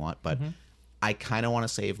however you want. But I kind of want to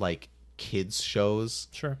save like kids shows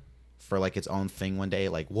Sure. for like its own thing one day.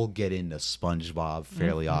 Like, we'll get into SpongeBob,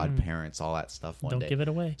 Fairly Odd Parents, all that stuff one day. Don't give it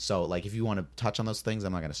away. So like, if you want to touch on those things,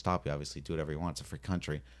 I'm not going to stop you. Obviously, do whatever you want. It's a free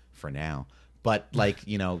country for now. But like,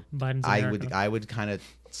 you know, Biden's I America. would kind of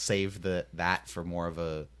save that for more of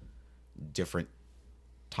a different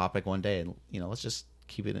topic one day, and you know, let's just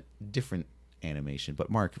keep it a different animation.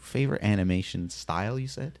 But Mark, favorite animation style, you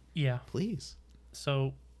said? Yeah. Please.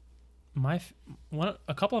 So,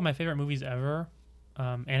 a couple of my favorite movies ever,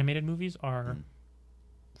 animated movies, are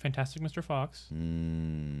Fantastic Mr. Fox,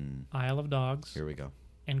 Isle of Dogs, Here we go.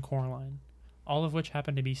 and Coraline, all of which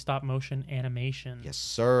happen to be stop motion animation. Yes,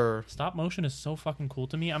 sir. Stop motion is so fucking cool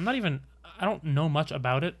to me. I don't know much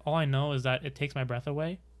about it. All I know is that it takes my breath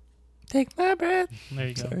away. Take my breath. There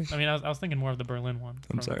you go. Sorry. I mean, I was thinking more of the Berlin one.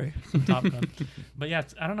 I'm sorry. From Top Gun. But yeah,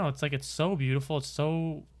 I don't know. It's like, it's so beautiful. It's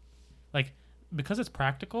so, like, because it's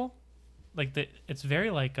practical, like, it's very,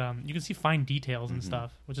 like, you can see fine details and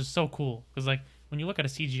stuff, which is so cool. Because, like, when you look at a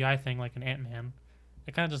CGI thing like an Ant-Man,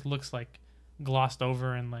 it kind of just looks, like, glossed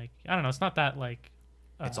over and, like, I don't know. It's not that, like...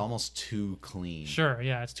 It's almost too clean. Sure,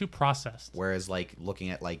 yeah. It's too processed. Whereas, like,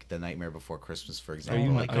 looking at, like, The Nightmare Before Christmas, for example,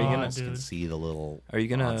 you- like, are you you gonna- almost can dude. see the little Are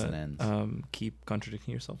you odds and ends. gonna keep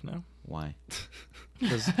contradicting yourself now? Why?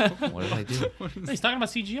 'Cause- What did I do? No, he's talking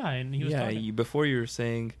about CGI, and he was talking... before you were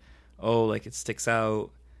saying, oh, like it sticks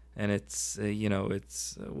out, and it's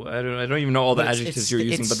it's I don't even know all the Well, adjectives you're it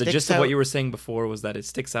using, but the sticks gist of what out- you were saying before was that it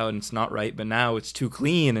sticks out and it's not right, but now it's too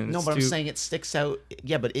clean and No, it's but too... I'm saying it sticks out.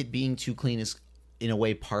 Yeah, but it being too clean is, in a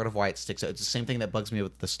way, part of why it sticks out. It's the same thing that bugs me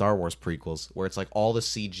with the Star Wars prequels, where it's like all the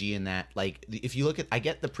CG in that. Like, if you look at, I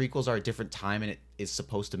get the prequels are a different time and it is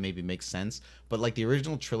supposed to maybe make sense, but like the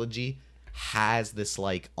original trilogy has this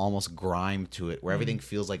like almost grime to it, where everything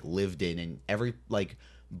feels like lived in, and every like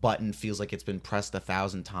button feels like it's been pressed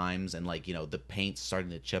 1,000 times, and like, you know, the paint's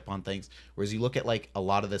starting to chip on things. Whereas you look at like a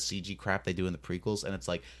lot of the CG crap they do in the prequels, and it's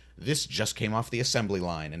like, this just came off the assembly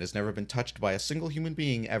line and has never been touched by a single human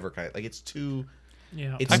being ever. Like, it's too,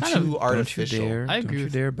 it's too artificial. I agree. Don't you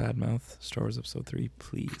dare badmouth Star Wars Episode 3,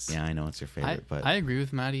 please. Yeah, I know it's your favorite, but I agree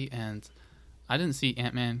with Maddie, and I didn't see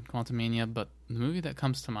Ant-Man Quantumania, but the movie that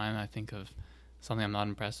comes to mind, I think of something I'm not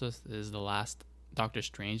impressed with, is the last Doctor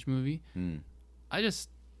Strange movie. I just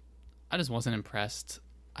wasn't impressed.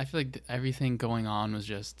 I feel like everything going on was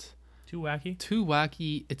just too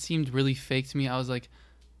wacky. It seemed really fake to me. I was like,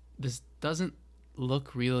 this doesn't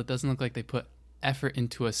look real. It doesn't look like they put effort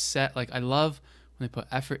into a set. Like, I love when they put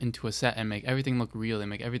effort into a set and make everything look real. They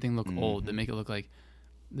make everything look old. They make it look like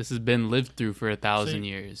this has been lived through for 1,000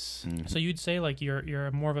 years. So you'd say like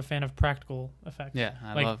you're more of a fan of practical effects. Yeah,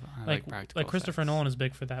 I like practical. Like Christopher Nolan is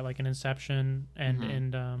big for that, like in Inception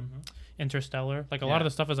and Interstellar. Like a lot of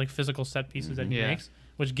the stuff is like physical set pieces that he makes,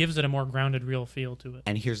 which gives it a more grounded, real feel to it.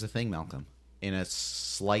 And here's the thing, Malcolm. In a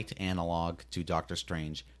slight analog to Doctor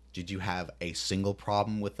Strange, did you have a single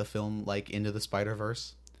problem with the film like Into the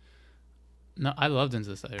Spider-Verse? No, I loved Into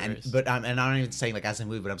the Spider-Verse. And I'm not even saying like as a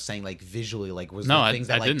movie, but I'm saying like visually, like was there things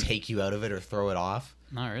that like take you out of it or throw it off?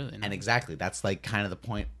 Not really. No. And exactly, that's like kind of the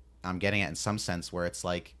point I'm getting at in some sense, where it's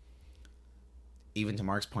like, even to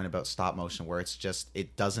Mark's point about stop motion, where it's just,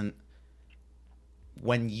 it doesn't,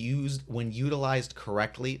 when utilized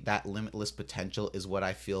correctly, that limitless potential is what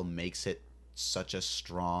I feel makes it such a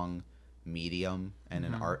strong medium and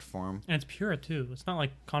an art form. And it's pure too. It's not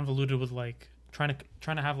like convoluted with like trying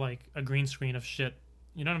to have like a green screen of shit.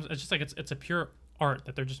 You know what I'm saying? It's just like it's a pure art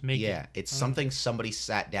that they're just making. Yeah, it's something somebody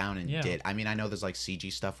sat down and did. I mean, I know there's like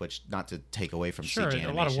CG stuff, which, not to take away from CG animation,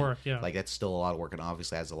 a lot of work. Yeah, like that's still a lot of work, and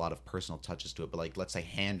obviously has a lot of personal touches to it. But like, let's say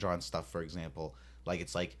hand drawn stuff, for example, like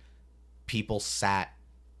it's like people sat,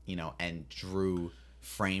 you know, and drew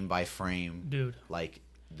frame by frame, like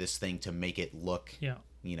this thing to make it look,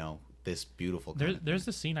 you know, this beautiful. There's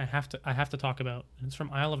this scene I have to talk about. And it's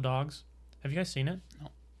from Isle of Dogs. Have you guys seen it? No.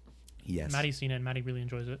 Yes. Maddie's seen it, and Maddie really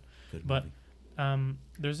enjoys it. Good but movie.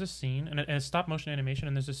 There's this scene, and it's stop motion animation,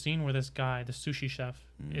 and there's a scene where this guy, the sushi chef,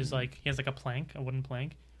 is like, he has like a wooden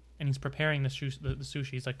plank, and he's preparing the sushi.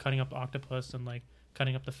 He's like cutting up the octopus and like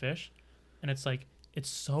cutting up the fish, and it's like, it's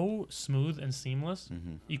so smooth and seamless.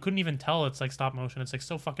 You couldn't even tell it's like stop motion. It's like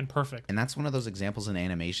so fucking perfect. And that's one of those examples in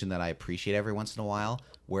animation that I appreciate every once in a while,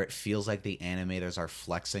 where it feels like the animators are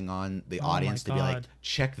flexing on the audience to be like,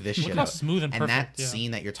 check this shit out. Look how smooth and perfect. And that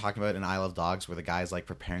scene that you're talking about in Isle of Dogs, where the guy's like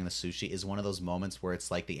preparing the sushi, is one of those moments where it's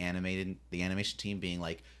like the animation team being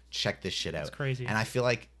like, check this shit out. It's crazy. And I feel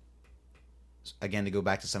like, again, to go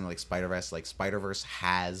back to something like Spider-Verse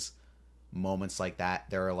has moments like that.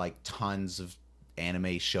 There are like tons of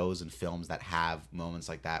anime shows and films that have moments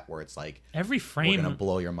like that, where it's like, every frame, we're gonna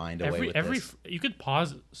blow your mind away with this. You could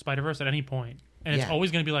pause Spider-Verse at any point, and it's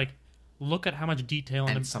always gonna be like, look at how much detail.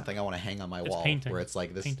 And it's something I want to hang on my wall, where it's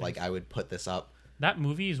like this, like I would put this up. That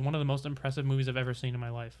movie is one of the most impressive movies I've ever seen in my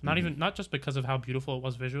life. Not just because of how beautiful it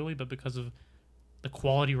was visually, but because of the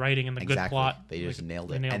quality writing and the good plot. They just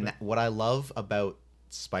nailed it. And what I love about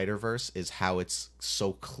Spider-Verse is how it's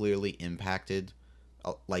so clearly impacted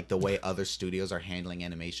like the way other studios are handling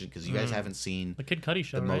animation, because you guys haven't seen the Kid Cudi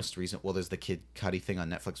show, the most recent. Well, there's the Kid Cudi thing on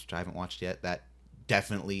Netflix, which I haven't watched yet. That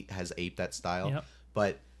definitely has aped that style.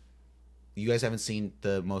 But you guys haven't seen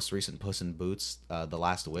the most recent Puss in Boots, The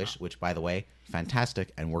Last Wish, which, by the way,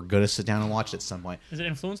 fantastic, and we're gonna sit down and watch it at some point. Is it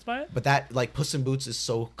influenced by it? But that, like, Puss in Boots is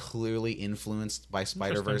so clearly influenced by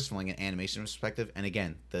Spider-Verse from like an animation perspective, and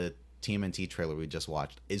again, the TMNT trailer we just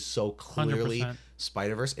watched is so clearly 100%.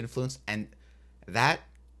 Spider-Verse influenced, and that,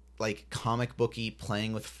 like, comic booky,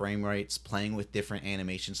 playing with frame rates, playing with different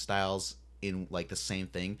animation styles in like the same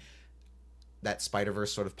thing that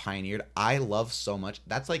Spider-Verse sort of pioneered, I love so much.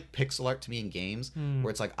 That's like pixel art to me in games, where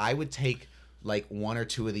it's like I would take like one or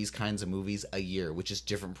two of these kinds of movies a year, which is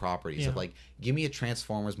different properties. Of like, give me a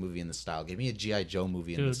Transformers movie in this style, give me a G.I. Joe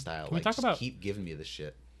movie in this style. Can we talk about, keep giving me this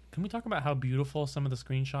shit. Can we talk about how beautiful some of the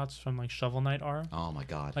screenshots from like Shovel Knight are? Oh my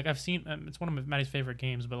god! Like, I've seen, it's one of Maddie's favorite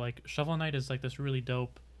games, but like Shovel Knight is like this really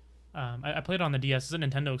dope. I played it on the DS. Is it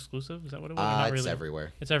Nintendo exclusive? Is that what it was? Not it's really.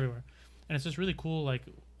 Everywhere. It's everywhere, and it's just really cool. Like,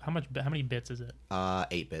 how many bits is it?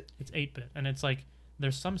 8-bit. It's 8-bit, and it's like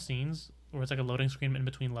there's some scenes where it's like a loading screen in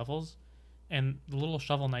between levels, and the little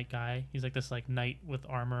Shovel Knight guy, he's like this like knight with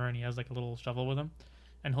armor, and he has like a little shovel with him,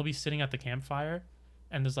 and he'll be sitting at the campfire,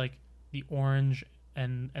 and there's like the orange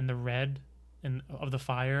and the red of the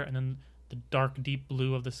fire, and then the dark deep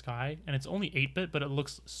blue of the sky, and it's only 8-bit, but it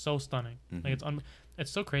looks so stunning. Like it's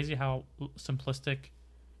so crazy how simplistic,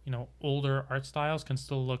 older art styles can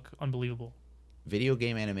still look unbelievable. Video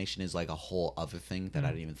game animation is like a whole other thing that I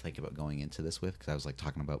didn't even think about going into this with, because I was like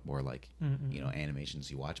talking about more like animations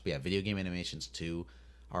you watch. But yeah, video game animations too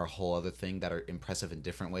are a whole other thing that are impressive in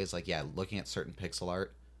different ways. Like, yeah, looking at certain pixel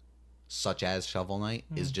art, such as Shovel Knight,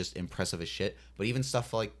 is just impressive as shit. But even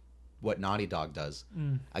stuff like what Naughty Dog does,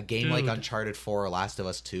 a game like Uncharted 4 or Last of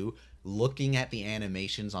Us 2, looking at the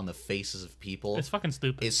animations on the faces of people, it's fucking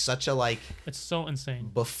stupid. Is such a it's so insane,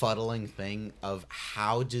 befuddling thing of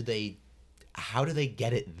how do they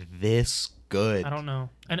get it this good? I don't know.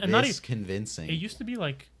 And this not even convincing. It used to be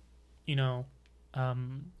like,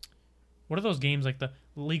 what are those games like the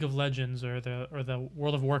League of Legends or the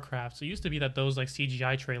World of Warcraft? So it used to be that those like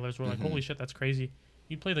CGI trailers were like, holy shit, that's crazy.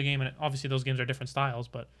 You'd play the game, and obviously those games are different styles,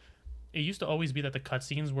 but it used to always be that the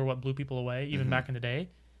cutscenes were what blew people away, even back in the day.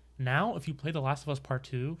 Now, if you play The Last of Us Part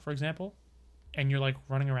 2, for example, and you're like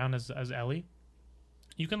running around as Ellie,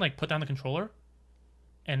 you can like put down the controller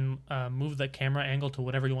and move the camera angle to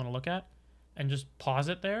whatever you want to look at, and just pause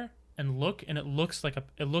it there and look, and it looks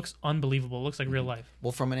unbelievable. It looks like real life.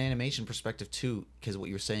 Well, from an animation perspective too, because what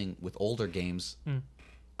you're saying with older games,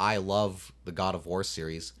 I love the God of War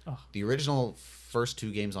series. The original first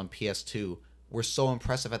 2 games on PS2 were so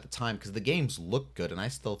impressive at the time because the games look good, and I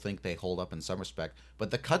still think they hold up in some respect. But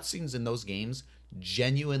the cutscenes in those games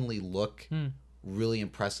genuinely look really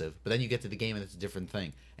impressive. But then you get to the game and it's a different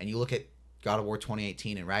thing. And you look at God of War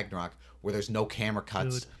 2018 and Ragnarok, where there's no camera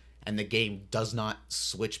cuts, and the game does not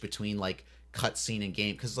switch between like cutscene and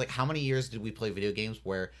game. Because like, how many years did we play video games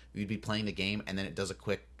where we'd be playing the game and then it does a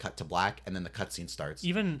quick cut to black and then the cutscene starts?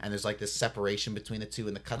 And there's like this separation between the two,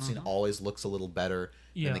 and the cutscene always looks a little better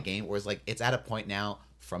than the game. Whereas like, it's at a point now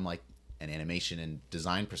from like an animation and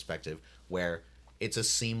design perspective where it's a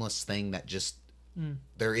seamless thing that just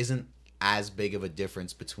there isn't as big of a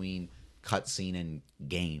difference between cutscene and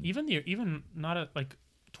game. Even not at like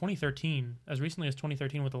 2013, as recently as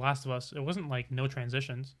 2013 with The Last of Us, it wasn't like no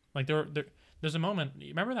transitions. Like there's a moment.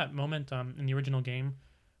 Remember that moment in the original game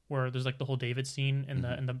where there's like the whole David scene in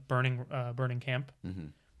the burning camp,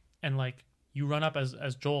 and like you run up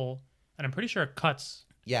as Joel, and I'm pretty sure it cuts.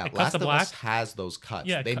 Yeah, it Last cuts of black. Us has those cuts.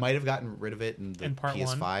 Yeah, they might have gotten rid of it in the part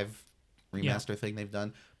PS5 remaster thing they've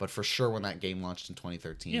done, but for sure when that game launched in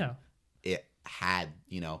 2013, it had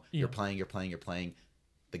you're playing.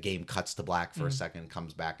 The game cuts to black for a second,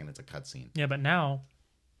 comes back, and it's a cutscene. Yeah, but now,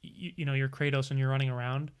 you're Kratos and you're running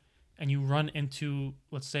around, and you run into,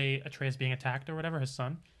 let's say, Atreus being attacked or whatever, his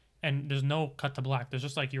son, and there's no cut to black. There's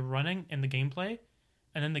just like you're running in the gameplay,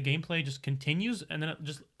 and then the gameplay just continues, and then it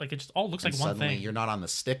just all looks like one thing. You're not on the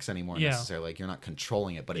sticks anymore necessarily. Like, you're not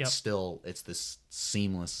controlling it, but it's this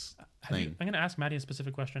seamless thing. I'm gonna ask Maddie a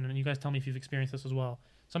specific question, and you guys tell me if you've experienced this as well.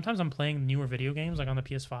 Sometimes I'm playing newer video games, like on the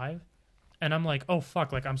PS5. And I'm like, oh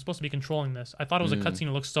fuck, like I'm supposed to be controlling this. I thought it was a cutscene.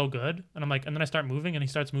 It looks so good, and I'm like, and then I start moving, and he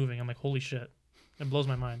starts moving. I'm like, holy shit, it blows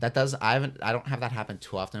my mind. That does. I don't have that happen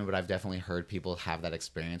too often, but I've definitely heard people have that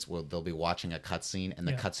experience where they'll be watching a cutscene and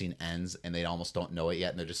the cutscene ends, and they almost don't know it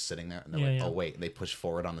yet, and they're just sitting there, and they're like, oh wait, and they push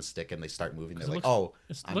forward on the stick, and they start moving. They're like,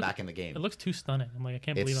 I'm back in the game. It looks too stunning. I'm like, I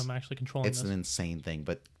can't believe I'm actually controlling this. It's an insane thing,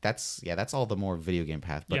 but that's all the more video game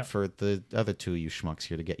path. But for the other two of you schmucks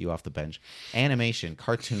here to get you off the bench, animation,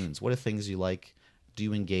 cartoons, what are things you like? Do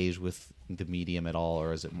you engage with the medium at all,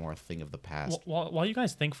 or is it more a thing of the past? While you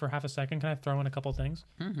guys think for half a second, can I throw in a couple things?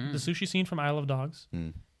 The sushi scene from Isle of Dogs.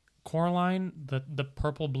 Coraline, the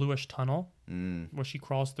purple bluish tunnel where she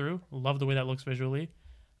crawls through. Love the way that looks visually.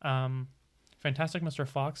 Fantastic Mr.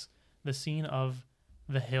 Fox, the scene of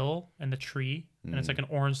the hill and the tree, and it's like an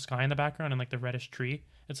orange sky in the background and like the reddish tree.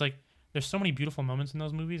 It's like there's so many beautiful moments in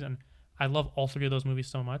those movies, and I love all 3 of those movies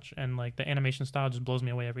so much, and like the animation style just blows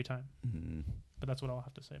me away every time. But that's what I'll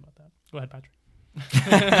have to say about that. Go ahead, Patrick.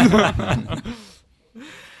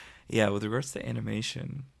 Yeah, with regards to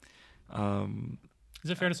animation, is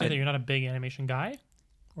it fair to say that you're not a big animation guy,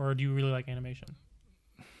 or do you really like animation?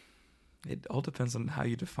 It all depends on how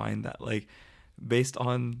you define that. Like, based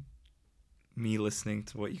on me listening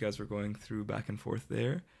to what you guys were going through back and forth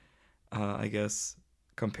there, I guess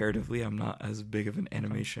comparatively, I'm not as big of an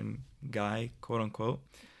animation guy, quote unquote.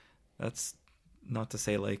 That's not to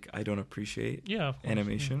say like I don't appreciate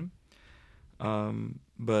animation.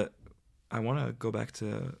 But I want to go back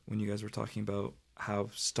to when you guys were talking about how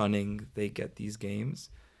stunning they get these games.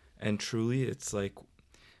 And truly, it's like,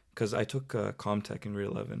 because I took Comtech in grade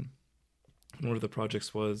 11. One of the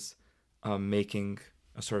projects was making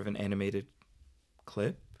a sort of an animated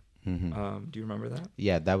clip Do you remember that?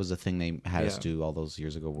 Yeah, that was the thing they had us do all those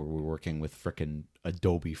years ago, where we were working with frickin'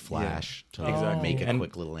 Adobe Flash to make a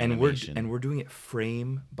quick little animation. And we're doing it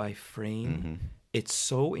frame by frame. It's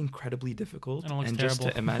so incredibly difficult. And it looks and terrible. just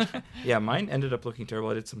to imagine, mine ended up looking terrible.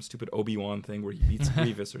 I did some stupid Obi-Wan thing where he beats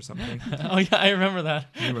Grievous or something. Oh yeah, I remember that.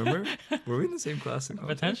 You remember? Were we in the same class?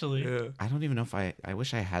 Potentially. Yeah. I don't even know if I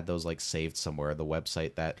wish I had those like saved somewhere. The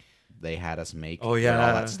website that they had us make. Oh yeah, where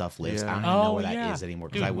all that stuff lives. Yeah. I don't even know where that is anymore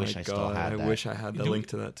because Dude, I wish I still had that. I wish I had the Do link we-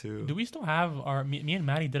 to that too. Do we still have our? Me and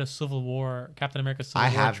Maddie did a Civil War, Captain America Civil I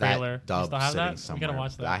War have trailer. that dub we still have sitting that. somewhere. We gotta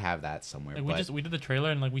watch that. I have that somewhere. Like, but we did the trailer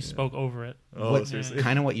and like we spoke over it. Oh, seriously?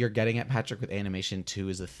 kind of what you're getting at, Patrick, with animation too,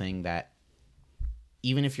 is the thing that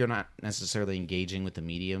even if you're not necessarily engaging with the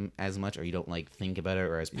medium as much, or you don't like think about it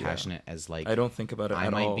or as passionate as like I don't think about it I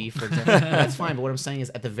at might all. be, for example, that's fine. But what I'm saying is,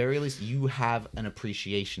 at the very least, you have an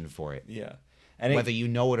appreciation for it. Yeah. And Whether you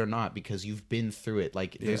know it or not, because you've been through it.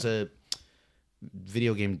 Like there's a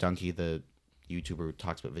video game donkey, the YouTuber who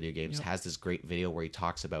talks about video games, has this great video where he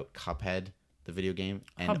talks about Cuphead, the video game,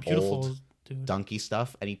 How and beautiful, old dude. donkey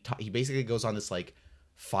stuff, and he basically goes on this like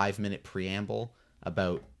 5-minute preamble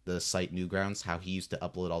about the site Newgrounds, how he used to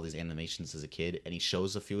upload all these animations as a kid, and he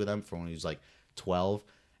shows a few of them from when he was like 12,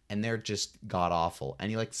 and they're just god awful. And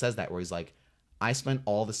he like says that where he's like, I spent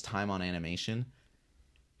all this time on animation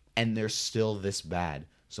and they're still this bad.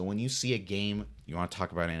 So when you see a game, you want to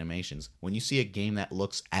talk about animations, when you see a game that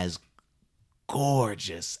looks as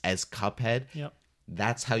gorgeous as Cuphead, Yep.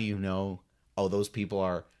 that's how you know, oh, those people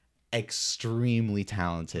are extremely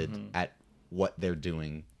talented at what they're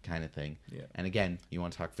doing, kind of thing. Yeah. And again, you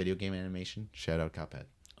want to talk video game animation, shout out Cuphead.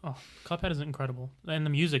 Oh, Cuphead is incredible, and the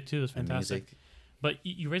music too is And fantastic. music. But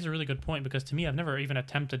you raise a really good point, because to me, I've never even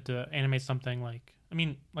attempted to animate something like. I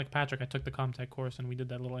mean, like Patrick, I took the Comtech course and we did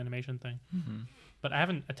that little animation thing. But I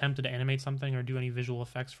haven't attempted to animate something or do any visual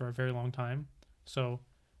effects for a very long time. So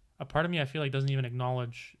a part of me, I feel like, doesn't even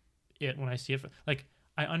acknowledge it when I see it. Like,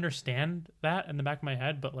 I understand that in the back of my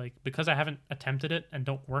head, but like, because I haven't attempted it and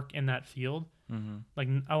don't work in that field, like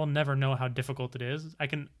I will never know how difficult it is. I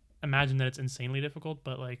can imagine that it's insanely difficult,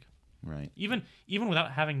 but like, Right. even without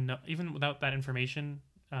even without that information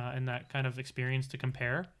and that kind of experience to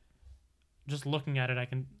compare, just looking at it,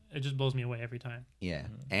 it just blows me away every time. Yeah.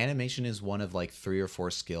 Animation is one of like 3 or 4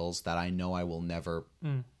 skills that I know I will never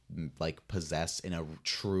like possess in a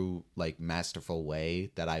true like masterful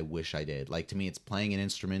way that I wish I did. Like to me, it's playing an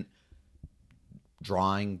instrument,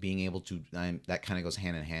 drawing, being able to that kind of goes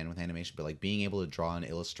hand in hand with animation, but like being able to draw and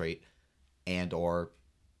illustrate and or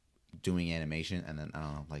doing animation, and then I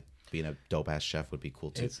don't know, like being a dope ass chef would be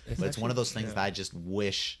cool too. But it's one of those things that I just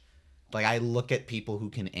wish, like I look at people who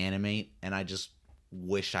can animate and I just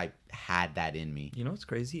wish I had that in me. You know what's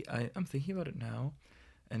crazy? I'm thinking about it now,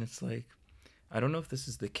 and it's like, I don't know if this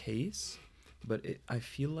is the case, but I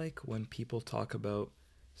feel like when people talk about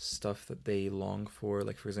stuff that they long for,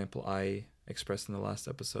 like for example, I expressed in the last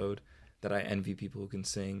episode that I envy people who can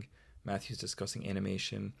sing. Matthew's discussing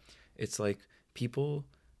animation. It's like people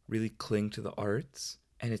really cling to the arts,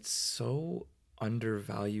 and it's so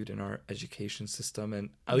undervalued in our education system, and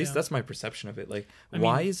at least that's my perception of it. Like,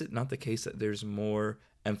 why is it not the case that there's more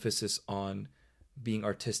emphasis on being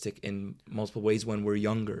artistic in multiple ways when we're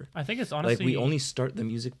younger? I think it's honestly like we only start the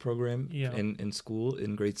music program in school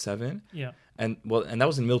in grade 7. Yeah. And that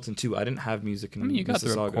was in Milton too. I didn't have music in I mean, you got the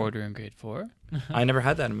Mississauga. recorder in grade 4. I never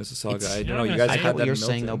had that in Mississauga. I don't know. You I guys I had get that what you're in saying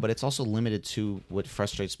Milton. though, but it's also limited to what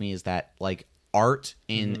frustrates me is that like art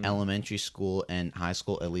in elementary school and high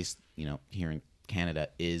school, at least here in Canada,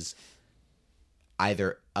 is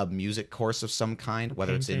either a music course of some kind,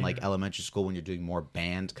 whether it's in like elementary school when you're doing more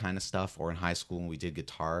band kind of stuff, or in high school when we did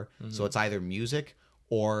guitar. So it's either music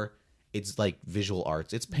or it's like visual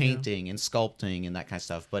arts. It's painting and sculpting and that kind of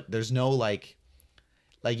stuff. But there's no like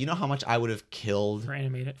you know how much I would have killed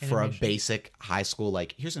for for a basic high school,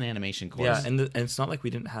 like here's an animation course. Yeah, and it's not like we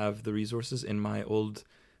didn't have the resources. In my old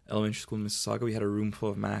elementary school in Mississauga, we had a room full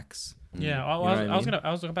of Macs. Yeah, I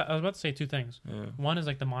was about to say 2 things. Yeah. One is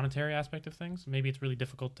like the monetary aspect of things. Maybe it's really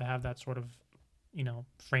difficult to have that sort of,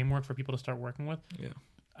 framework for people to start working with. Yeah.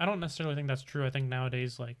 I don't necessarily think that's true. I think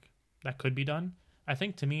nowadays like that could be done. I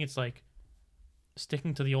think to me it's like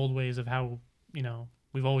sticking to the old ways of how,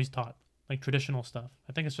 we've always taught, like traditional stuff.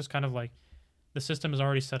 I think it's just kind of like the system is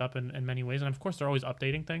already set up in many ways, and of course they're always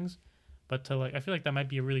updating things, but I feel like that might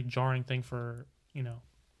be a really jarring thing for,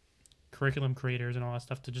 curriculum creators and all that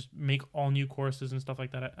stuff to just make all new courses and stuff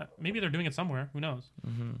like that. Maybe they're doing it somewhere, who knows?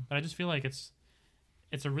 But I just feel like it's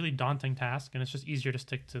a really daunting task, and it's just easier to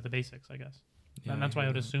stick to the basics, I guess. Yeah, and that's why I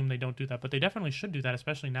would assume they don't do that, but they definitely should do that,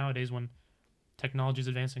 especially nowadays when technology is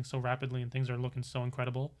advancing so rapidly and things are looking so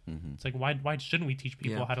incredible. It's like why shouldn't we teach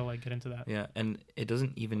people how to like get into that? Yeah, and it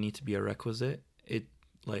doesn't even need to be a requisite. It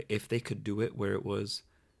like if they could do it where it was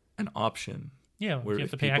an option. Yeah, where you have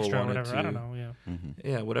to pay extra or whatever. I don't know. Yeah.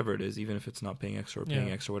 Yeah, whatever it is, even if it's not paying extra or paying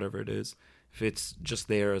extra, whatever it is, if it's just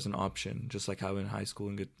there as an option, just like how in high school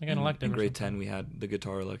in grade 10 we had the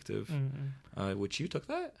guitar elective, which you took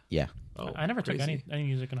that. Yeah. Oh, I never took any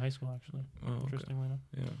music in high school actually. Interestingly enough.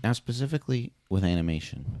 Yeah. Now specifically with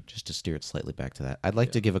animation, just to steer it slightly back to that, I'd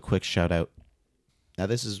like to give a quick shout out. Now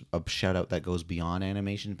this is a shout out that goes beyond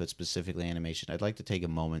animation, but specifically animation. I'd like to take a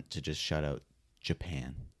moment to just shout out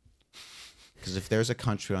Japan. Because if there's a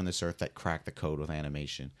country on this earth that cracked the code with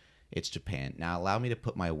animation, it's Japan. Now, allow me to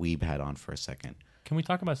put my weeb hat on for a second. Can we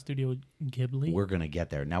talk about Studio Ghibli? We're going to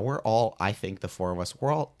get there. Now, we're all, I think the four of us,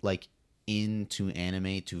 we're all like into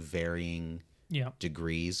anime to varying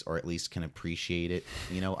degrees, or at least can appreciate it.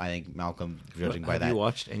 You know, I think Malcolm, judging by that. Have you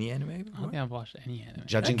watched any anime? I don't think I've watched any anime.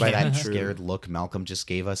 Judging by that scared look Malcolm just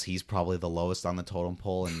gave us, he's probably the lowest on the totem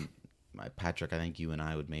pole, and Patrick, I think you and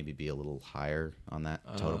I would maybe be a little higher on that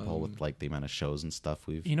totem pole with like the amount of shows and stuff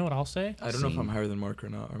we've. You know what I'll say? I don't know if I'm higher than Mark or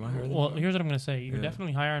not. Am I higher than Well, Mark? here's what I'm gonna say. You're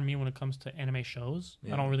definitely higher on me when it comes to anime shows.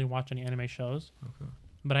 I don't really watch any anime shows. Okay.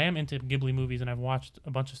 But I am into Ghibli movies, and I've watched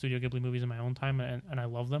a bunch of Studio Ghibli movies in my own time, and I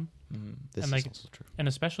love them. This and is also true. And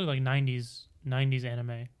especially like 90s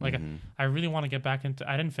anime. Like I really want to get back into.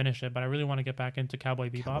 I didn't finish it, but I really want to get back into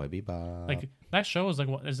Cowboy Bebop. Cowboy Bebop. Like that show is like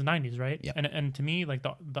what is the 90s, right? Yeah. And to me, like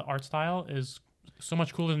the art style is so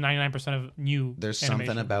much cooler than 99% of new. There's animation.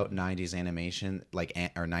 something about 90s animation, like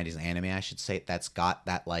or 90s anime, I should say, that's got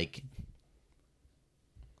that like.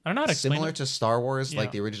 I don't know how to explain similar it. to Star Wars,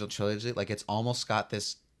 like the original trilogy. Like it's almost got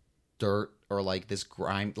this dirt or like this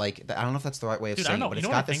grime. Like I don't know if that's the right way of saying it, but it's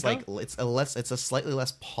got this like it's a slightly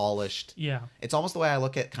less polished. Yeah. It's almost the way I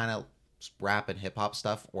look at kind of rap and hip hop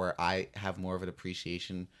stuff, where I have more of an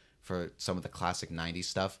appreciation for some of the classic 90s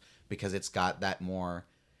stuff because it's got that more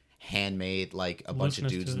handmade, like a bunch of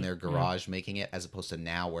dudes in their garage making it, as opposed to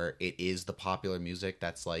now where it is the popular music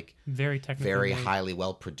that's like very technical, very highly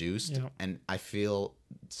well produced. Yeah. And I feel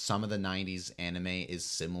some of the 90s anime is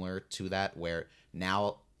similar to that, where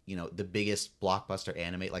now, you know, the biggest blockbuster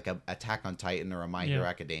anime like a Attack on Titan or a My Hero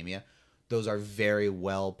Academia, those are very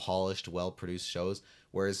well polished, well produced shows,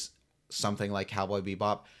 whereas something like Cowboy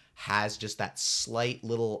Bebop has just that slight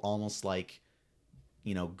little, almost like,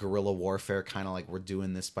 you know, guerrilla warfare, kind of like we're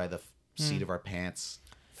doing this by the seat of our pants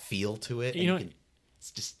feel to it. And you can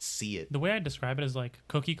just see it. The way I describe it is like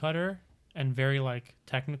cookie cutter and very like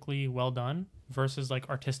technically well done versus like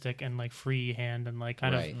artistic and like free hand and like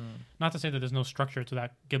kind of, not to say that there's no structure to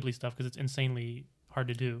that Ghibli stuff because it's insanely hard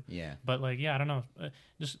to do. Yeah. But like, yeah, I don't know.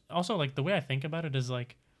 Just also like the way I think about it is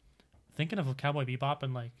like thinking of Cowboy Bebop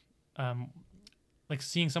and like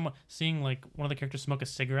seeing like one of the characters smoke a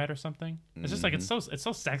cigarette or something. It's just like it's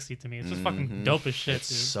so sexy to me. It's just fucking dope as shit. It's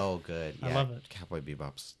dude. so good. Yeah, I love it. Cowboy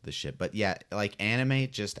Bebop's the shit. But yeah, like anime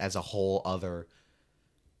just as a whole other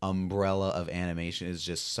umbrella of animation is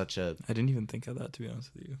just such a. I didn't even think of that, to be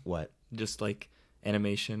honest with you. What? Just like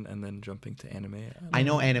animation and then jumping to anime. I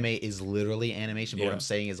know anime is literally animation, but what I'm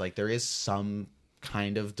saying is like there is some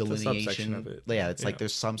kind of delineation of it. Yeah, it's like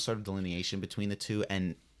there's some sort of delineation between the two,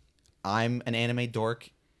 and I'm an anime dork,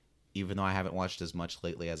 even though I haven't watched as much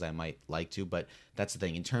lately as I might like to. But that's the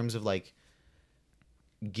thing. In terms of like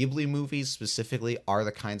Ghibli movies specifically are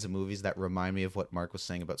the kinds of movies that remind me of what Mark was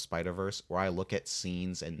saying about Spider-Verse, where I look at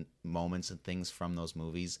scenes and moments and things from those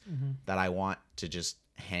movies that I want to just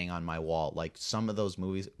hang on my wall. Like some of those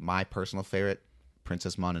movies, my personal favorite,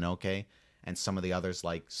 Princess Mononoke, and some of the others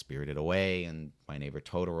like Spirited Away and My Neighbor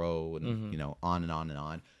Totoro, and you know, on and on and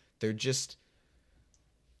on. They're just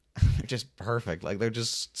perfect. Like they're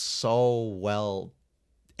just so well,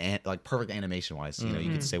 and like perfect animation wise. You know,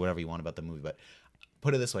 you could say whatever you want about the movie, but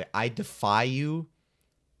put it this way: I defy you,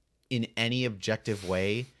 in any objective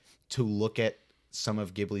way, to look at some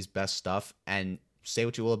of Ghibli's best stuff and say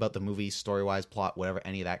what you will about the movie, story wise, plot, whatever,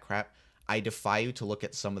 any of that crap. I defy you to look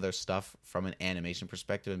at some of their stuff from an animation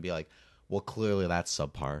perspective and be like, well, clearly that's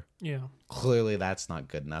subpar. Yeah. Clearly that's not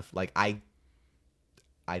good enough. Like I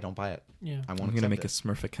don't buy it. Yeah. I'm gonna make a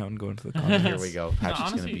Smurf account and go into the comments. Here we go. Patrick's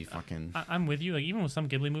honestly, gonna be fucking. I'm with you. Like even with some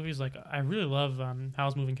Ghibli movies, like I really love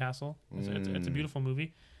Howl's Moving Castle. It's a beautiful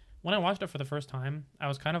movie. When I watched it for the first time, I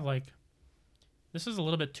was kind of like, this is a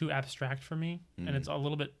little bit too abstract for me, and it's a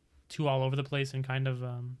little bit too all over the place and kind of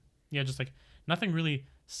just like nothing really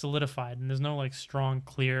solidified, and there's no like strong,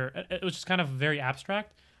 clear. It was just kind of very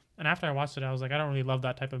abstract. And after I watched it, I was like, I don't really love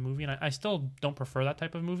that type of movie, and I still don't prefer that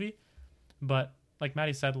type of movie. But like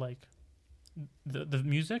Maddie said, like the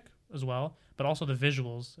music as well, but also the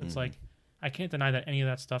visuals. It's like I can't deny that any of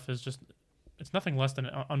that stuff is just it's nothing less than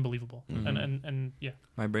unbelievable. And yeah,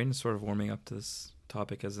 my brain is sort of warming up to this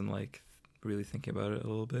topic, as in like really thinking about it a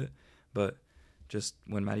little bit. But just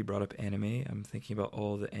when Maddie brought up anime, I'm thinking about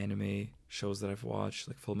all the anime shows that I've watched,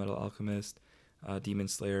 like Full Metal Alchemist, Demon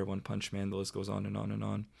Slayer, One Punch Man. The list goes on and on and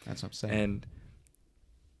on. That's what I'm saying. And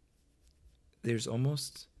this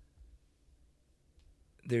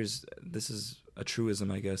is a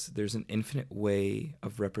truism, I guess. There's an infinite way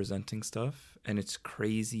of representing stuff, and it's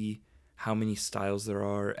crazy how many styles there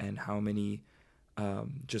are and how many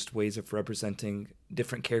just ways of representing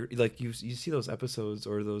different characters. Like you see those episodes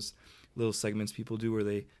or those little segments people do where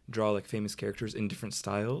they draw like famous characters in different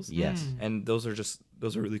styles. Yes. And those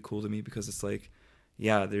are really cool to me, because it's like,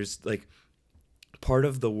 yeah, there's like part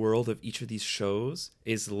of the world of each of these shows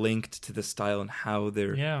is linked to the style and how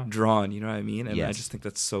they're drawn, you know what I mean? And I just think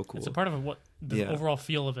that's so cool. It's a part of the overall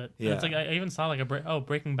feel of it. Yeah. It's like I even saw like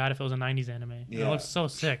Breaking Bad if it was a 90s anime. Yeah. It looks so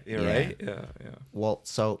sick. Yeah, right? Yeah. Well,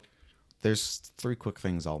 so there's 3 quick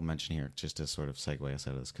things I'll mention here just to sort of segue us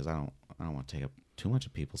out of this, because I don't want to take up too much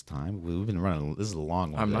of people's time. We've been running. This is a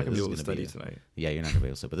long one. I'm not going to be able to study tonight. Yeah, you're not going to be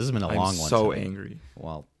able to. But this has been a long one. I'm so angry.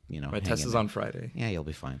 Well, my test is on Friday. Yeah, you'll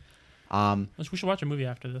be fine. We should watch a movie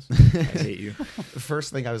after this. I hate you. The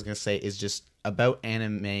first thing I was going to say is just about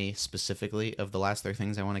anime specifically. Of the last 3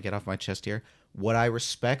 things I want to get off my chest here, what I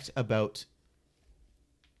respect about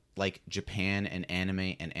like Japan and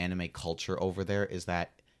anime culture over there is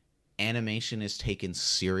that animation is taken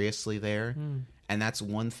seriously there. And that's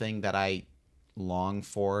one thing that I long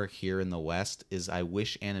for here in the West. Is I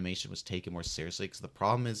wish animation was taken more seriously, because the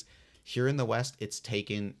problem is here in the West,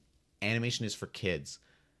 animation is for kids.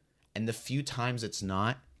 And the few times it's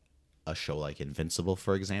not, a show like Invincible,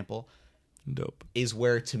 for example, dope, is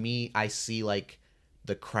where to me I see like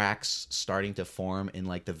the cracks starting to form in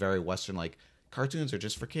like the very Western, like cartoons are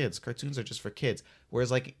just for kids. Cartoons are just for kids.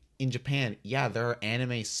 Whereas like in Japan, yeah, there are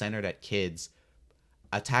anime centered at kids.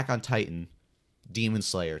 Attack on Titan, Demon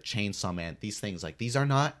Slayer, Chainsaw Man, these things, like these are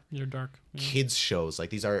not dark kids shows. Like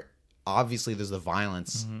these are, obviously there's the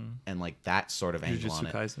violence and like that sort of angle on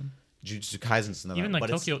it. Jujutsu Kaisen's another even one. Like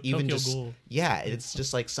but Tokyo, it's even Tokyo just Ghoul. Yeah, it's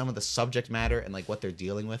just like some of the subject matter and like what they're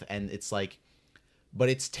dealing with, and it's like, but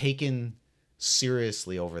it's taken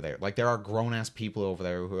seriously over there. Like there are grown ass people over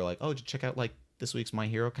there who are like, oh, check out like this week's My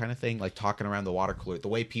Hero kind of thing, like talking around the water cooler, the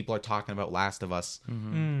way people are talking about Last of Us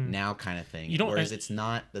now kind of thing. Whereas it's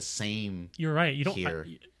not the same. You're right. You don't. Here.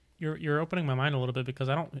 You're opening my mind a little bit, because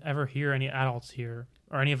I don't ever hear any adults here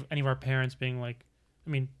or any of our parents being like. I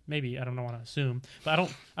mean, maybe, I don't want to assume, but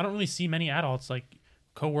I don't really see many adults, like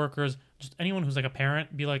coworkers, just anyone who's like a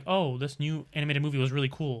parent, be like, oh, this new animated movie was really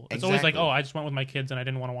cool. It's always like, oh, I just went with my kids and I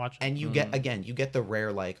didn't want to watch it. And you get the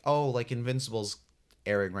rare like, oh, like Invincible's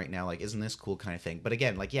airing right now, like isn't this cool kind of thing. But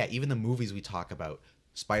again, like even the movies we talk about,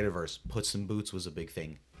 Spider-Verse, Puss in Boots was a big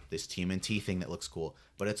thing. This TMNT thing that looks cool,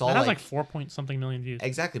 but it's all that has like 4-point-something million views.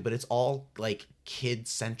 Exactly, but it's all like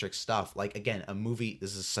kid-centric stuff. Like again, a movie.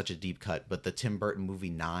 This is such a deep cut, but the Tim Burton movie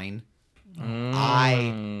 9. I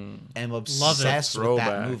am obsessed with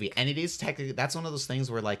that movie, and it is technically, that's one of those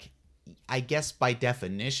things where like, I guess by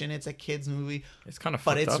definition it's a kids movie. It's kind of,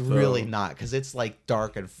 but it's up, really though. not, because it's like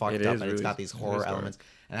dark and fucked up, and really, it's got these horror elements,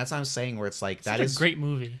 and that's what I'm saying. Where it's like that is a great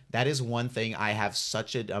movie. That is one thing I have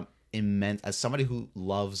such an immense, as somebody who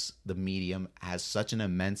loves the medium, has such an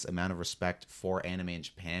immense amount of respect for anime in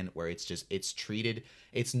Japan, where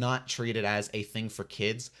it's not treated as a thing for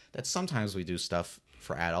kids that sometimes we do stuff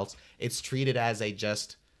for adults. It's treated as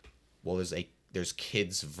there's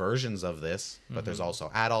kids versions of this, but there's also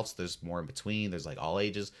adults, there's more in between, there's like all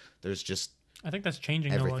ages, there's just I think that's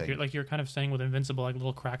changing though, like you're kind of saying with Invincible, like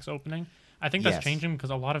little cracks opening. I think that's changing,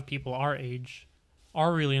 because a lot of people our age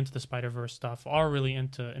are really into the Spider-Verse stuff, are really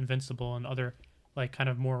into Invincible and other like kind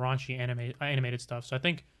of more raunchy animated stuff. So I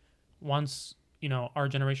think once, our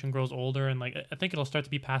generation grows older, and like I think it'll start to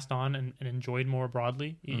be passed on and enjoyed more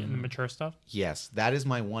broadly in the mature stuff. Yes, that is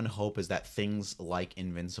my one hope, is that things like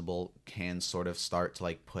Invincible can sort of start to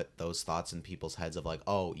like put those thoughts in people's heads of like,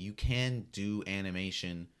 oh, you can do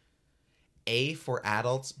animation A, for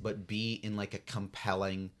adults, but B, in like a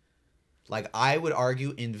compelling, like I would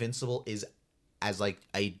argue Invincible is as like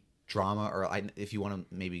a drama, or if you want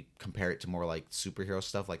to maybe compare it to more like superhero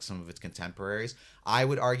stuff, like some of its contemporaries, I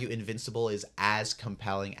would argue Invincible is as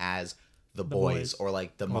compelling as The Boys, or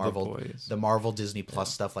like the Marvel Disney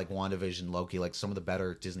Plus stuff, like WandaVision, Loki, like some of the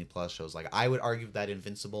better Disney Plus shows. Like I would argue that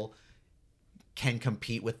Invincible can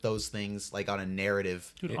compete with those things, like on a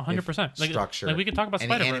narrative, 100% structure. Like we could talk about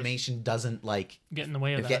Spider-Verse. And animation doesn't like get in the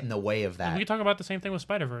way of that. And we could talk about the same thing with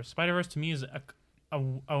Spider-Verse. Spider-Verse to me is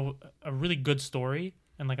a really good story,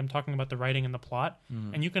 and like I'm talking about the writing and the plot,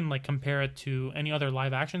 and you can like compare it to any other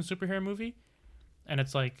live action superhero movie, and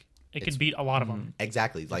it's like it can beat a lot of them.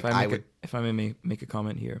 Exactly. Like if I may make a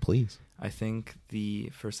comment here, please. I think the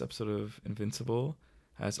first episode of Invincible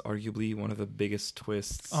has arguably one of the biggest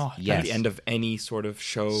twists at the end of any sort of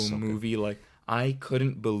show, movie. Good. Like, I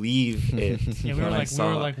couldn't believe it. We were like,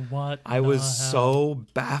 what? I was so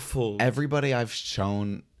baffled. Everybody I've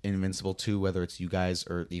shown Invincible to, whether it's you guys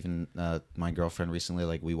or even my girlfriend recently,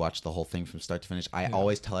 like we watched the whole thing from start to finish. I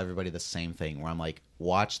always tell everybody the same thing, where I'm like,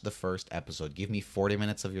 watch the first episode, give me 40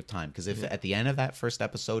 minutes of your time, because if at the end of that first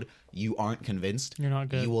episode you aren't convinced, you're not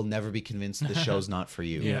good. You will never be convinced the show's not for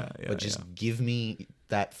you. But just give me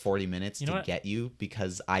that 40 minutes to get you,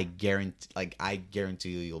 because I guarantee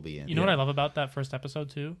you'll be in. You know what I love about that first episode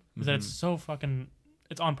too is that it's so fucking.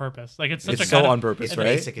 It's on purpose. Like it's such so on purpose, right?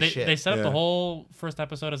 Basic as shit. They set up the whole first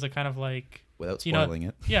episode as a kind of like without spoiling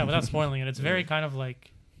it. Yeah, without spoiling it. It's very kind of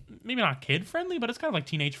like maybe not kid friendly, but it's kind of like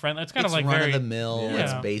teenage friendly. It's kind of like run very of the mill. Yeah.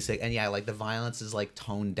 It's basic, and like the violence is like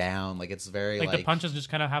toned down. Like it's very like the punches just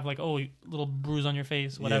kind of have like little bruise on your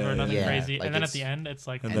face, whatever, nothing crazy. Like, and then at the end, it's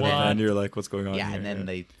like and then you're like, what's going on? Yeah, here? and then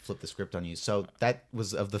they flip the script on you. So that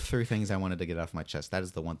was of the 3 things I wanted to get off my chest. That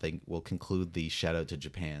is the one thing. We'll conclude the shout out to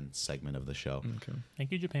Japan segment of the show. Okay.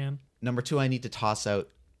 Thank you, Japan. Number 2, I need to toss out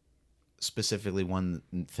specifically one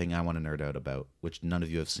thing I want to nerd out about, which none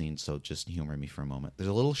of you have seen, so just humor me for a moment. There's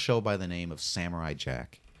a little show by the name of Samurai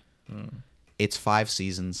Jack. It's 5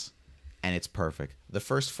 seasons, and it's perfect. The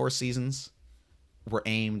first 4 seasons were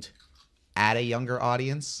aimed at a younger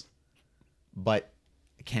audience, but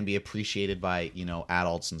can be appreciated by,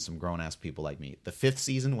 adults and some grown-ass people like me. The 5th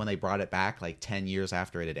season, when they brought it back, like 10 years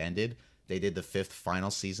after it had ended, they did the 5th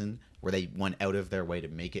final season where they went out of their way to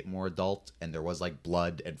make it more adult, and there was like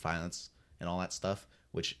blood and violence and all that stuff,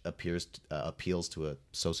 which appeals to a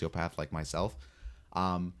sociopath like myself.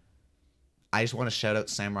 I just want to shout out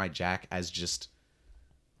Samurai Jack as just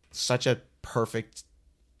such a perfect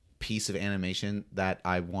piece of animation that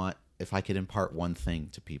I want, if I could impart one thing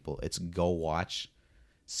to people, it's go watch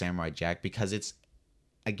Samurai Jack, because it's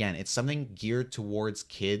something geared towards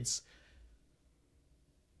kids,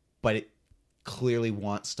 but it clearly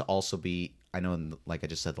wants to also be, I know, like I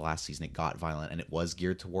just said, the last season it got violent and it was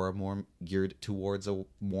geared towards a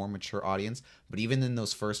more mature audience. But even in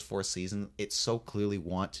those first 4 seasons, it so clearly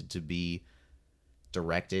wanted to be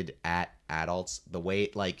directed at adults. The way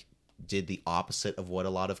it like did the opposite of what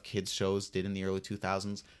a lot of kids shows did in the early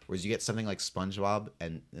 2000s, whereas you get something like SpongeBob,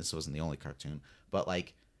 and this wasn't the only cartoon, but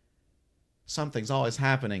like something's always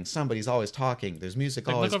happening, somebody's always talking, there's music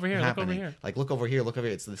like, always happening. Look over here. Like, look over here.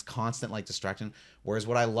 It's this constant like distraction. Whereas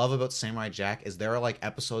what I love about Samurai Jack is there are like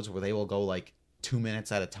episodes where they will go like 2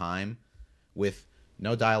 minutes at a time with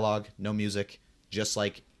no dialogue, no music, just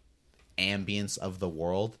like ambience of the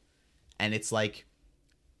world. And it's like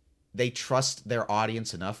they trust their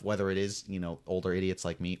audience enough, whether it is, older idiots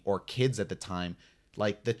like me or kids at the time,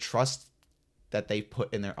 like the trust that they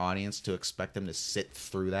put in their audience to expect them to sit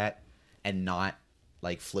through that and not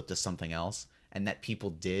like flip to something else, and that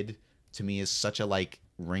people did, to me is such a like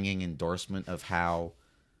ringing endorsement of how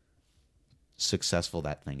successful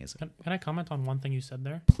that thing is. Can I comment on one thing you said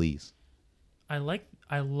there? Please. I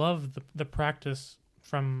love the practice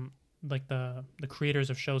from like the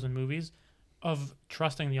creators of shows and movies of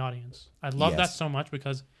trusting the audience. I love that so much,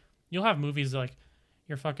 because you'll have movies like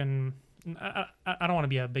you're fucking. I don't want to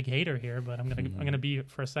be a big hater here, but I'm gonna be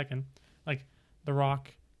for a second. Like The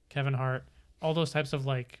Rock, Kevin Hart, all those types of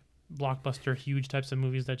like blockbuster, huge types of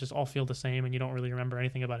movies that just all feel the same and you don't really remember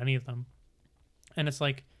anything about any of them. And it's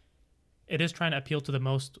like, it is trying to appeal to the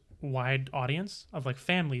most wide audience of like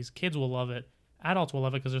families. Kids will love it. Adults will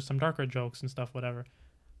love it because there's some darker jokes and stuff, whatever.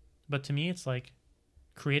 But to me, it's like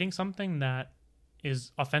creating something that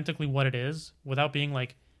is authentically what it is without being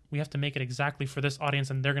like, we have to make it exactly for this audience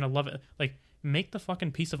and they're going to love it. Like, make the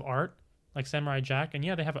fucking piece of art like Samurai Jack. And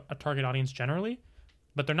yeah, they have a target audience generally,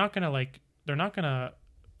 but they're not gonna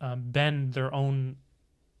bend their own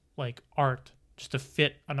like art just to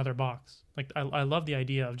fit another box. Like I love the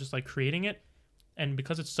idea of just like creating it, and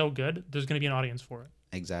because it's so good, there's gonna be an audience for it.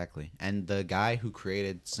 Exactly. And the guy who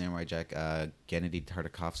created Samurai Jack, Gennady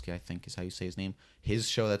Tartakovsky, I think is how you say his name. His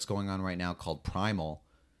show that's going on right now called Primal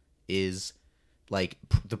is like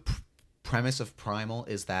the premise of Primal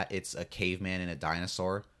is that it's a caveman and a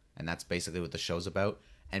dinosaur, and that's basically what the show's about.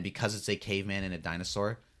 And because it's a caveman and a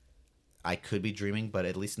dinosaur, I could be dreaming, but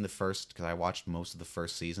at least in the first, because I watched most of the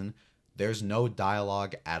first season, there's no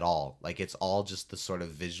dialogue at all. Like, it's all just the sort of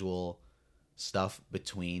visual stuff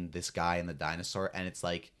between this guy and the dinosaur. And it's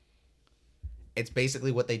like, it's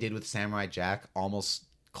basically what they did with Samurai Jack, almost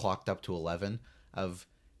clocked up to 11 of,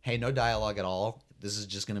 hey, no dialogue at all. This is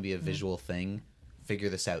just going to be a visual thing. Figure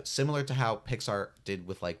this out. Similar to how Pixar did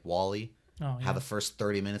with like WALL-E. Oh, yeah. How the first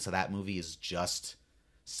 30 minutes of that movie is just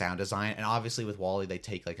sound design. And obviously with WALL-E, they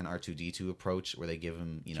take like an R2-D2 approach where they give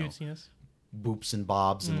him, you know, Cutesiness. boops and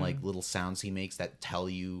bobs and like little sounds he makes that tell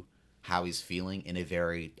you how he's feeling in a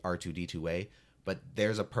very R2-D2 way. But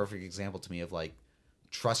there's a perfect example to me of like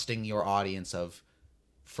trusting your audience of,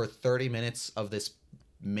 for 30 minutes of this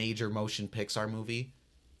major motion Pixar movie,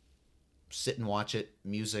 sit and watch it,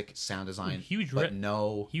 music, sound design, huge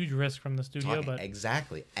risk from the studio, but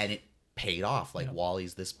exactly. And it paid off. Like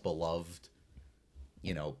WALL-E's this beloved,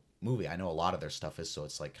 you know, movie. I know a lot of their stuff is, so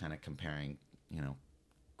it's like kind of comparing, you know,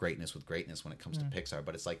 greatness with greatness when it comes to Pixar,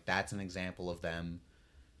 but it's like that's an example of them,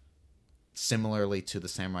 similarly to the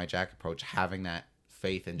Samurai Jack approach, having that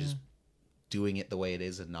faith and just doing it the way it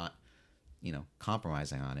is and not, you know,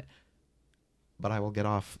 compromising on it. But I will get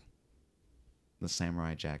off the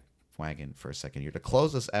Samurai Jack wagon for a second here to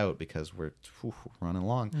close us out because we're running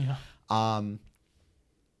long.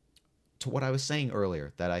 To what I was saying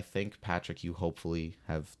earlier, that I think, Patrick, you hopefully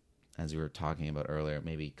have, as you were talking about earlier,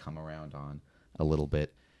 maybe come around on a little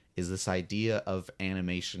bit, is this idea of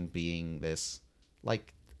animation being this,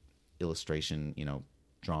 like illustration, you know,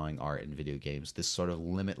 drawing art in video games, this sort of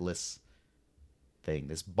limitless thing,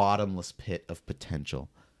 this bottomless pit of potential.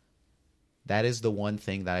 That is the one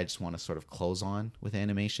thing that I just want to sort of close on with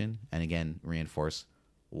animation, and again, reinforce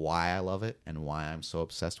why I love it and why I'm so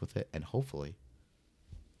obsessed with it, and hopefully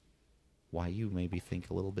why you maybe think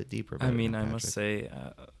a little bit deeper about it. I mean, I must say,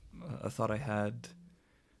 a thought I had,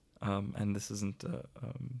 and this isn't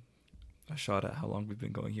a shot at how long we've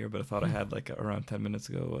been going here, but a thought I had like around 10 minutes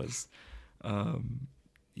ago was,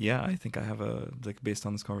 I think I have based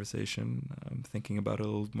on this conversation, I'm thinking about it a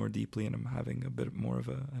little more deeply, and I'm having a bit more of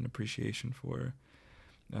an appreciation for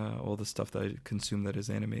all the stuff that I consume that is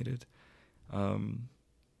animated.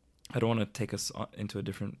 I don't want to take us into a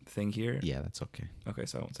different thing here. Yeah, that's okay. Okay,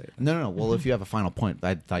 so I won't say it. No. Well, if you have a final point,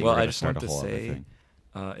 I thought you were going to start a whole other thing.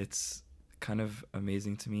 It's kind of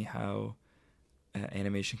amazing to me how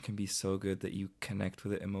animation can be so good that you connect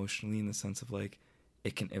with it emotionally, in the sense of like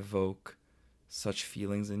it can evoke such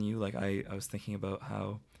feelings in you. Like I was thinking about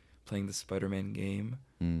how playing the Spider-Man game,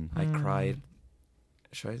 I cried.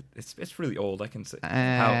 It's really old. I can say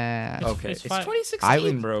how. Okay, it's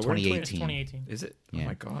 2016, bro. 2018. It's 2018. Is it? Yeah. Oh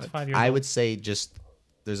my god. It's 5 years I old. would say just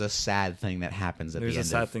there's a sad thing that happens at the end of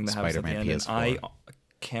Spider-Man PS4. I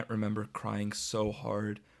can't remember crying so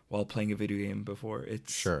hard while playing a video game before.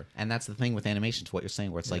 It's sure, and that's the thing with animation, to what you're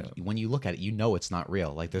saying, where it's like when you look at it, you know it's not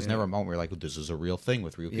real. Like there's never a moment where you're like, this is a real thing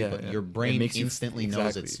with real people. Your brain instantly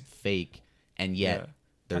knows it's fake, and yet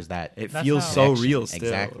there's that. It feels so real still.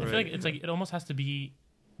 Exactly. I feel like it's like it almost has to be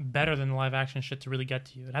better than the live action shit to really get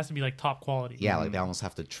to you. It has to be like top quality. Yeah, like they almost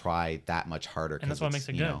have to try that much harder. And that's what makes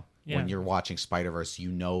it good. When you're watching Spider-Verse,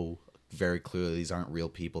 you know very clearly these aren't real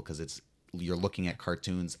people because you're looking at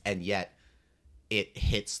cartoons, and yet it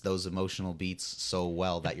hits those emotional beats so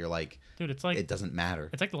well that you're like, dude, it's like it doesn't matter.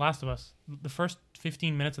 It's like The Last of Us. The first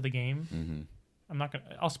 15 minutes of the game,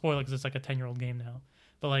 I'll spoil it because it's like a 10-year-old game now.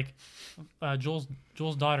 But like, Joel's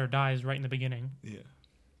daughter dies right in the beginning. Yeah.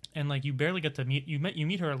 And like you barely get to meet you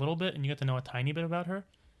meet her a little bit, and you get to know a tiny bit about her,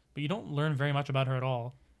 but you don't learn very much about her at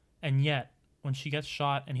all. And yet, when she gets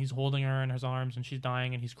shot and he's holding her in his arms and she's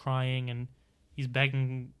dying and he's crying and he's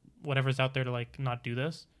begging whatever's out there to like not do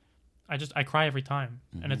this, I cry every time.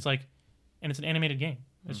 And it's like, and it's an animated game.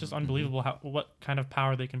 It's just unbelievable what kind of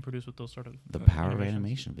power they can produce with those sort of the power of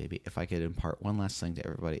animation, baby. If I could impart one last thing to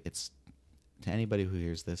everybody, it's to anybody who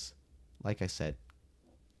hears this, like I said,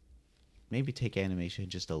 maybe take animation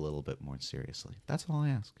just a little bit more seriously. That's all I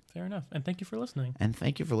ask. Fair enough. And thank you for listening. And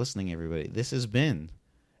thank you for listening, everybody. This has been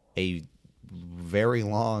a very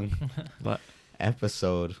long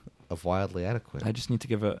episode of Wildly Adequate. I just need to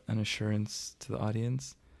give an assurance to the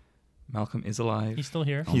audience. Malcolm is alive. He's still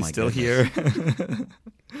here. He's still here.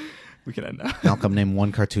 We can end now. Malcolm, name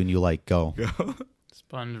one cartoon you like. Go.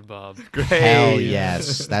 SpongeBob. Great. Hell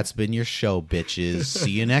yes. That's been your show, bitches.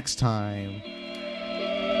 See you next time.